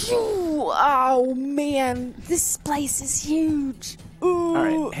 Oh man, this place is huge. Ooh,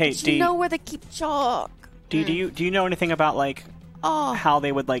 All right. Hey, did you know where they keep chalk? do you know anything about like how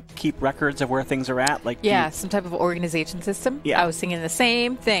they would like keep records of where things are at? Like yeah, some type of organization system. Yeah. I was thinking the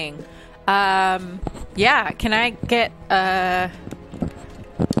same thing. Yeah, can I get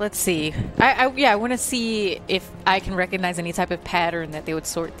let's see. I want to see if I can recognize any type of pattern that they would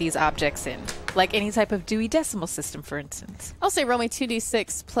sort these objects in. Like any type of Dewey Decimal System, for instance. I'll say roll me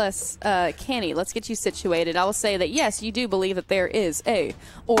 2d6 plus canny. Let's get you situated. I will say that yes, you do believe that there is a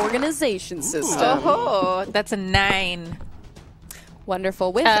organization system. Oh, that's a 9.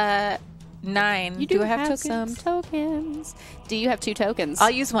 Wonderful. With 9. you do I have tokens? some tokens. Do you have 2 tokens? I'll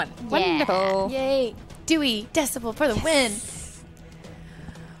use one. Wonderful. Yay. Dewey Decibel for the win.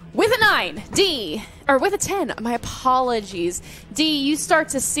 With a 9, D, or with a 10, my apologies. D, you start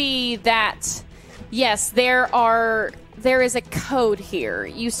to see that, yes, there is a code here.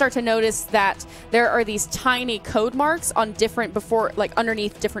 You start to notice that there are these tiny code marks on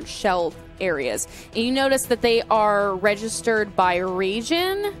underneath different shelf areas. And you notice that they are registered by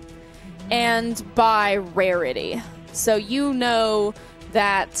region and by rarity. So you know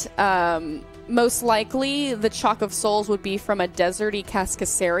that most likely the Chalk of Souls would be from a deserty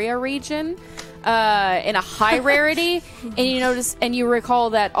Cascasaria region in a high rarity. And you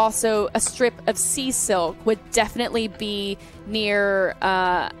recall that also a strip of sea silk would definitely be near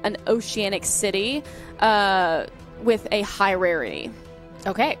an oceanic city with a high rarity.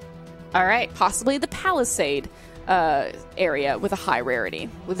 Okay. All right. Possibly the Palisade area with a high rarity.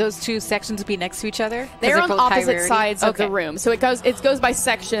 Would those two sections be next to each other? 'Cause They're on both high opposite rarity? sides of Okay. the room. So it goes by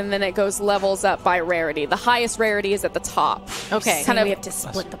section, then it goes levels up by rarity. The highest rarity is at the top. Okay. Kind of We have to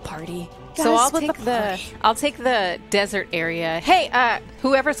split the party. So I'll take the desert area. Hey,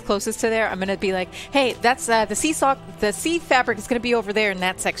 whoever's closest to there, I'm gonna be like, hey, that's the sea fabric is gonna be over there in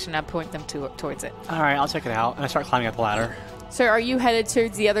that section. I'll point them towards it. All right, I'll check it out. And I start climbing up the ladder. So are you headed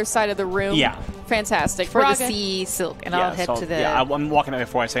towards the other side of the room? Yeah. Fantastic. For Braga, the sea silk, and Yeah, I'll head so- to the. Yeah, I'm walking up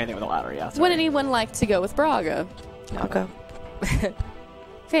before I say anything with the ladder. Yeah. would sorry. anyone like to go with Braga? I'll go. we're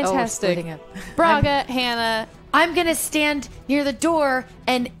Fantastic. splitting up. Braga, Hannah. I'm gonna stand near the door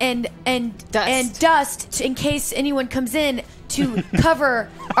and dust in case anyone comes in to cover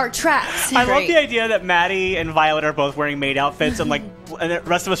our tracks. I love the idea that Maddie and Violet are both wearing maid outfits, and like, and the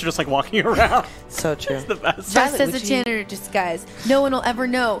rest of us are just like walking around. So true. It's the best. Just as a janitor disguise, no one will ever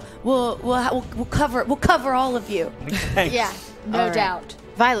know. We'll cover all of you. Thanks. Yeah, no All right. doubt.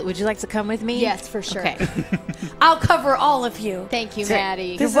 Violet, would you like to come with me? Yes, for sure. Okay. I'll cover all of you. Thank you,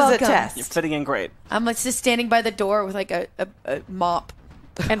 Maddie. This is welcome. a test. You're fitting in great. I'm like just standing by the door with like a mop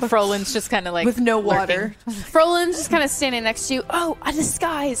And Frolin's just kind of like with no lurking. water. Frolin's just kind of standing next to you. Oh, a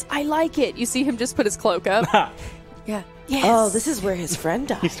disguise. I like it. You see him just put his cloak up. Yeah. Yes. Oh, this is where his friend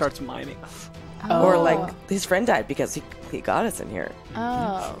He died. starts miming. Or like his friend died because he got us in here.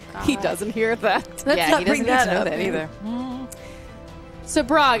 Oh, God. He doesn't hear that. Yeah, not he doesn't bring need that to know up, that man. either. So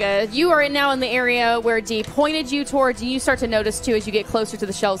Braga, you are now in the area where Dee pointed you towards, and you start to notice too as you get closer to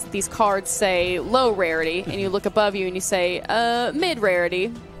the shelves that these cards say low rarity, and you look above you and you say mid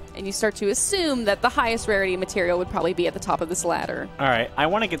rarity, and you start to assume that the highest rarity material would probably be at the top of this ladder. All right, I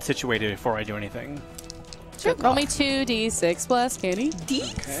want to get situated before I do anything. Sure. Roll me 2d6 plus Kenny.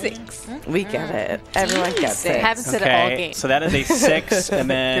 D6. We get it. Everyone gets it. Haven't said it all Okay, game. so that is a 6, and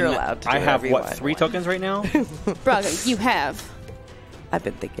then You're allowed to I do have, whatever you what, want. 3 tokens right now? Braga, you have I've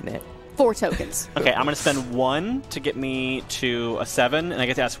been thinking it. 4 tokens. Okay, I'm going to spend 1 to get me to a 7, and I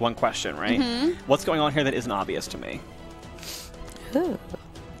get to ask 1 question, right? What's going on here that isn't obvious to me? Ooh,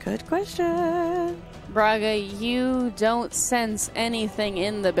 good question. Braga, you don't sense anything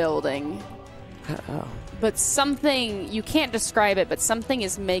in the building. Uh-oh. But something, you can't describe it, but something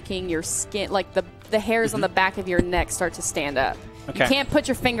is making your skin, like the hairs on the back of your neck start to stand up. Okay. You can't put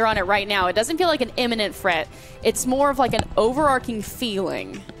your finger on it right now. It doesn't feel like an imminent threat. It's more of like an overarching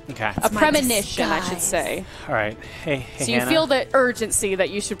feeling. Okay. A premonition, I should say. All right. Hey, So you Hannah. feel the urgency that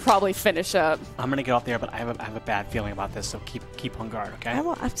you should probably finish up. I'm going to go out there, but I have a bad feeling about this, so keep on guard, okay? I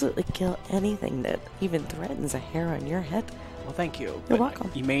will absolutely kill anything that even threatens a hair on your head. Well, thank you. You're but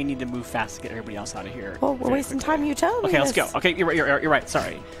welcome. You may need to move fast to get everybody else out of here. Well, we're very wasting quickly. time. You tell me. Okay, let's go. this. Okay, you're right.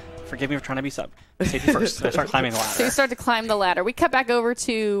 Sorry. Forgive me for trying to be safety first. I start climbing the ladder. So you start to climb the ladder. We cut back over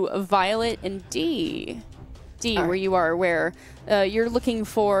to Violet and Dee. Dee, where you are, where you're looking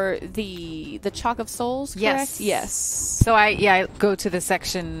for the Chalk of Souls, correct? Yes. So I go to the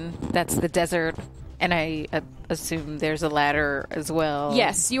section that's the desert, and I assume there's a ladder as well.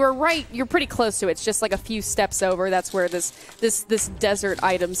 Yes, you are right. You're pretty close to it. It's just like a few steps over. That's where this desert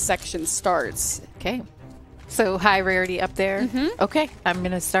items section starts. Okay. So high rarity up there. Okay, I'm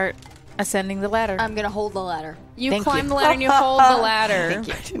gonna start ascending the ladder. I'm going to hold the ladder. You Thank climb you. the ladder and you hold the ladder.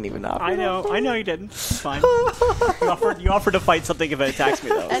 I didn't even offer. I know you didn't. It's fine. you offered to fight something if it attacks me,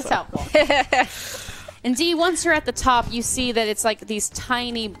 though. That's so. helpful. And Dee, once you're at the top, you see that it's like these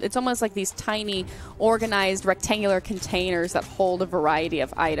tiny, it's almost like these tiny organized rectangular containers that hold a variety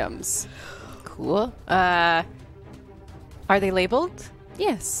of items. Cool. Are they labeled?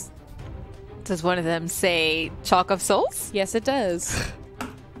 Yes. Does one of them say Chalk of Souls? Yes, it does.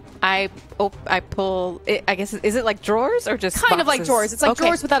 I pull it, I guess, is it like drawers or just Kind of like boxes? drawers. It's like Okay.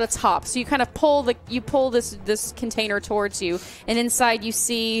 drawers without a top. So you kind of pull this container towards you, and inside you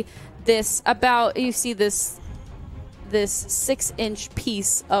see this 6-inch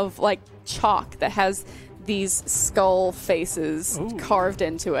piece of like chalk that has these skull faces carved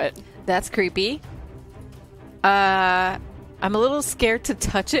into it. That's creepy. I'm a little scared to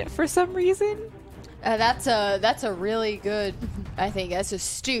touch it for some reason. That's a really good, I think, that's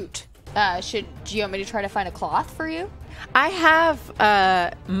astute. Do you want me to try to find a cloth for you? I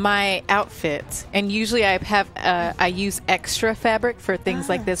have my outfit, and usually I use extra fabric for things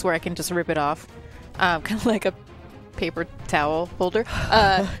like this where I can just rip it off, kind of like a paper towel holder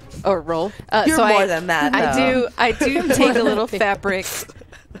or roll. You're so more than that, I do take a little fabric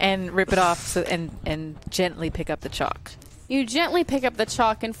and rip it off and gently pick up the chalk. You gently pick up the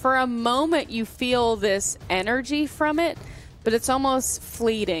chalk, and for a moment you feel this energy from it, but it's almost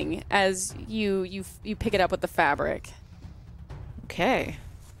fleeting as you pick it up with the fabric. Okay.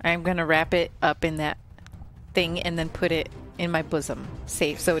 I'm going to wrap it up in that thing and then put it in my bosom,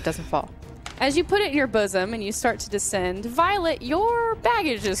 safe so it doesn't fall. As you put it in your bosom and you start to descend, Violet, your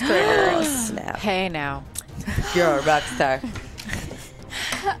baggage is triggered. Snap. Hey now. You're a rock star.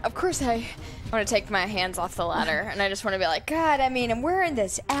 Of course, I want to take my hands off the ladder, and I just want to be like, God, I mean, I'm wearing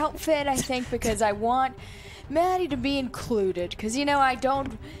this outfit, I think, because I want Maddie to be included. Because, I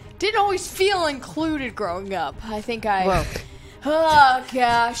didn't always feel included growing up. I think Whoa. Oh,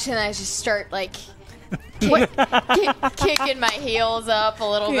 gosh, and I just start, like, kicking my heels up a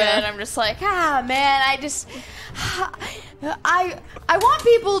little bit. I'm just like, man, I want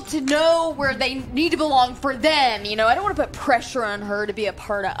people to know where they need to belong for them. I don't want to put pressure on her to be a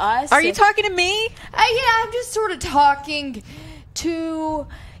part of us. Are you talking to me? I'm just sort of talking to.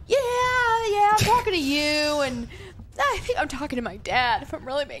 I'm talking to you, and I think I'm talking to my dad. If I'm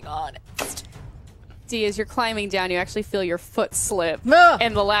really being honest. Dee, as you're climbing down, you actually feel your foot slip, Ugh.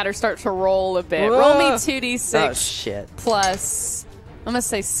 and the ladder starts to roll a bit. Whoa. Roll me 2d6 Oh shit. plus I'm gonna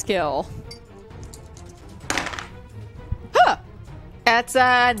say skill. Huh. That's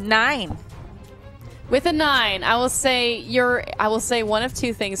 9. With a 9, I will say one of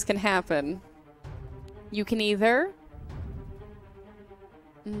two things can happen. You can either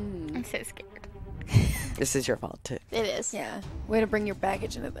I'm so scared. This is your fault, too. It is. Yeah. Way to bring your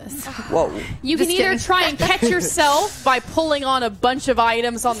baggage into this. Whoa. You can either try and catch yourself by pulling on a bunch of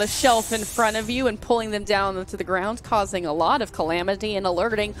items on the shelf in front of you and pulling them down to the ground, causing a lot of calamity and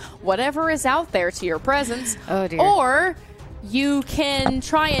alerting whatever is out there to your presence. Oh, dear. Or you can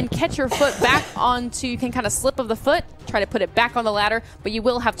try and catch your foot back onto, you can kind of slip of the foot, try to put it back on the ladder, but you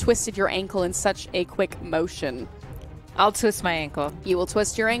will have twisted your ankle in such a quick motion. I'll twist my ankle. You will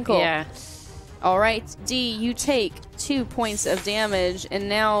twist your ankle. Yeah. All right, D, you take 2 points of damage, and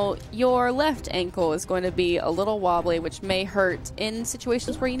now your left ankle is going to be a little wobbly, which may hurt in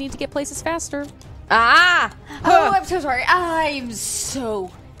situations where you need to get places faster. Ah! Oh, I'm so sorry. I'm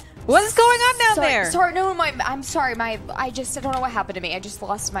so. What is going on down sorry, there? Sorry, no, I'm sorry. I don't know what happened to me. I just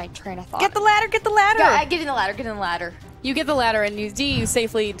lost my train of thought. Get the ladder, get the ladder! Get in the ladder, get in the ladder. You get the ladder, and you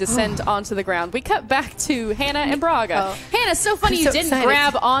safely descend onto the ground. We cut back to Hannah and Braga. Oh. Hannah, so funny I'm you so didn't excited.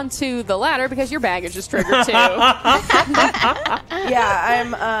 grab onto the ladder because your baggage is triggered too. Yeah,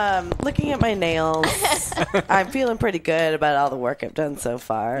 I'm looking at my nails. I'm feeling pretty good about all the work I've done so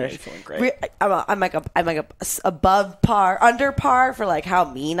far. Yeah, you're feeling great. I'm like above par, under par for like how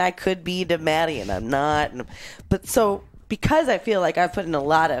mean I could be to Maddie, and I'm not. But so because I feel like I've put in a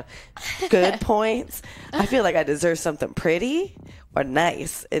lot of good points, I feel like I deserve something pretty or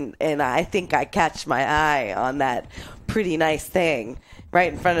nice, and I think I catch my eye on that pretty nice thing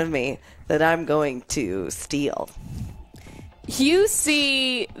right in front of me that I'm going to steal. You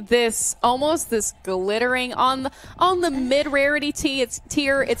see this glittering on the mid rarity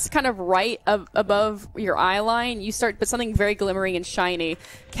tier. It's kind of right above your eye line. But something very glimmering and shiny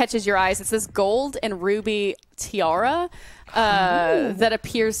catches your eyes. It's this gold and ruby tiara that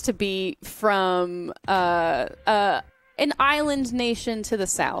appears to be from an island nation to the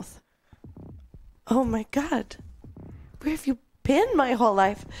south. Oh my God, where have you been my whole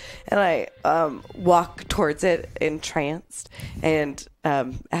life? And I walk towards it entranced and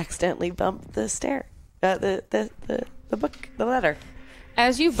accidentally bump the ladder.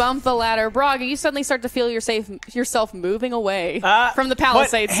 As you bump the ladder, Braga, you suddenly start to feel yourself moving away from the What?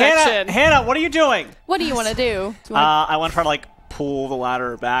 Palisade section. Hannah, what are you doing? What do you want to do? I want to try to pull the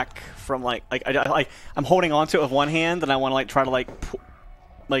ladder back from I'm holding onto it with one hand, and I want to try to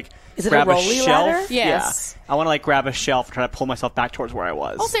Is it grab a rolly shelf. ladder? Yes. Yeah. I want to grab a shelf and try to pull myself back towards where I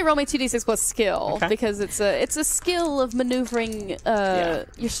was. I'll say roll me 2d6 plus skill, Okay. because it's a skill of maneuvering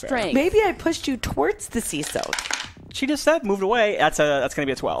your strength. Maybe I pushed you towards the sea silk. She just said moved away. That's going to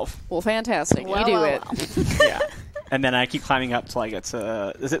be a 12. Well, fantastic. You do it. Yeah. And then I keep climbing up till I get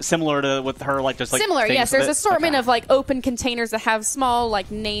to. Is it similar to with her? Similar, things yes. with There's it? assortment Okay. of open containers that have small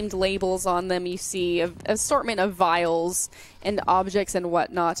named labels on them. You see an assortment of vials and objects and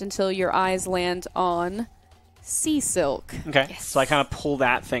whatnot until your eyes land on sea silk. Okay. So I kind of pull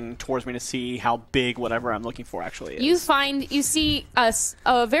that thing towards me to see how big whatever I'm looking for actually is. You see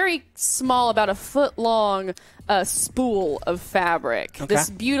a very small, about a foot long spool of fabric. Okay. This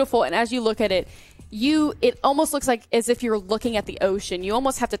beautiful, and as you look at it, it almost looks like as if you're looking at the ocean. You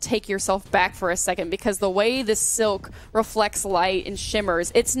almost have to take yourself back for a second because the way this silk reflects light and shimmers,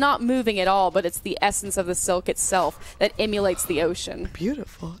 it's not moving at all, but it's the essence of the silk itself that emulates the ocean.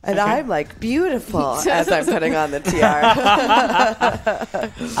 Beautiful. And I'm beautiful as I'm putting on the tiara.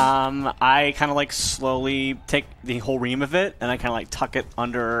 I kind of I take the whole ream of it and I kind of tuck it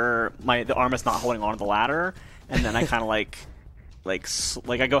under the arm that's not holding onto the ladder, and then I kind of I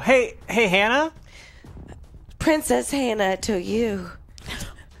go, hey Hannah. Princess Hannah to you.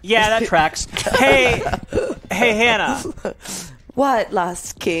 Yeah, that tracks. Hey Hannah. What,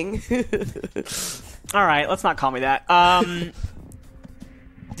 Lost King? All right, let's not call me that.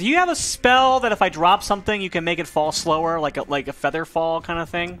 Do you have a spell that if I drop something, you can make it fall slower, like a feather fall kind of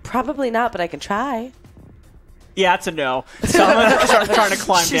thing? Probably not, but I can try. Yeah, that's a no. So I'm gonna start trying to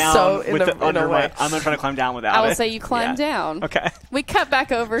climb She's down so in with a- the under in a my. way. I'm gonna try to climb down without I it. will say you climb down. Okay. We cut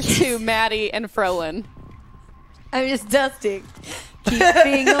back over to Maddie and Frolin. I'm just dusting.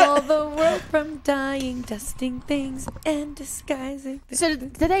 Keeping all the world from dying, dusting things and disguising things. So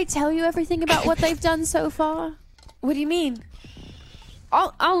did they tell you everything about what they've done so far? What do you mean?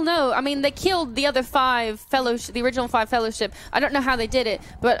 I'll know. I mean, they killed the other 5 fellowship, the original 5 fellowship. I don't know how they did it,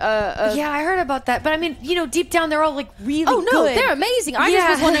 but Yeah, I heard about that. But I mean, deep down they're all really oh no, good. they're amazing. I just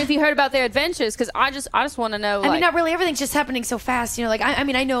was wondering if you heard about their adventures, because I just want to know. I mean, not really. Everything's just happening so fast.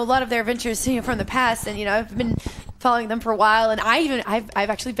 I know a lot of their adventures from the past, and I've been following them for a while, and I've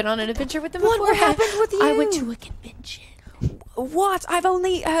actually been on an adventure with them before. What happened with you? I went to a convention. What? I've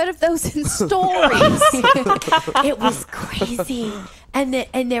only heard of those in stories. It was crazy,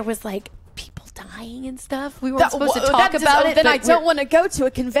 and there was like people dying and stuff. We weren't supposed to talk about it. Then but I don't want to go to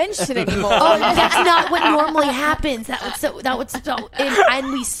a convention anymore. Oh, that's not what normally happens.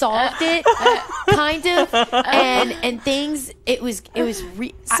 And we solved it, kind of, and things. It was.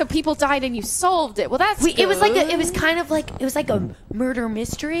 So people died and you solved it. Well, that's good. It was like a murder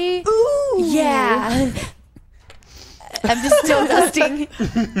mystery. Ooh, yeah. I'm just still dusting.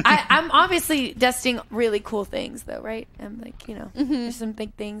 I'm obviously dusting really cool things, though, right? I'm like, there's some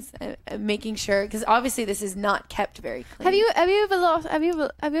big things, making sure, because obviously this is not kept very clean. Have you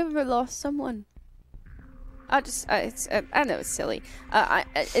ever lost someone? I know it's silly.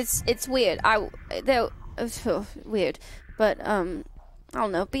 It's weird. Weird, but I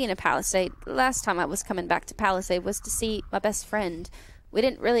don't know. Being a Palisade, last time I was coming back to Palisade was to see my best friend.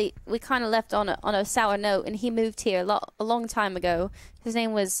 We kind of left on a sour note, and he moved here a long time ago. His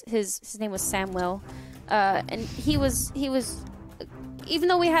name was Samuel, and he was even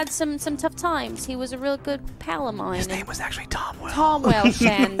though we had some tough times, he was a real good pal of mine. His name was actually Tomwell. Tomwell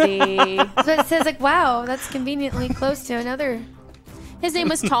Shandy. So it says like, wow, that's conveniently close to another. His name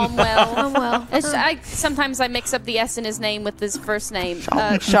was Tomwell. Tomwell. Sometimes I mix up the S in his name with his first name.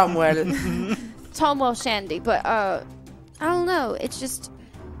 Tomwell. Tomwell Shandy, but I don't know. It's just,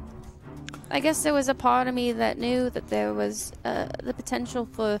 I guess there was a part of me that knew that there was the potential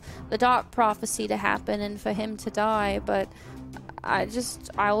for the dark prophecy to happen and for him to die, but I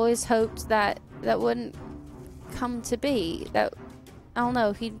always hoped that wouldn't come to be. That, I don't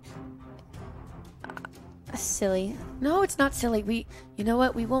know, silly. No, it's not silly. You know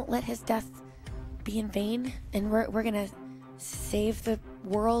what? We won't let his death be in vain, and we're gonna save the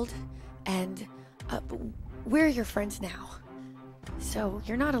world, and we're your friends now, so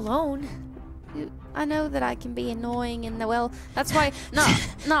you're not alone. I know that I can be annoying, and that's why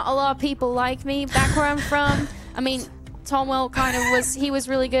not a lot of people like me back where I'm from. I mean, Tomwell he was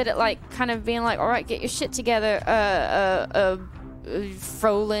really good at like kind of being like, all right, get your shit together,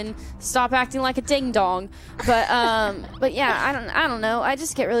 Frolin, stop acting like a ding dong. But yeah, I don't know. I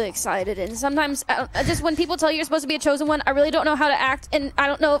just get really excited, and sometimes just when people tell you you're supposed to be a chosen one, I really don't know how to act, and I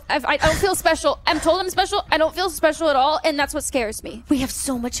don't know if I don't feel special. I'm told I'm special. I don't feel special at all, and that's what scares me. We have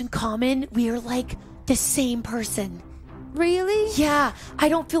so much in common. We are like the same person. Really? Yeah, I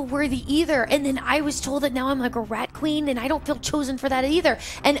don't feel worthy either. And then I was told that now I'm like a rat queen, and I don't feel chosen for that either.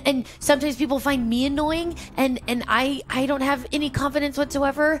 And sometimes people find me annoying, and I don't have any confidence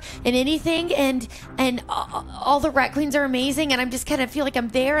whatsoever in anything. And all the rat queens are amazing, and I'm just kind of feel like I'm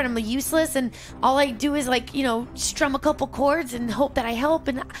there, and I'm useless, and all I do is like strum a couple chords and hope that I help.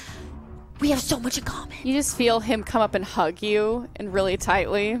 And we have so much in common. You just feel him come up and hug you, and really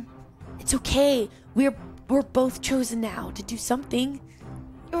tightly. It's okay. We're both chosen now to do something.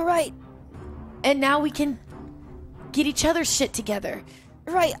 You're right. And now we can get each other's shit together.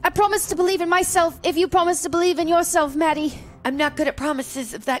 Right. I promise to believe in myself if you promise to believe in yourself, Maddie. I'm not good at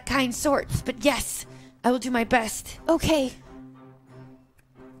promises of that kind sorts, but yes, I will do my best. Okay.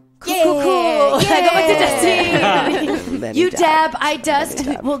 Cool. Yeah. I go back to dusting. You dab, I dust.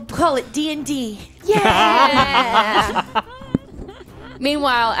 We'll call it D&D. Yeah.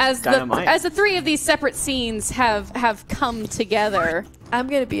 Meanwhile, as the three of these separate scenes have come together, I'm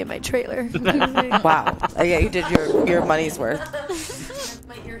gonna be in my trailer. Wow. Yeah, you did your money's worth.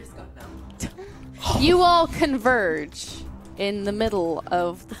 My ears got numb. You all converge in the middle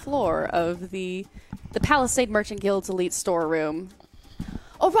of the floor of the Palisade Merchant Guild's elite storeroom.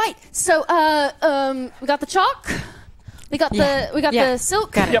 All right, so we got the chalk, we got the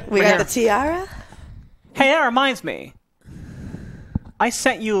silk, We got the tiara. Hey, that reminds me. I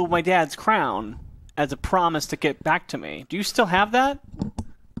sent you my dad's crown as a promise to get back to me. Do you still have that?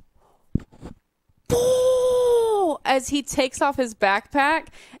 As he takes off his backpack,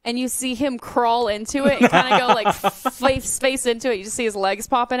 and you see him crawl into it and kind of go like face into it. You just see his legs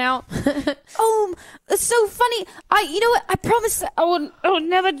popping out. Oh, it's so funny. You know what? I promised that I would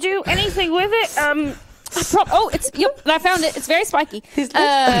never do anything with it. I found it. It's very spiky.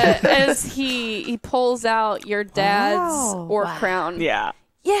 As he pulls out your dad's orc crown. Yeah.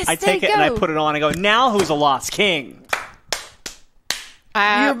 Yes, I take it and I put it on. I go, now who's a lost king?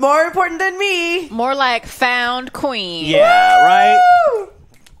 You're more important than me. More like found queen. Yeah, right?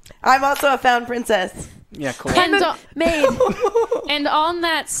 I'm also a found princess. Yeah, cool. And on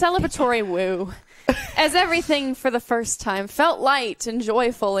that celebratory woo, as everything for the first time felt light and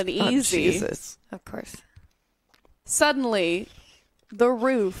joyful and easy. Jesus. Of course. Suddenly, the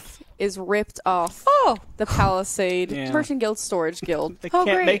roof is ripped off the Palisade Merchant Guild Storage Guild. They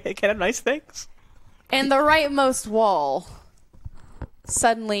can't have nice things. And the rightmost wall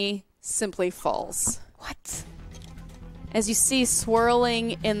suddenly simply falls. What? As you see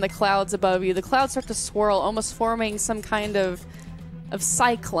swirling in the clouds above you, the clouds start to swirl, almost forming some kind of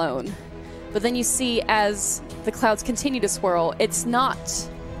cyclone. But then you see as the clouds continue to swirl, it's not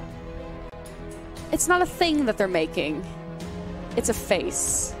a thing that they're making. It's a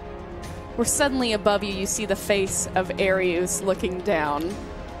face. Where suddenly above you, you see the face of Arius looking down.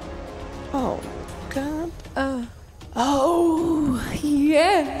 Oh, God. Oh,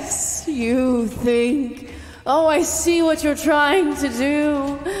 yes, you think. Oh, I see what you're trying to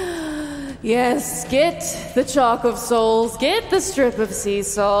do. Yes, get the chalk of souls, get the strip of sea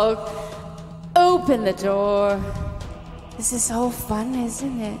salt, open the door. This is so fun,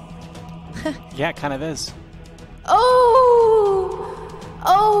 isn't it? Yeah, it kind of is.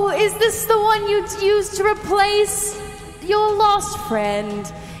 Oh, is this the one you used to replace your lost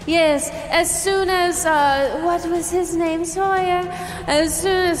friend? Yes, as soon as, what was his name, Sawyer? As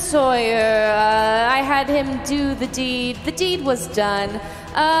soon as Sawyer, I had him do the deed was done.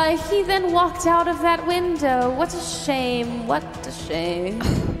 He then walked out of that window. What a shame, But...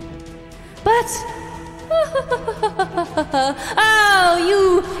 Oh,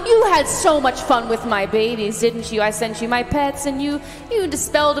 you had so much fun with my babies, didn't you? I sent you my pets, and you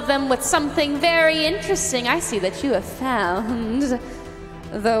dispelled of them with something very interesting. I see that you have found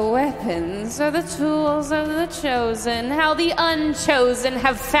the weapons or the tools of the chosen, how the unchosen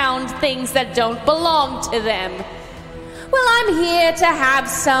have found things that don't belong to them. Well, I'm here to have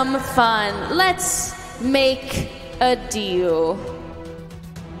some fun. Let's make a deal.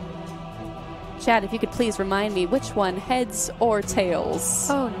 Chad, if you could please remind me, which one, heads or tails?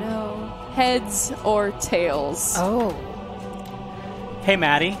 Oh, no. Heads or tails? Oh. Hey,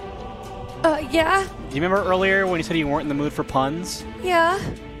 Maddie. Yeah? Do you remember earlier when you said you weren't in the mood for puns? Yeah?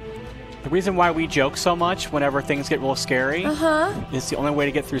 The reason why we joke so much whenever things get real scary is the only way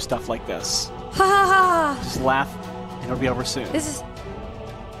to get through stuff like this. Ha ha ha! Just laugh, and it'll be over soon. This is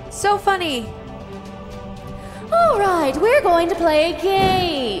so funny. All right, we're going to play a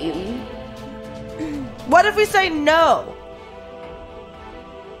game. What if we say no?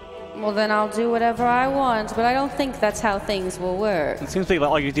 Well, then I'll do whatever I want, but I don't think that's how things will work. It seems like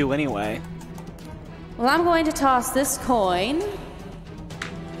all you do anyway. Well, I'm going to toss this coin,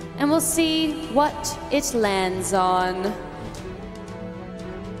 and we'll see what it lands on.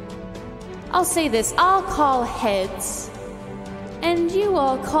 I'll say this, I'll call heads, and you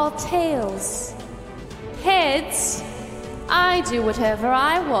all call tails. Heads, I do whatever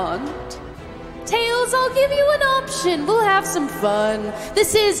I want. Tails, I'll give you an option. We'll have some fun.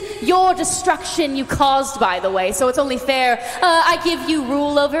 This is your destruction you caused, by the way, so it's only fair I give you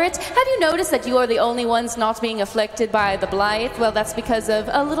rule over it. Have you noticed that you are the only ones not being afflicted by the blight? Well, that's because of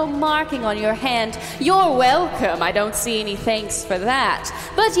a little marking on your hand. You're welcome. I don't see any thanks for that.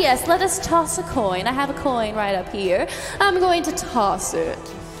 But yes, let us toss a coin. I have a coin right up here. I'm going to toss it.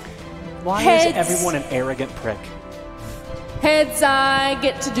 Why Heads. is everyone an arrogant prick? Heads, I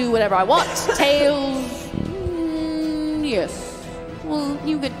get to do whatever I want. Tails, yes. Well,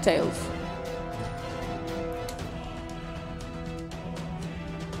 you get tails.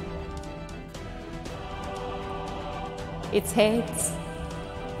 It's heads.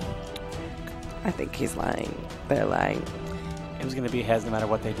 I think he's lying. They're lying. It was going to be heads no matter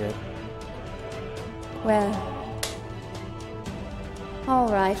what they did. Well, all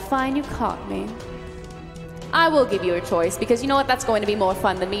right, fine, you caught me. I will give you a choice, because you know what? That's going to be more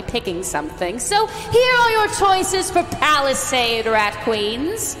fun than me picking something. So here are your choices for Palisade, Rat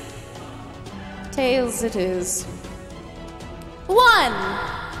Queens. Tails it is. 1.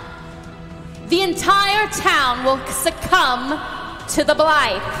 The entire town will succumb to the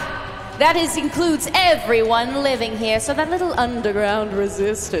blight. That includes everyone living here, so that little underground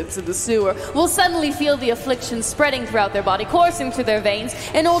resistance in the sewer will suddenly feel the affliction spreading throughout their body, coursing through their veins,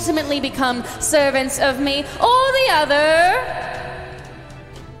 and ultimately become servants of me. Or the other,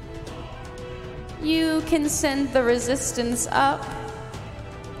 you can send the resistance up.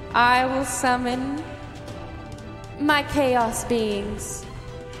 I will summon my chaos beings.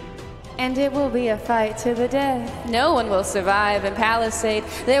 And it will be a fight to the death. No one will survive in Palisade.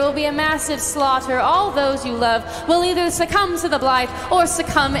 There will be a massive slaughter. All those you love will either succumb to the blight or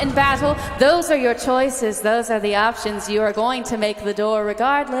succumb in battle. Those are your choices. Those are the options. You are going to make the door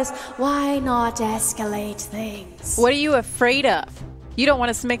regardless. Why not escalate things? What are you afraid of? You don't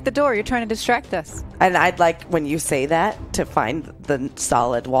want us to make the door. You're trying to distract us. And I'd like, when you say that, to find the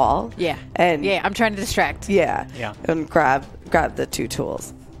solid wall. Yeah. And yeah, I'm trying to distract. Yeah. Yeah. And grab the 2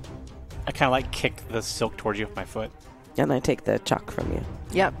 tools. I kind of like kick the silk towards you with my foot. And I take the chalk from you.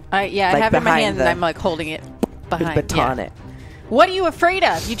 Yep. I Like have it in my behind hand and I'm like holding it behind. Baton yeah. it. What are you afraid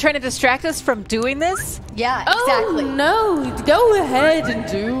of? You trying to distract us from doing this? Yeah, exactly. Oh, no. Go ahead and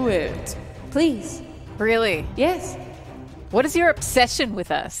do it. Please. Really? Yes. What is your obsession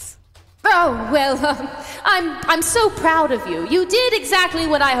with us? Oh, well, I'm so proud of you. You did exactly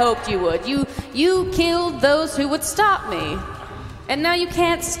what I hoped you would. You killed those who would stop me. And now you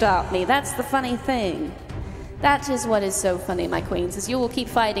can't stop me. That's the funny thing. That is what is so funny, my queens, is you will keep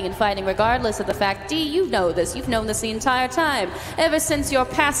fighting and fighting regardless of the fact, Dee, you know this. You've known this the entire time. Ever since your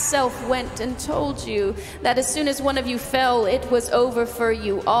past self went and told you that as soon as one of you fell, it was over for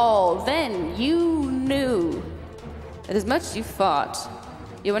you all. Then you knew that as much as you fought,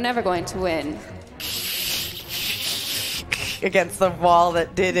 you were never going to win. Against the wall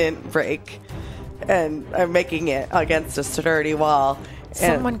that didn't break. And I'm making it against a sturdy wall.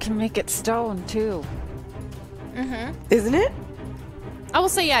 Someone can make it stone, too. Isn't it? I will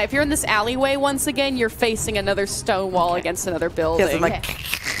say, yeah, if you're in this alleyway once again, you're facing another stone wall against another building. Yes, I'm like...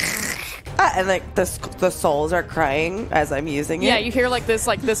 and like the souls are crying as I'm using it. Yeah, you hear like this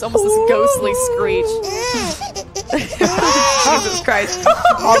almost this ghostly screech. Jesus Christ.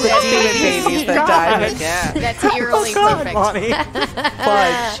 All the demon babies that died. Yeah. That's eerily perfect.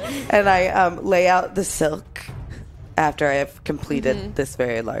 Fudge. And I lay out the silk after I have completed this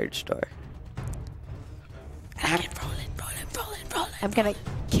very large door. I'm gonna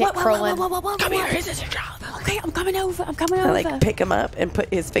kick Roland. Come here, this is your job. Okay, I'm coming over. I like pick him up and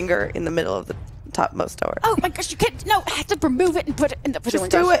put his finger in the middle of the topmost door. Oh my gosh, you can't. No, I have to remove it and put it in the.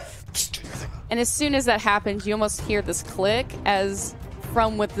 Just do it. And as soon as that happens, you almost hear this click as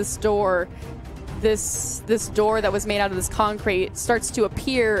from with this door, this door that was made out of this concrete starts to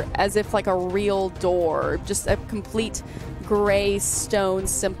appear as if like a real door, just a complete gray stone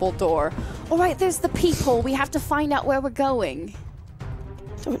simple door. All right, there's the peephole. We have to find out where we're going.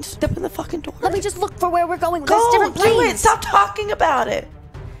 Don't step in the fucking door. Let me just look for where we're going. There's Go, different do it. planes. Stop talking about it.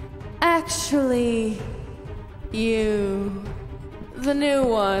 Actually, you, the new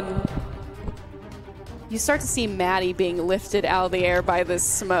one. You start to see Maddie being lifted out of the air by this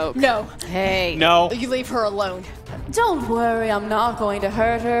smoke. No, Hey. No. you leave her alone. Don't worry, I'm not going to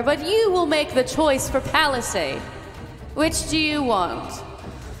hurt her, but you will make the choice for Palisade. Which do you want?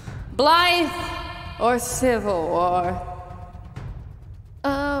 Blythe or Civil War?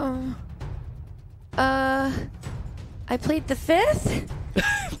 I played the 5th?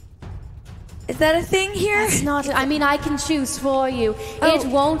 Is that a thing here? It's not. I mean, I can choose for you. It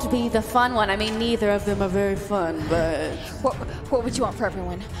won't be the fun one. I mean, neither of them are very fun, but... What would you want for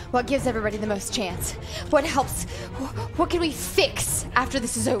everyone? What gives everybody the most chance? What helps? What can we fix after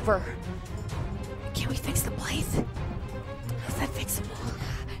this is over? Can we fix the Blythe? Is that fixable?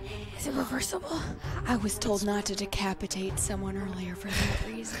 Is it reversible? I was told not to decapitate someone earlier for that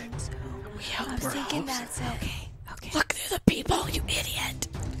reason, so I'm thinking that's it. Okay. Look through the people, you idiot.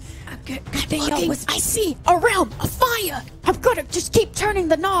 I'm good. I see a realm, a fire. I'm gonna just keep turning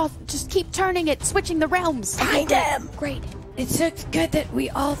the knob. Just keep turning it, switching the realms. Find him. Great. It's so good that we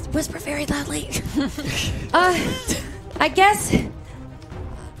all whisper very loudly. I guess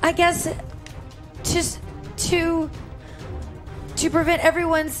just to prevent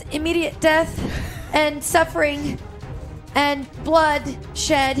everyone's immediate death and suffering and blood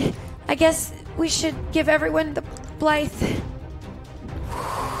shed, I guess we should give everyone the Blythe.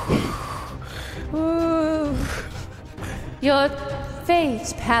 Ooh. Your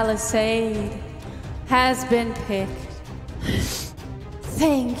fate, Palisade, has been picked.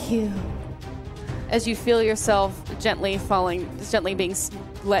 Thank you. As you feel yourself gently being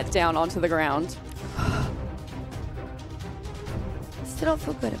let down onto the ground. Still don't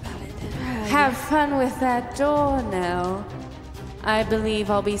feel good about it. Have fun with that door now. I believe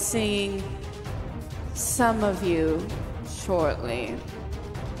I'll be seeing some of you shortly.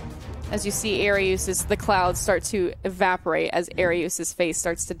 As you see the clouds start to evaporate as Arius's face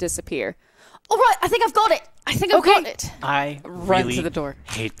starts to disappear. All right, I think I've got it. Got it. I Run really to the door.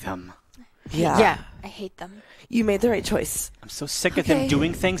 hate them. Yeah. I hate them. You made the right choice. I'm so sick of them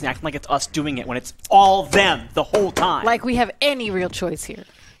doing things and acting like it's us doing it when it's all them the whole time. Like we have any real choice here.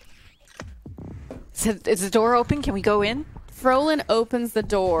 So, is the door open? Can we go in? Frolin opens the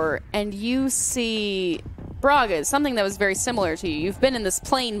door, and you see Braga, something that was very similar to you. You've been in this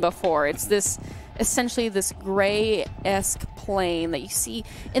plane before. It's essentially this gray-esque plane that you see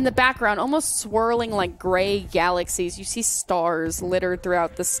in the background, almost swirling like gray galaxies. You see stars littered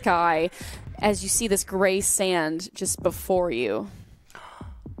throughout the sky as you see this gray sand just before you.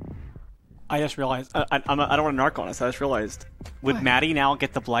 I just realized, I don't want to narc on us, I just realized, would Maddie now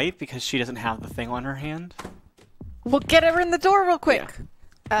get the blight because she doesn't have the thing on her hand? We'll get her in the door real quick.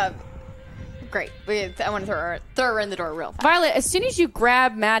 Great. I want to throw her in the door real fast. Violet, as soon as you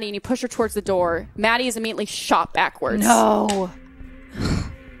grab Maddie and you push her towards the door, Maddie is immediately shot backwards. No.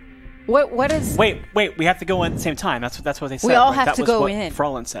 What is... Wait, we have to go in at the same time. That's what they said. We all right? have to go in. That was what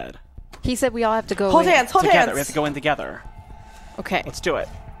Frolin said. He said we all have to go Hold in. hands, hold Together. hands. We have to go in together. Okay. Let's do it.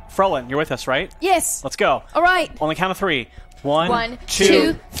 Frolin, you're with us, right? Yes. Let's go. All right. On the count of 3. 1, 1,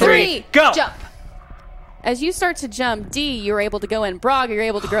 2, 3, go! Jump. As you start to jump, D, you're able to go in. Braga, you're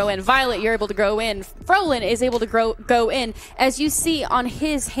able to go in. Violet, you're able to go in. Frolin is able to go in. As you see on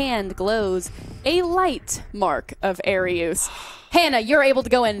his hand glows a light mark of Arius. Hannah, you're able to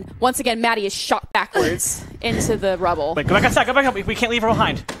go in. Once again, Maddie is shot backwards into the rubble. Wait, go back outside. Go back up. We can't leave her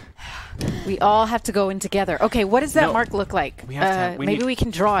behind. We all have to go in together. Okay, what does that No. mark look like? We have to maybe we can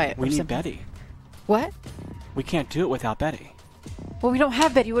draw it. We or need something. Betty. What? We can't do it without Betty. Well, we don't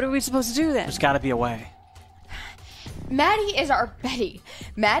have Betty. What are we supposed to do then? There's got to be a way. Maddie is our Betty.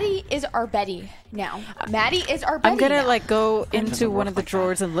 Maddie is our Betty now. Maddie is our Betty I'm gonna now. go doesn't into one work of the like that.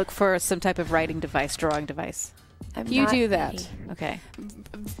 drawers and look for some type of writing device, drawing device. You do that. Okay.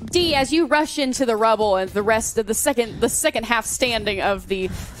 D, as you rush into the rubble and the rest of the second half standing of the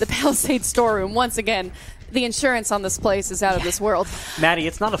Palisade storeroom, once again, the insurance on this place is out of this world. Maddie,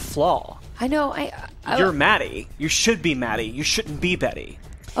 it's not a flaw. I know. You're Maddie. You should be Maddie. You shouldn't be Betty.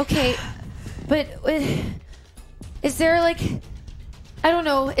 Okay, but is there like, I don't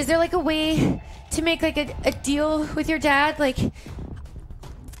know, is there like a way to make like a deal with your dad, like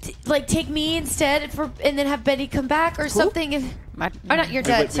take me instead and then have Betty come back or something? Or not your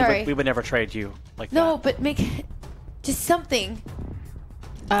dad, sorry. We would never trade you like No, that. but make just something.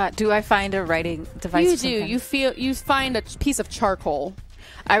 Do I find a writing device? You of some do. kind? You find a piece of charcoal.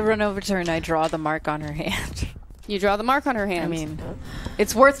 I run over to her and I draw the mark on her hand. You draw the mark on her hand. I mean,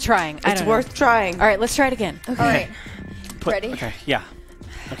 it's worth trying. It's worth trying. All right, let's try it again. All right. Ready? Okay, yeah.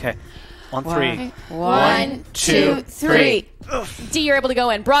 Okay. On 3. 1, 2, 3. D, you're able to go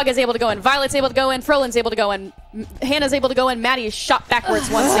in. Braga's able to go in. Violet's able to go in. Frolin's able to go in. Hannah's able to go in. Maddie is shot backwards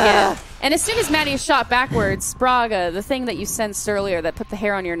once again. And as soon as Maddie is shot backwards, Braga, the thing that you sensed earlier that put the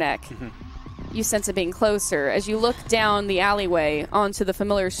hair on your neck, you sense it being closer. As you look down the alleyway onto the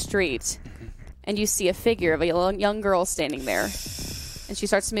familiar street, and you see a figure of a young girl standing there. And she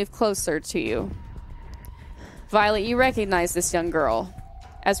starts to move closer to you. Violet, you recognize this young girl.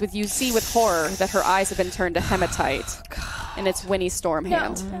 As you see with horror that her eyes have been turned to hematite. And it's Winnie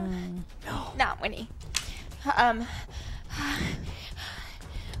Stormhand. No. Not Winnie.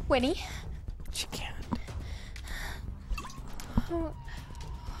 Winnie? She can't.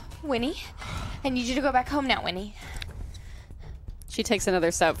 Winnie? I need you to go back home now, Winnie. She takes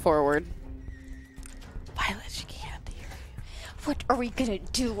another step forward. Violet, she can't hear you. What are we gonna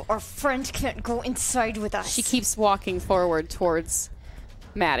do? Our friend can't go inside with us. She keeps walking forward towards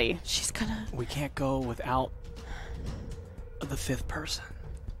Maddie. She's gonna... We can't go without the 5th person.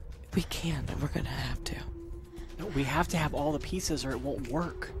 We can, but we're gonna have to. No, we have to have all the pieces or it won't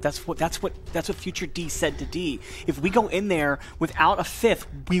work. That's what future D said to D. If we go in there without a 5th,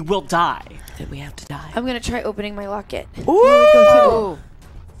 we will die. Then we have to die. I'm gonna try opening my locket. Ooh!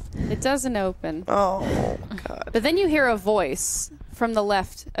 It doesn't open. Oh, God. But then you hear a voice from the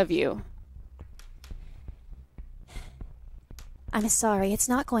left of you. I'm sorry, it's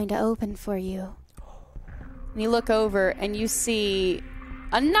not going to open for you. And you look over and you see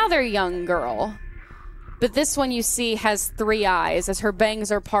another young girl. But this one you see has 3 eyes as her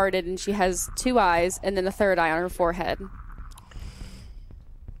bangs are parted and she has 2 eyes and then a 3rd eye on her forehead.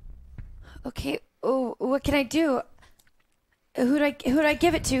 Okay. Oh, what can I do? Who do I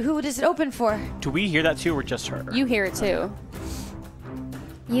give it to? Who does it open for? Do we hear that too or just her? You hear it too.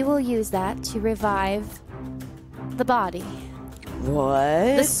 You will use that to revive the body.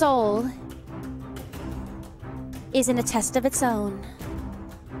 What? The soul is in a test of its own.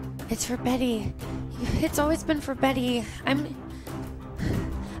 It's for Betty. It's always been for Betty.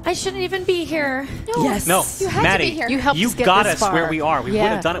 I shouldn't even be here. Yes. No, You have Maddie, to be here. You helped you us get got this us far. where we are. We Yeah.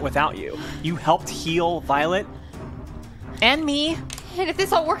 wouldn't have done it without you. You helped heal Violet. And me. And if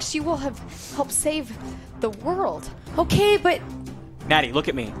this all works, you will have helped save the world. Okay, but Maddie, look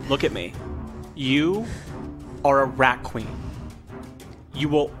at me. Look at me. You are a rat queen. You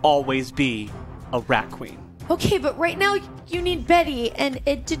will always be a rat queen. okay, but right now you need Betty, and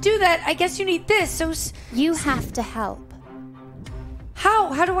to do that, I guess you need this. So You have to help.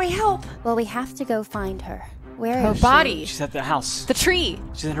 how? How do I help? Well, we have to go find her. Where Her is she? body. She's at the house. The tree.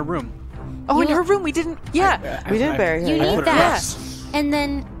 She's in her room. Oh, in her room. We didn't. Yeah. We didn't bury her. You I need put her that. first. And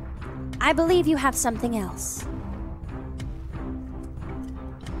then I believe you have something else.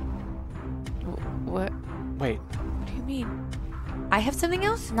 What? Wait. What do you mean? I have something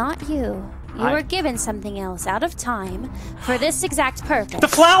else? Not you. You I- were given something else out of time for this exact purpose. The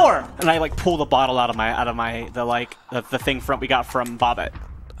flower! And I like pull the bottle out of my the thing we got from Bobbit.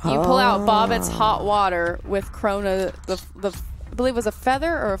 You pull out Bobbit's hot water with Krona, I believe it was a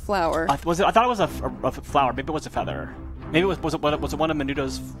feather or a flower. I thought it was a flower. Maybe it was a feather. Maybe was it one of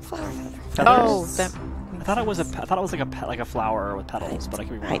Menudo's feathers? Oh, that. I thought it was like a flower with petals, but I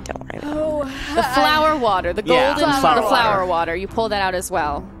could be wrong. I don't know. The flower water, the Yeah, golden flower flower water. water. You pull that out as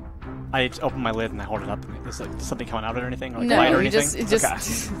well. I just open my lid and I hold it up. And is like something coming out of it or anything? Like No, light or you anything?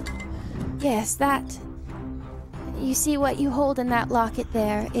 just Okay. Yes, that. You see what you hold in that locket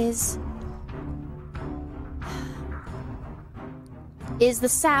there is the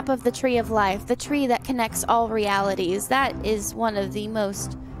sap of the tree of life, the tree that connects all realities. That is one of the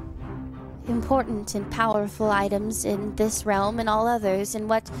most important and powerful items in this realm and all others. And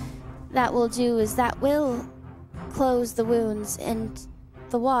what that will do is that will close the wounds, and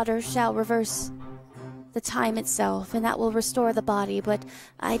the water shall reverse the time itself, and that will restore the body. But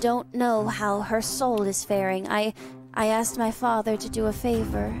I don't know how her soul is faring. I asked my father to do a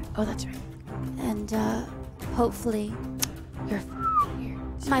favor. Oh, that's right. And hopefully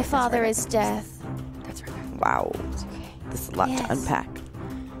my father is death. That's right. Wow. This is a lot Yes. to unpack.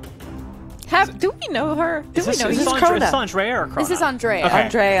 Do we know her? Do Is we this, know is you? this Krona. Andrea or Krona? This is Andrea. Okay.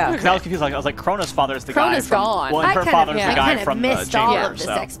 Andrea. Because I was confused. I was like, Krona's father is the guy Krona's from... gone. Well, and her father's the I guy kind of from the missed all chamber. of this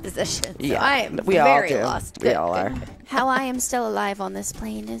So. exposition. So Yeah, I am we all very do. lost. We all are. How I am still alive on this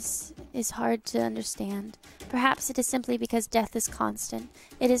plane is hard to understand. Perhaps it is simply because death is constant.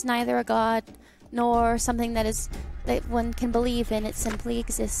 It is neither a god nor something that one can believe in. It simply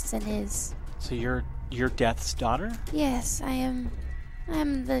exists and is. So you're Death's daughter? Yes, I am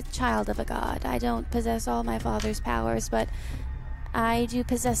the child of a god. I don't possess all my father's powers, but I do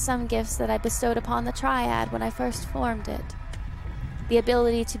possess some gifts that I bestowed upon the Triad when I first formed it. The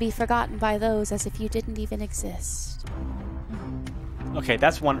ability to be forgotten by those as if you didn't even exist. Okay,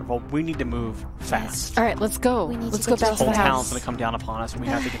 that's wonderful. We need to move fast. All right, let's go. We need Let's to go get back to to Whole the town's house. going to come down upon us, and we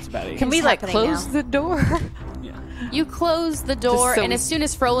have to get to Betty. Can we It's like happening close now. the door? Yeah. You close the door, so and we- as soon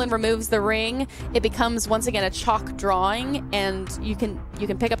as Frolin removes the ring, it becomes once again a chalk drawing, and you can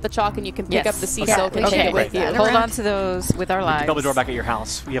pick up the chalk and you can pick Yes. up the sea Okay. silk and Okay, take it great. with you. Hold on to those with our lives. Build the door back at your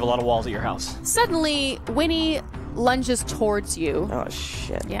house. We have a lot of walls at your house. Suddenly, Winnie lunges towards you, Oh,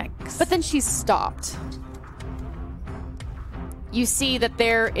 shit. Yikes. but then she's stopped. You see that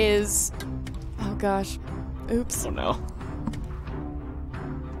there is... Oh gosh. Oops. Oh no.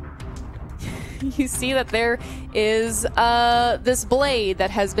 You see that there is this blade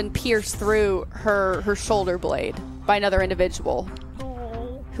that has been pierced through her shoulder blade by another individual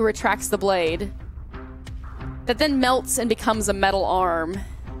who retracts the blade that then melts and becomes a metal arm.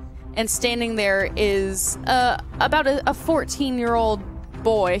 And standing there is about a 14-year-old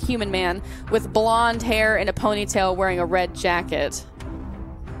boy, a human man, with blonde hair and a ponytail wearing a red jacket.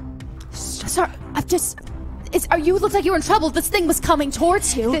 Sorry, you look like you were in trouble. This thing was coming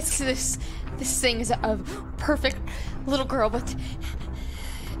towards you. This thing is a perfect little girl, but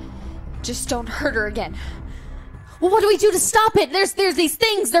just don't hurt her again. Well, what do we do to stop it? There's these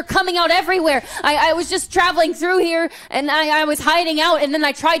things. They're coming out everywhere. I was just traveling through here, and I was hiding out, and then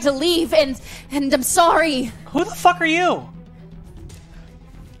I tried to leave, and I'm sorry. Who the fuck are you?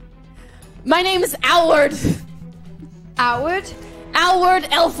 My name is Alward. Outward? Alward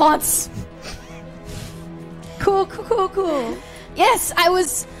Elphonse. Cool. Yes, I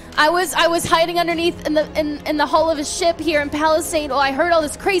was hiding underneath in the hull of a ship here in Palisade. Well, I heard all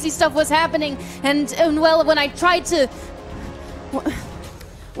this crazy stuff was happening, and well,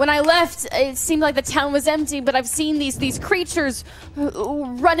 when I left, it seemed like the town was empty. But I've seen these creatures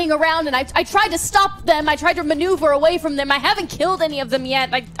running around, and I tried to stop them. I tried to maneuver away from them. I haven't killed any of them yet.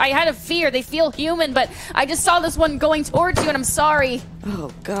 I had a fear; they feel human, but I just saw this one going towards you, and I'm sorry.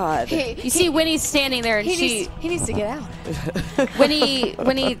 Oh, God. You see Winnie standing there, and He needs to get out.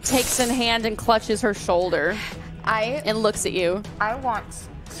 Winnie takes in hand and clutches her shoulder and looks at you. I want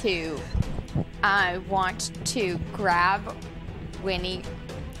to grab Winnie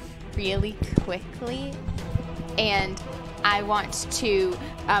really quickly, and I want to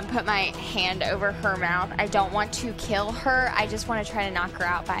put my hand over her mouth. I don't want to kill her. I just want to try to knock her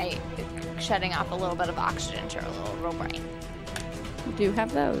out by shutting off a little bit of oxygen to her little brain. You do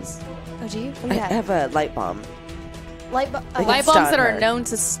have those. Oh, do you? I have a light bomb. Light can Light bombs stun that are her. known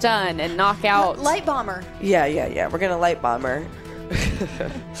to stun and knock out. light bomber. Yeah. We're going to light bomb her.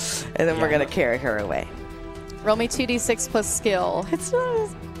 And then we're going to carry her away. Roll me 2d6 plus skill. It's not.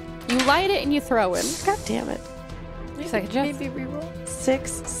 You light it and you throw it. God damn it. Second Jeff. Maybe reroll.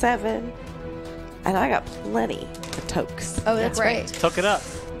 6, 7, and I got plenty of tokes. Oh, that's great. Took it up.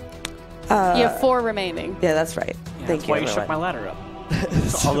 You have 4 remaining. Yeah, that's right. Yeah, Thank that's you. why you shook everyone. my ladder up.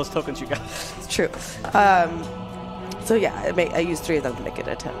 All those tokens you got. It's true. So yeah, I used 3 of them to make it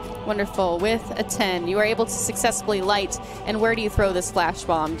a 10. Wonderful. With a 10, you are able to successfully light. And where do you throw this flash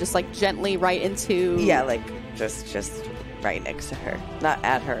bomb? Just like gently right into... Yeah, like just right next to her. Not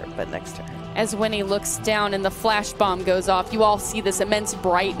at her, but next to her. As Winnie looks down and the flash bomb goes off, you all see this immense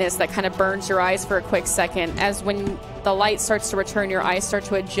brightness that kind of burns your eyes for a quick second. As when the light starts to return, your eyes start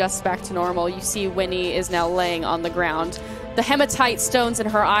to adjust back to normal. You see Winnie is now laying on the ground. The hematite stones in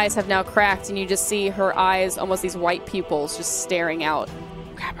her eyes have now cracked, and you just see her eyes, almost these white pupils, just staring out.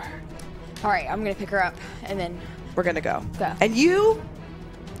 Grab her. All right, I'm going to pick her up, and then... We're gonna go. Go. And you?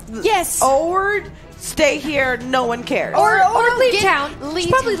 Yes. Or stay here. No one cares. Or leave get- town. leave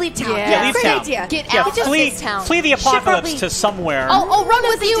Should probably town. leave town. Yeah, leave Great town. idea. Get Yeah, out of flee, this town. flee the apocalypse probably- to somewhere. I'll run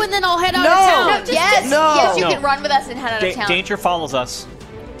with you, and then I'll head out No. of town. No, Yes, No. yes, you No. can run with us and head out of town. Danger follows us.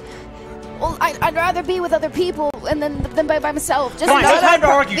 Well, I'd rather be with other people and than by myself. Just Fine, no time to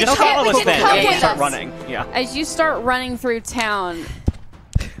argue. Just Okay, follow we us can then. come And you with start us. running. Yeah. As you start running through town,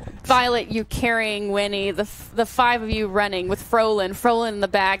 Violet, you carrying Winnie, the 5 of you running with Frolin in the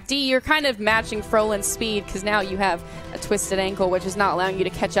back. Dee, you're kind of matching Frolin's speed because now you have a twisted ankle, which is not allowing you to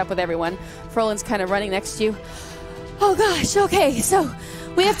catch up with everyone. Frolin's kind of running next to you. Oh gosh, okay, so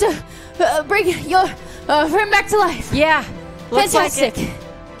we have to bring your friend back to life. Yeah. Looks like Fantastic. it.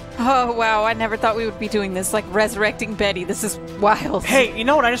 Oh, wow. I never thought we would be doing this, like resurrecting Betty. This is wild. Hey, you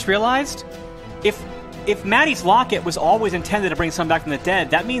know what I just realized? If Maddie's locket was always intended to bring someone back from the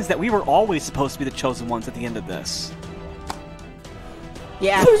dead, that means that we were always supposed to be the chosen ones at the end of this.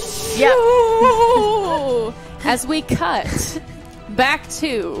 Yeah. As we cut back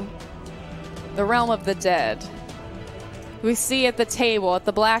to the realm of the dead, we see at the table, at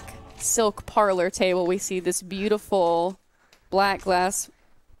the black silk parlor table, we see this beautiful black glass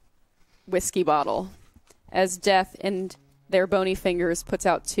whiskey bottle as Death in their bony fingers puts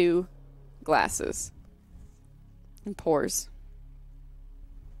out 2 glasses and pours.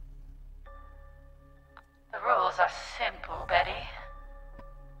 The rules are simple, Betty.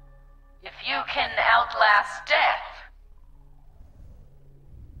 If you can outlast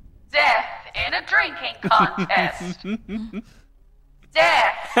death in a drinking contest,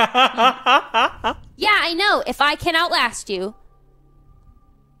 death. Yeah, I know. If I can outlast you,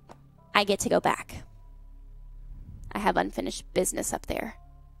 I get to go back. I have unfinished business up there.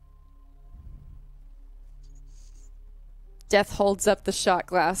 Death holds up the shot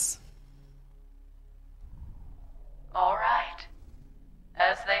glass. All right.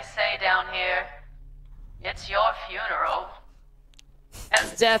 As they say down here, it's your funeral.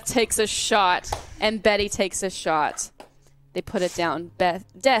 As Death takes a shot and Betty takes a shot. They put it down.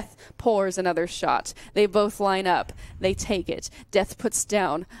 Death pours another shot. They both line up. They take it. Death puts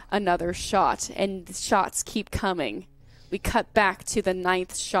down another shot, and the shots keep coming. We cut back to the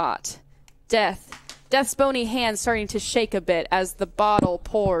 9th shot. Death's bony hand starting to shake a bit as the bottle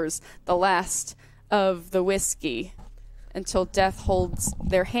pours the last of the whiskey until Death holds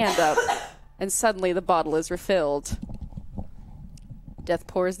their hand up, and suddenly the bottle is refilled. Death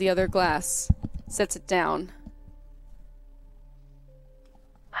pours the other glass, sets it down.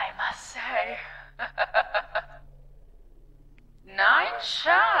 I must say, 9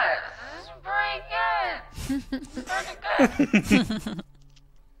 shots. This is pretty good. Pretty good.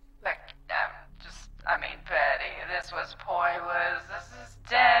 Look, Betty, this was pointless. This is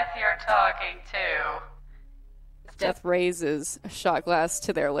death you're talking to. Death raises a shot glass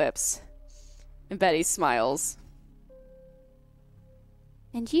to their lips, and Betty smiles.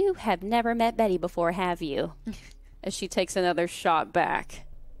 And you have never met Betty before, have you? As she takes another shot back.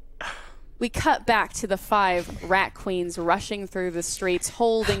 We cut back to the 5 rat queens rushing through the streets,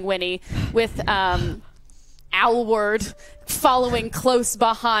 holding Winnie, with Alward following close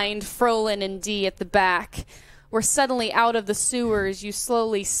behind, Frolin and Dee at the back. We're suddenly out of the sewers. You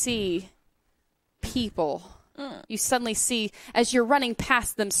slowly see people. You suddenly see, as you're running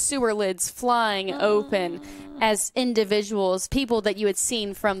past them, sewer lids flying open as individuals, people that you had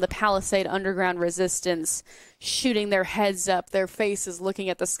seen from the Palisade underground resistance, shooting their heads up, their faces looking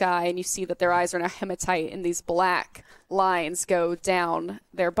at the sky, and you see that their eyes are now hematite, and these black lines go down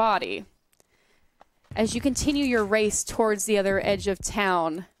their body. As you continue your race towards the other edge of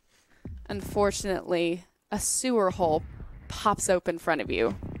town, unfortunately, a sewer hole pops open in front of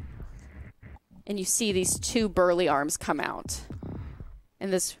you. And you see these 2 burly arms come out.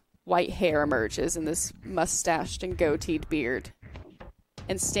 And this white hair emerges in this mustached and goateed beard.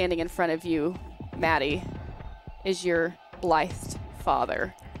 And standing in front of you, Maddie, is your blithed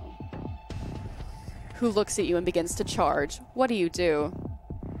father, who looks at you and begins to charge. What do you do?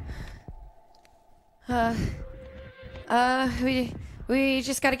 We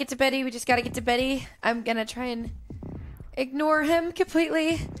just gotta get to Betty. We just gotta get to Betty. I'm gonna try and ignore him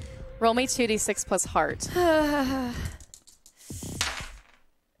completely. Roll me 2d6 plus heart.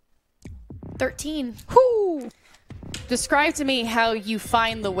 13. Whoo! Describe to me how you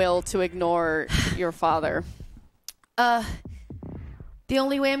find the will to ignore your father. The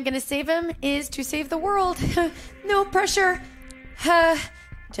only way I'm gonna save him is to save the world. No pressure.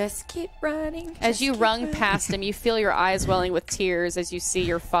 Just keep running. As you run past him, you feel your eyes welling with tears as you see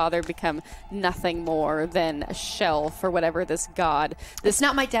your father become nothing more than a shell for whatever this god, It's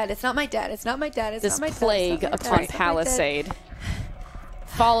not my dad. It's not my dad. It's not my dad. It's this not my dad. plague It's not my upon dad. It's not my dad. Palisade.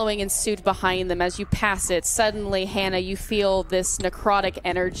 Following in suit behind them, as you pass it, suddenly, Hannah, you feel this necrotic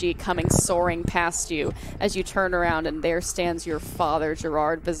energy coming soaring past you as you turn around, and there stands your father,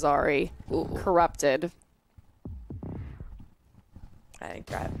 Gerard Bizarri, corrupted. I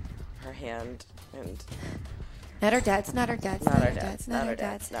grab her hand and... Not our dads. Not our dads. Not Not our our dads. dads. Not Not our our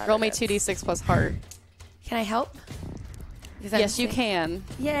dads. dads. Roll me 2d6 plus heart. Can I help? Yes, you can.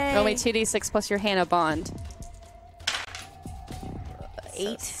 Yay. Roll me 2d6 plus your Hannah bond.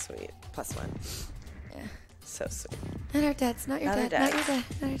 8. So sweet. +1. Yeah. So sweet. Not our dads. Not your Not our dad. Not your dads.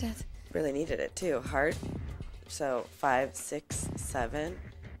 dad. Not your dads. Really needed it too. Heart. So 5, 6, 7,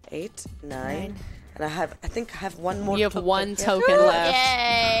 8, 9. And I think I have one more. You have token. one token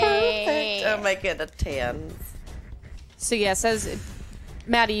left. Perfect. Oh my god, a tan. So yes, as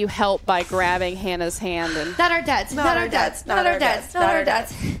Maddie, you help by grabbing Hannah's hand, and Not our dads. Not our dads. Not our dads. Not our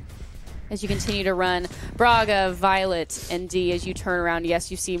dads. as you continue to run, Braga, Violet, and Dee, as you turn around,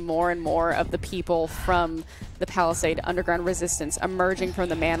 yes, you see more and more of the people from the Palisade underground resistance emerging from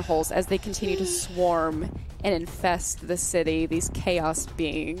the manholes as they continue to swarm and infest the city, these chaos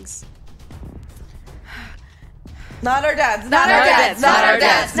beings. Not our dads. Not our dads. Not our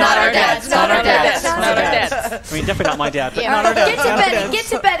dads. Not our dads. Not our dads. Not our dads. I mean, definitely not my dad, but not our dad. Get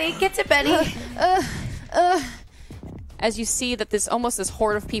to Betty. Get to Betty. Get to Betty. As you see that this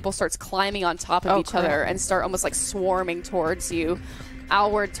horde of people starts climbing on top of each other and start almost like swarming towards you,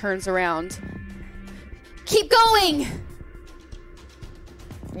 Alward turns around. Keep going!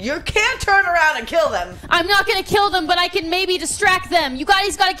 You can't turn around and kill them. I'm not gonna kill them, but I can maybe distract them. You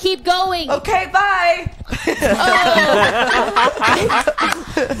guys gotta keep going. Okay, bye.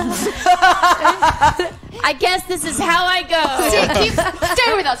 I guess this is how I go.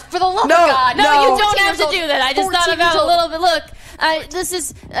 Stay with us, for the love of No, God. No, you don't 14 have to years do that. I just 14 thought about years a little bit. Look, this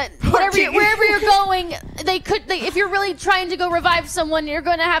is wherever you're going. If you're really trying to go revive someone, you're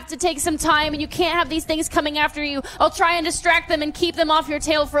going to have to take some time, and you can't have these things coming after you. I'll try and distract them and keep them off your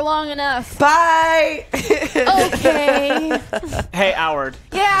tail for long enough. Bye. Okay. Hey, Howard.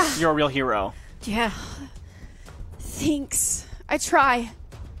 Yeah. You're a real hero. Yeah. Thanks. I try.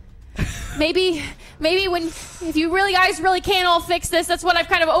 Maybe if you guys really can't all fix this, that's what I've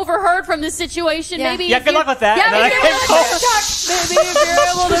kind of overheard from this situation. Yeah. Maybe Yeah, if good luck with that. Yeah, And then maybe I can if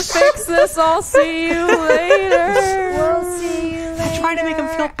you're able to fix this, I'll see you later. We'll see you later. trying to make him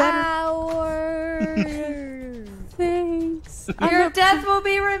feel better. Thanks. Your death will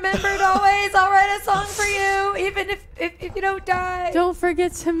be remembered always. I'll write a song for you, even if you don't die. Don't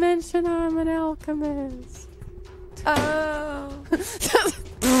forget to mention I'm an alchemist. Oh.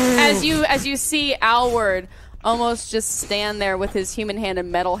 As you see Alward almost just stand there with his human hand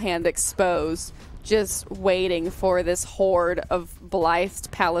and metal hand exposed, just waiting for this horde of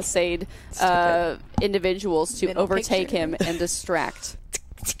blithed Palisade individuals to overtake him and distract.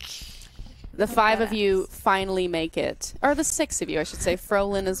 The five of you finally make it. Or the six of you, I should say.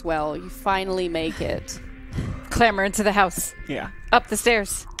 Frolin as well. You finally make it. Clamber into the house. Yeah. Up the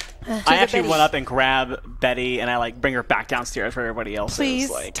stairs. I actually went up and grabbed Betty, and I bring her back downstairs where everybody else Please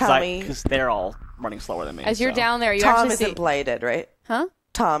is. tell me. Because they're all running slower than me. As you're so. down there, you Tom actually isn't see... blighted, right? Huh?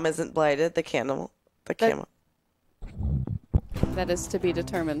 Tom isn't blighted. The camel. The camel. That is to be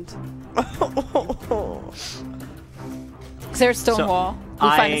determined. Is there a stone wall? We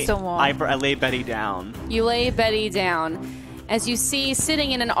find a stone wall. I lay Betty down. You lay Betty down. As you see,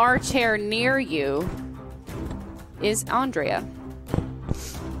 sitting in an armchair near you is Andrea.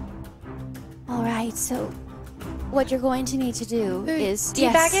 All right, so what you're going to need to do is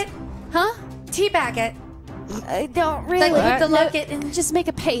Teabag it? Huh? Teabag it. I don't really. Like the look it and Just make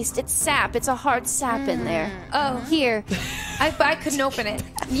a paste. It's sap. It's a hard sap in there. Oh, here. I couldn't open it.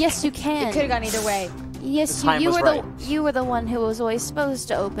 Yes, you can. Could have gone either way. Yes, The time you was were right. you were the one who was always supposed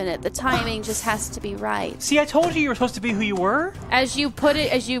to open it. The timing just has to be right. See, I told you were supposed to be who you were. As you put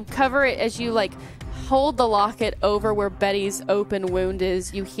it, as you cover it, as you like hold the locket over where Betty's open wound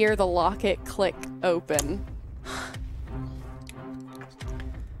is, you hear the locket click open.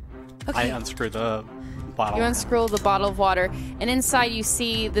 I unscrew the bottle. You unscrew the bottle of water, and inside you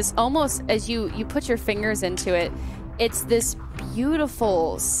see this almost, as you put your fingers into it, it's this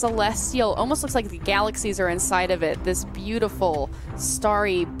beautiful celestial, almost looks like the galaxies are inside of it, this beautiful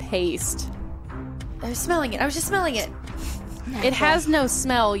starry paste. I was smelling it. I was just smelling it. It has no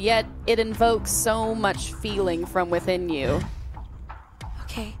smell, yet it invokes so much feeling from within you.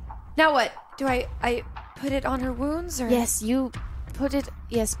 Okay. Now what? Do I put it on her wounds or? Yes, you put it.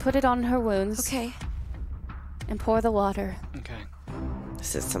 Yes, put it on her wounds. Okay. And pour the water. Okay.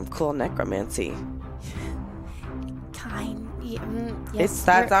 This is some cool necromancy. Yes,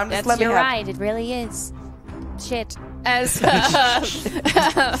 You're right. It really is. Shit. As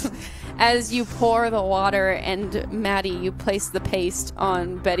as you pour the water and Maddie, you place the paste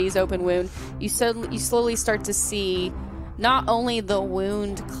on Betty's open wound, you slowly start to see not only the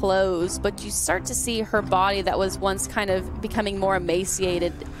wound close, but you start to see her body that was once kind of becoming more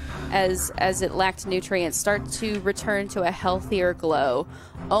emaciated as it lacked nutrients start to return to a healthier glow,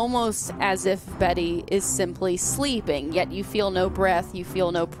 almost as if Betty is simply sleeping, yet you feel no breath, you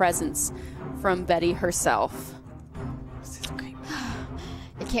feel no presence from Betty herself.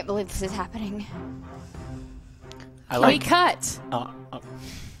 I can't believe this is happening. We cut.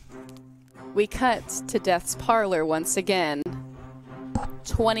 We cut to Death's parlor once again.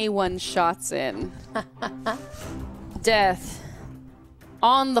 21 shots in. Death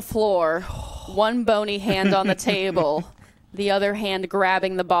on the floor, one bony hand on the table, the other hand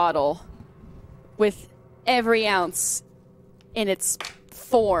grabbing the bottle, with every ounce in its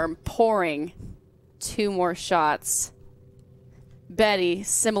form pouring 2 more shots. Betty,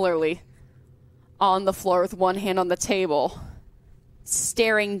 similarly, on the floor with one hand on the table,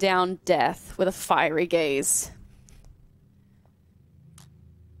 staring down Death with a fiery gaze.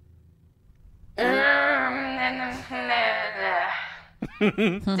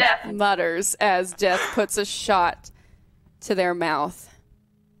 Death mutters as Death puts a shot to their mouth.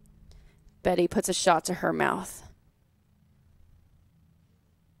 Betty puts a shot to her mouth.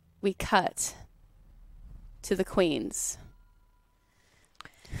 We cut to the queens.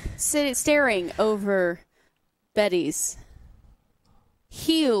 Staring over Betty's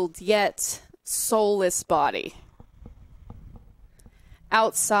healed yet soulless body.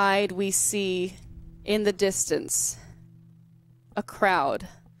 Outside, we see in the distance a crowd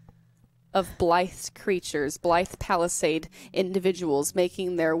of blithe creatures, blithe Palisade individuals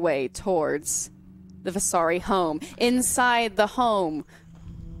making their way towards the Vasari home. Inside the home,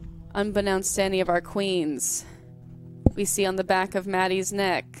 unbeknownst to any of our queens, we see on the back of Maddie's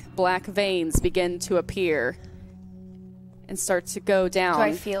neck, black veins begin to appear and start to go down. Do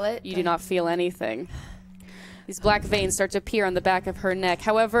I feel it? You do not feel anything. These black veins start to appear on the back of her neck.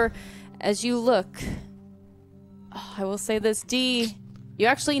 However, as you look, I will say this, Dee, you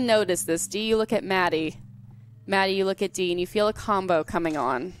actually notice this. Dee, you look at Maddie. Maddie, you look at Dee, and you feel a combo coming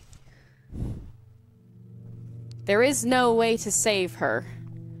on. There is no way to save her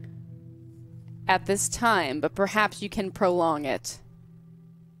at this time, but perhaps you can prolong it.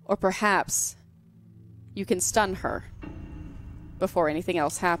 Or perhaps you can stun her before anything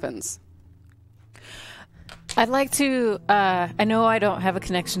else happens. I'd like to, I know I don't have a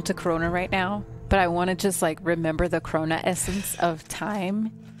connection to Corona right now, but I want to just like remember the Corona essence of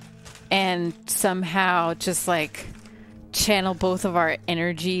time and somehow just like channel both of our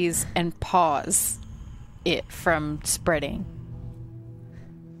energies and pause it from spreading.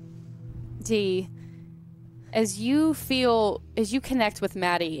 Dee, as you connect with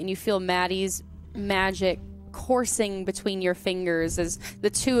Maddie and you feel Maddie's magic coursing between your fingers as the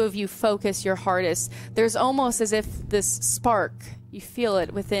two of you focus your hardest, there's almost as if this spark, you feel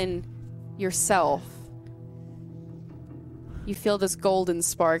it within yourself. You feel this golden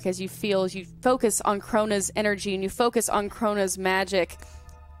spark as you focus on Krona's energy and you focus on Krona's magic.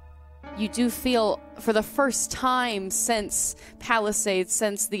 You do feel, for the first time since Palisade,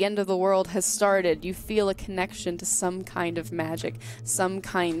 since the end of the world has started, you feel a connection to some kind of magic, some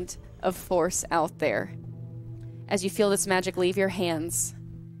kind of force out there. As you feel this magic leave your hands,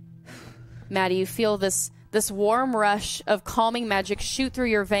 Maddie, you feel this warm rush of calming magic shoot through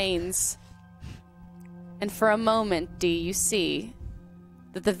your veins. And for a moment, Dee, you see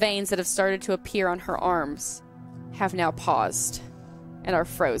that the veins that have started to appear on her arms have now paused and are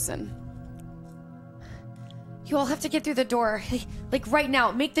frozen. You all have to get through the door. Like right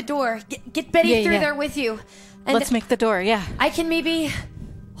now. Make the door. Get Betty through there with you. And Let's make the door, yeah. I can maybe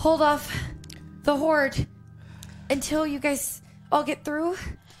hold off the horde until you guys all get through.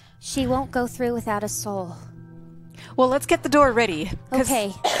 She won't go through without a soul. Well, let's get the door ready.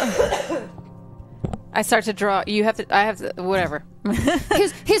 Okay. I start to draw. I have to, whatever.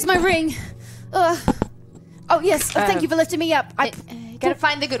 Here's my ring. Oh, yes. Thank you for lifting me up. Gotta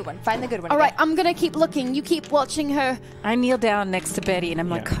find the good one. Find the good one. All right, I'm gonna keep looking. You keep watching her. I kneel down next to Betty, and I'm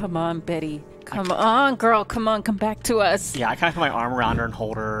like, come on, Betty. Come on, girl. Come on. Come back to us. Yeah, I kind of put my arm around her and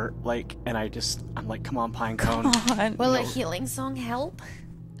hold her, like, and I'm like, come on, Pinecone. Come on. Will a healing song help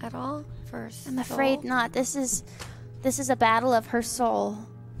at all? I'm afraid not. This is a battle of her soul.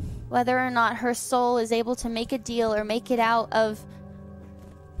 Whether or not her soul is able to make a deal or make it out of,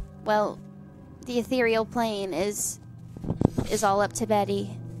 well, the ethereal plane is all up to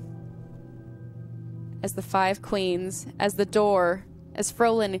Betty. As the 5 queens, as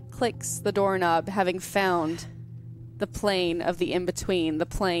Frolin clicks the doorknob, having found the plane of the in-between, the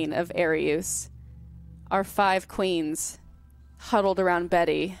plane of Arius, our 5 queens, huddled around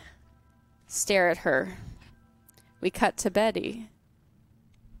Betty, stare at her. We cut to Betty,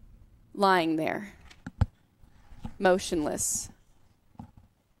 lying there, motionless.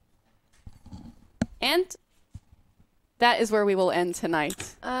 And that is where we will end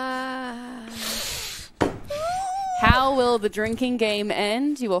tonight. How will the drinking game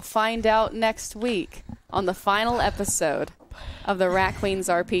end? You will find out next week on the final episode of the Rat Queens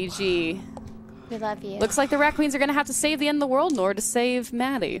RPG. We love you. Looks like the Rat Queens are going to have to save the end of the world in order to save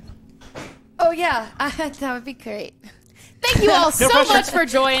Maddie. Oh, yeah. That would be great. Thank you all so much for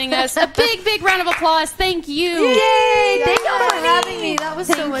joining us. A big, big round of applause. Thank you. Yay! Thank you for having me. That was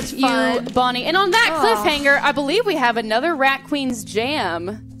so much fun. You, Bonnie. And on that cliffhanger, I believe we have another Rat Queens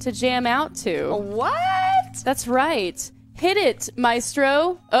jam to jam out to. What? That's right. Hit it,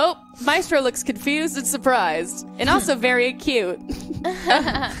 Maestro. Oh, Maestro looks confused and surprised. And also very cute.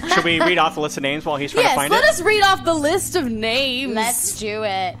 Should we read off the list of names while he's trying to find it? Yes, let us read off the list of names. Let's do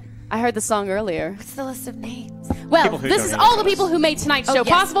it. I heard the song earlier. What's the list of names? Well, this is all the people who made tonight's show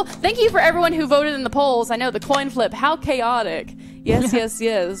possible. Thank you for everyone who voted in the polls. I know the coin flip. How chaotic. Yes, yes,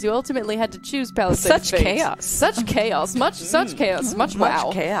 yes. You ultimately had to choose Palisade. Such chaos. Such chaos. Such chaos. Much wow.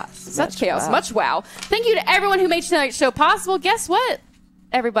 Much chaos. Such chaos. Much wow. Thank you to everyone who made tonight's show possible. Guess what?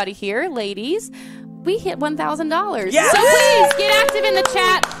 Everybody here, ladies, we hit $1,000. Yes! So please get active in the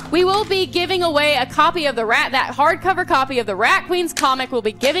chat. We will be giving away a copy of that hardcover copy of the Rat Queens comic. We'll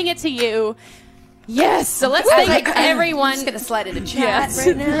be giving it to you. Yes, so let's thank everyone. I'm just going to slide into chat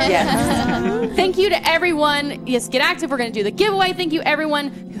right now. Yes. Thank you to everyone. Yes, get active. We're going to do the giveaway. Thank you, everyone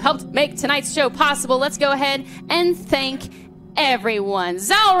who helped make tonight's show possible. Let's go ahead and thank everyone.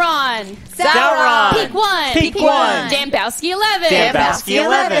 Zauron! Peak 1! Peak 1! Dambowski 11! Dambowski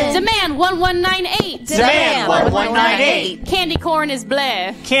 11! Demand 1198! Demand 1198! Candy corn is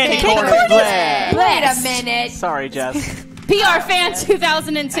bleh. Candy corn is bleh. Wait a minute. Sorry, Jess. PR Fan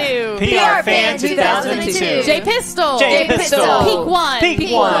 2002! PR Fan 2002! J Pistol! J Pistol! Peak 1!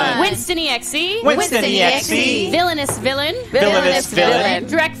 Peak 1! Winston EXE! Winston EXE! Villainous Villain! Villainous Villain!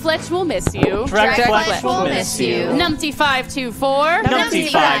 Drek Fletch will miss you! Drek Fletch will miss you! Numpty 524! Numpty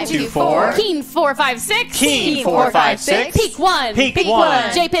 524! Keen 456! Keen 456! Peak 1! Peak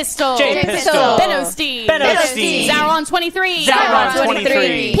 1! J Pistol! J Pistol! Benno Steve! Benno Steve! Zauron 23! Zauron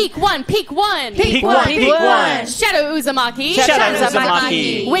 23! Peak 1! Peak 1! Peak 1! Peak 1! Shadow Uzumaki! Shadow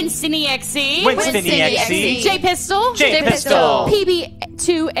Uzumaki! Winston EXE! Winston EXE! J Pistol! J Pistol!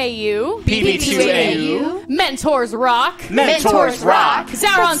 PB2AU! PB2AU! Mentors Rock! Mentors Rock!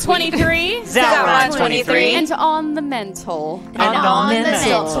 Zauron 23! Zauron 23! And on the mental. And on the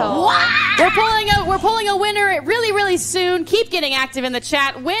mental. We're pulling a winner really, really soon. Keep getting active in the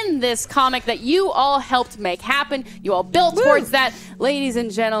chat. Win this comic that you all helped make happen. You all built towards that. Ladies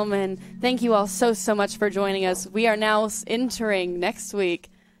and gentlemen, thank you all so, so much for joining us. We are now entering next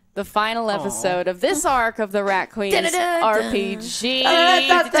week the final episode of this arc of the Rat Queens RPG. Are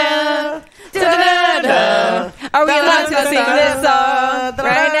we allowed to sing this song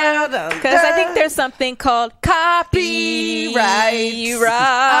right now? Because I think there's something called copyright. No,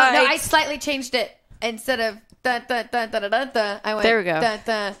 I slightly changed it. Instead of I went There we go.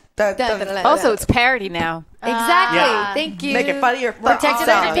 Also, Also, it's parody now. exactly. Yeah. Thank you. Make it funnier. Protected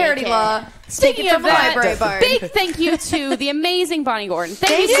under parody law. Speaking Take it of from the that, library bar. big thank you to the amazing Bonnie Gordon.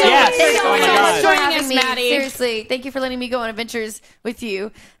 Thank you so Yes. much Oh my for God. joining having us, me. Maddie. Seriously, thank you for letting me go on adventures with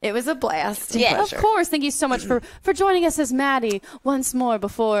you. It was a blast. Of course. Thank you so much for joining us as Maddie once more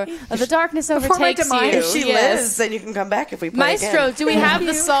before the darkness Before my overtakes demise. you. If she lives, then you can come back if we play Maestro, again. do we have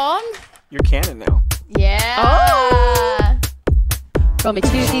the song? You're canon now. Yeah. Oh. Roll me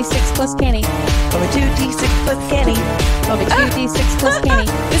 2d6 plus canny. Roll me 2d6 plus canny. Roll me 2d6 plus canny.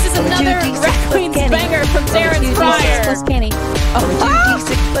 This is another Rat Queen's banger from Darren's Roll me 2d6 Prior. plus canny. Roll me 2d6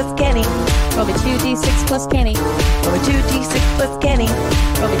 plus canny. Roll me 2d6 plus canny. Roll me 2d6 plus canny.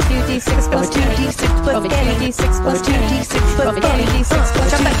 Roll me 2d6 Roll me plus canny. 2d6 Roll plus me canny. 2d6 plus canny. 2d6 Roll plus me canny. 2d6 plus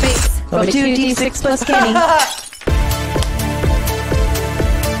Jump that face. Roll me 2d6 plus canny.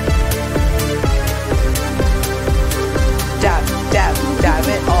 Dab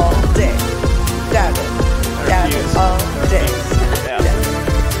it all day. Dab it all day.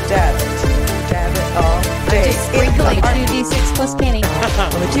 Dab it all day. Sprinkling 2d6 plus canny.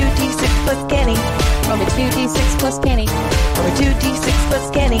 Roll me 2d6 plus canny. Roll me 2d6 plus canny. Roll me 2d6 plus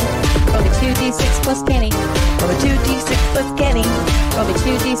canny. Roll me 2d6 plus canny. Roll me 2d6 plus canny. Roll me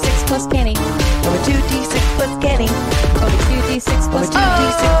 2d6 plus canny. Roll me 2d6 plus canny. Roll me 2d6 plus canny.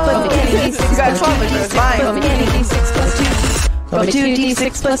 Roll me 2d6 You got 12, but it's mine. Roll me 2d6 plus canny. Roll me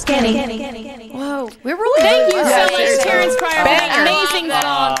 2d6 plus canny. Whoa, we're rolling. Thank you so Yeah, much, Terrence Pryor, for that Banger. amazing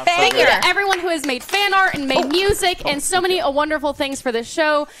song. Thank you to everyone who has made fan art and made music and so many wonderful things for the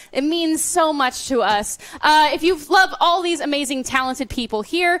show. It means so much to us. If you love all these amazing, talented people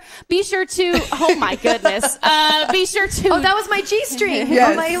here, be sure to. Oh my goodness! Be sure to. Oh, that was my G string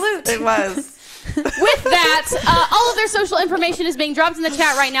on my lute. It was. With that, all of their social information is being dropped in the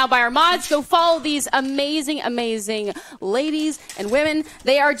chat right now by our mods. Go follow these amazing, amazing ladies and women.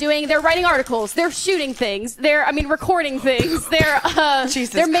 They're writing articles. They're shooting things. Recording things.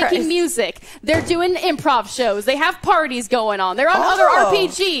 They're making music. They're doing improv shows. They have parties going on. They're on other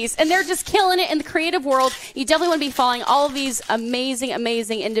RPGs, and they're just killing it in the creative world. You definitely want to be following all of these amazing,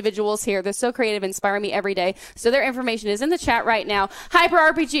 amazing individuals here. They're so creative, inspire me every day. So their information is in the chat right now. Hyper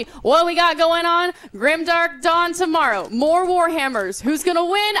RPG. What we got going on? Grimdark Dawn tomorrow. More Warhammers. Who's gonna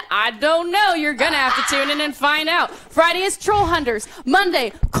win? I don't know. You're gonna have to tune in and find out. Friday is Troll Hunters.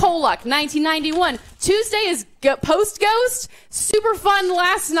 Monday, Kolak 1991. Tuesday is Post Ghost. Super fun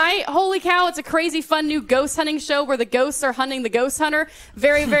last night. Holy cow, it's a crazy fun new ghost hunting show where the ghosts are hunting the ghost hunter.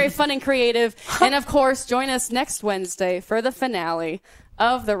 Very, very fun and creative. And of course, join us next Wednesday for the finale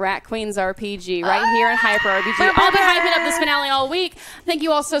of the Rat Queens RPG right here in Hyper RPG. I'll be hyping up this finale all week. Thank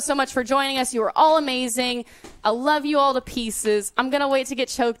you all so much for joining us. You are all amazing. I love you all to pieces. I'm going to wait to get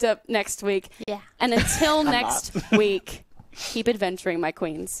choked up next week. Yeah. And until next week, keep adventuring, my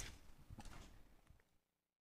queens.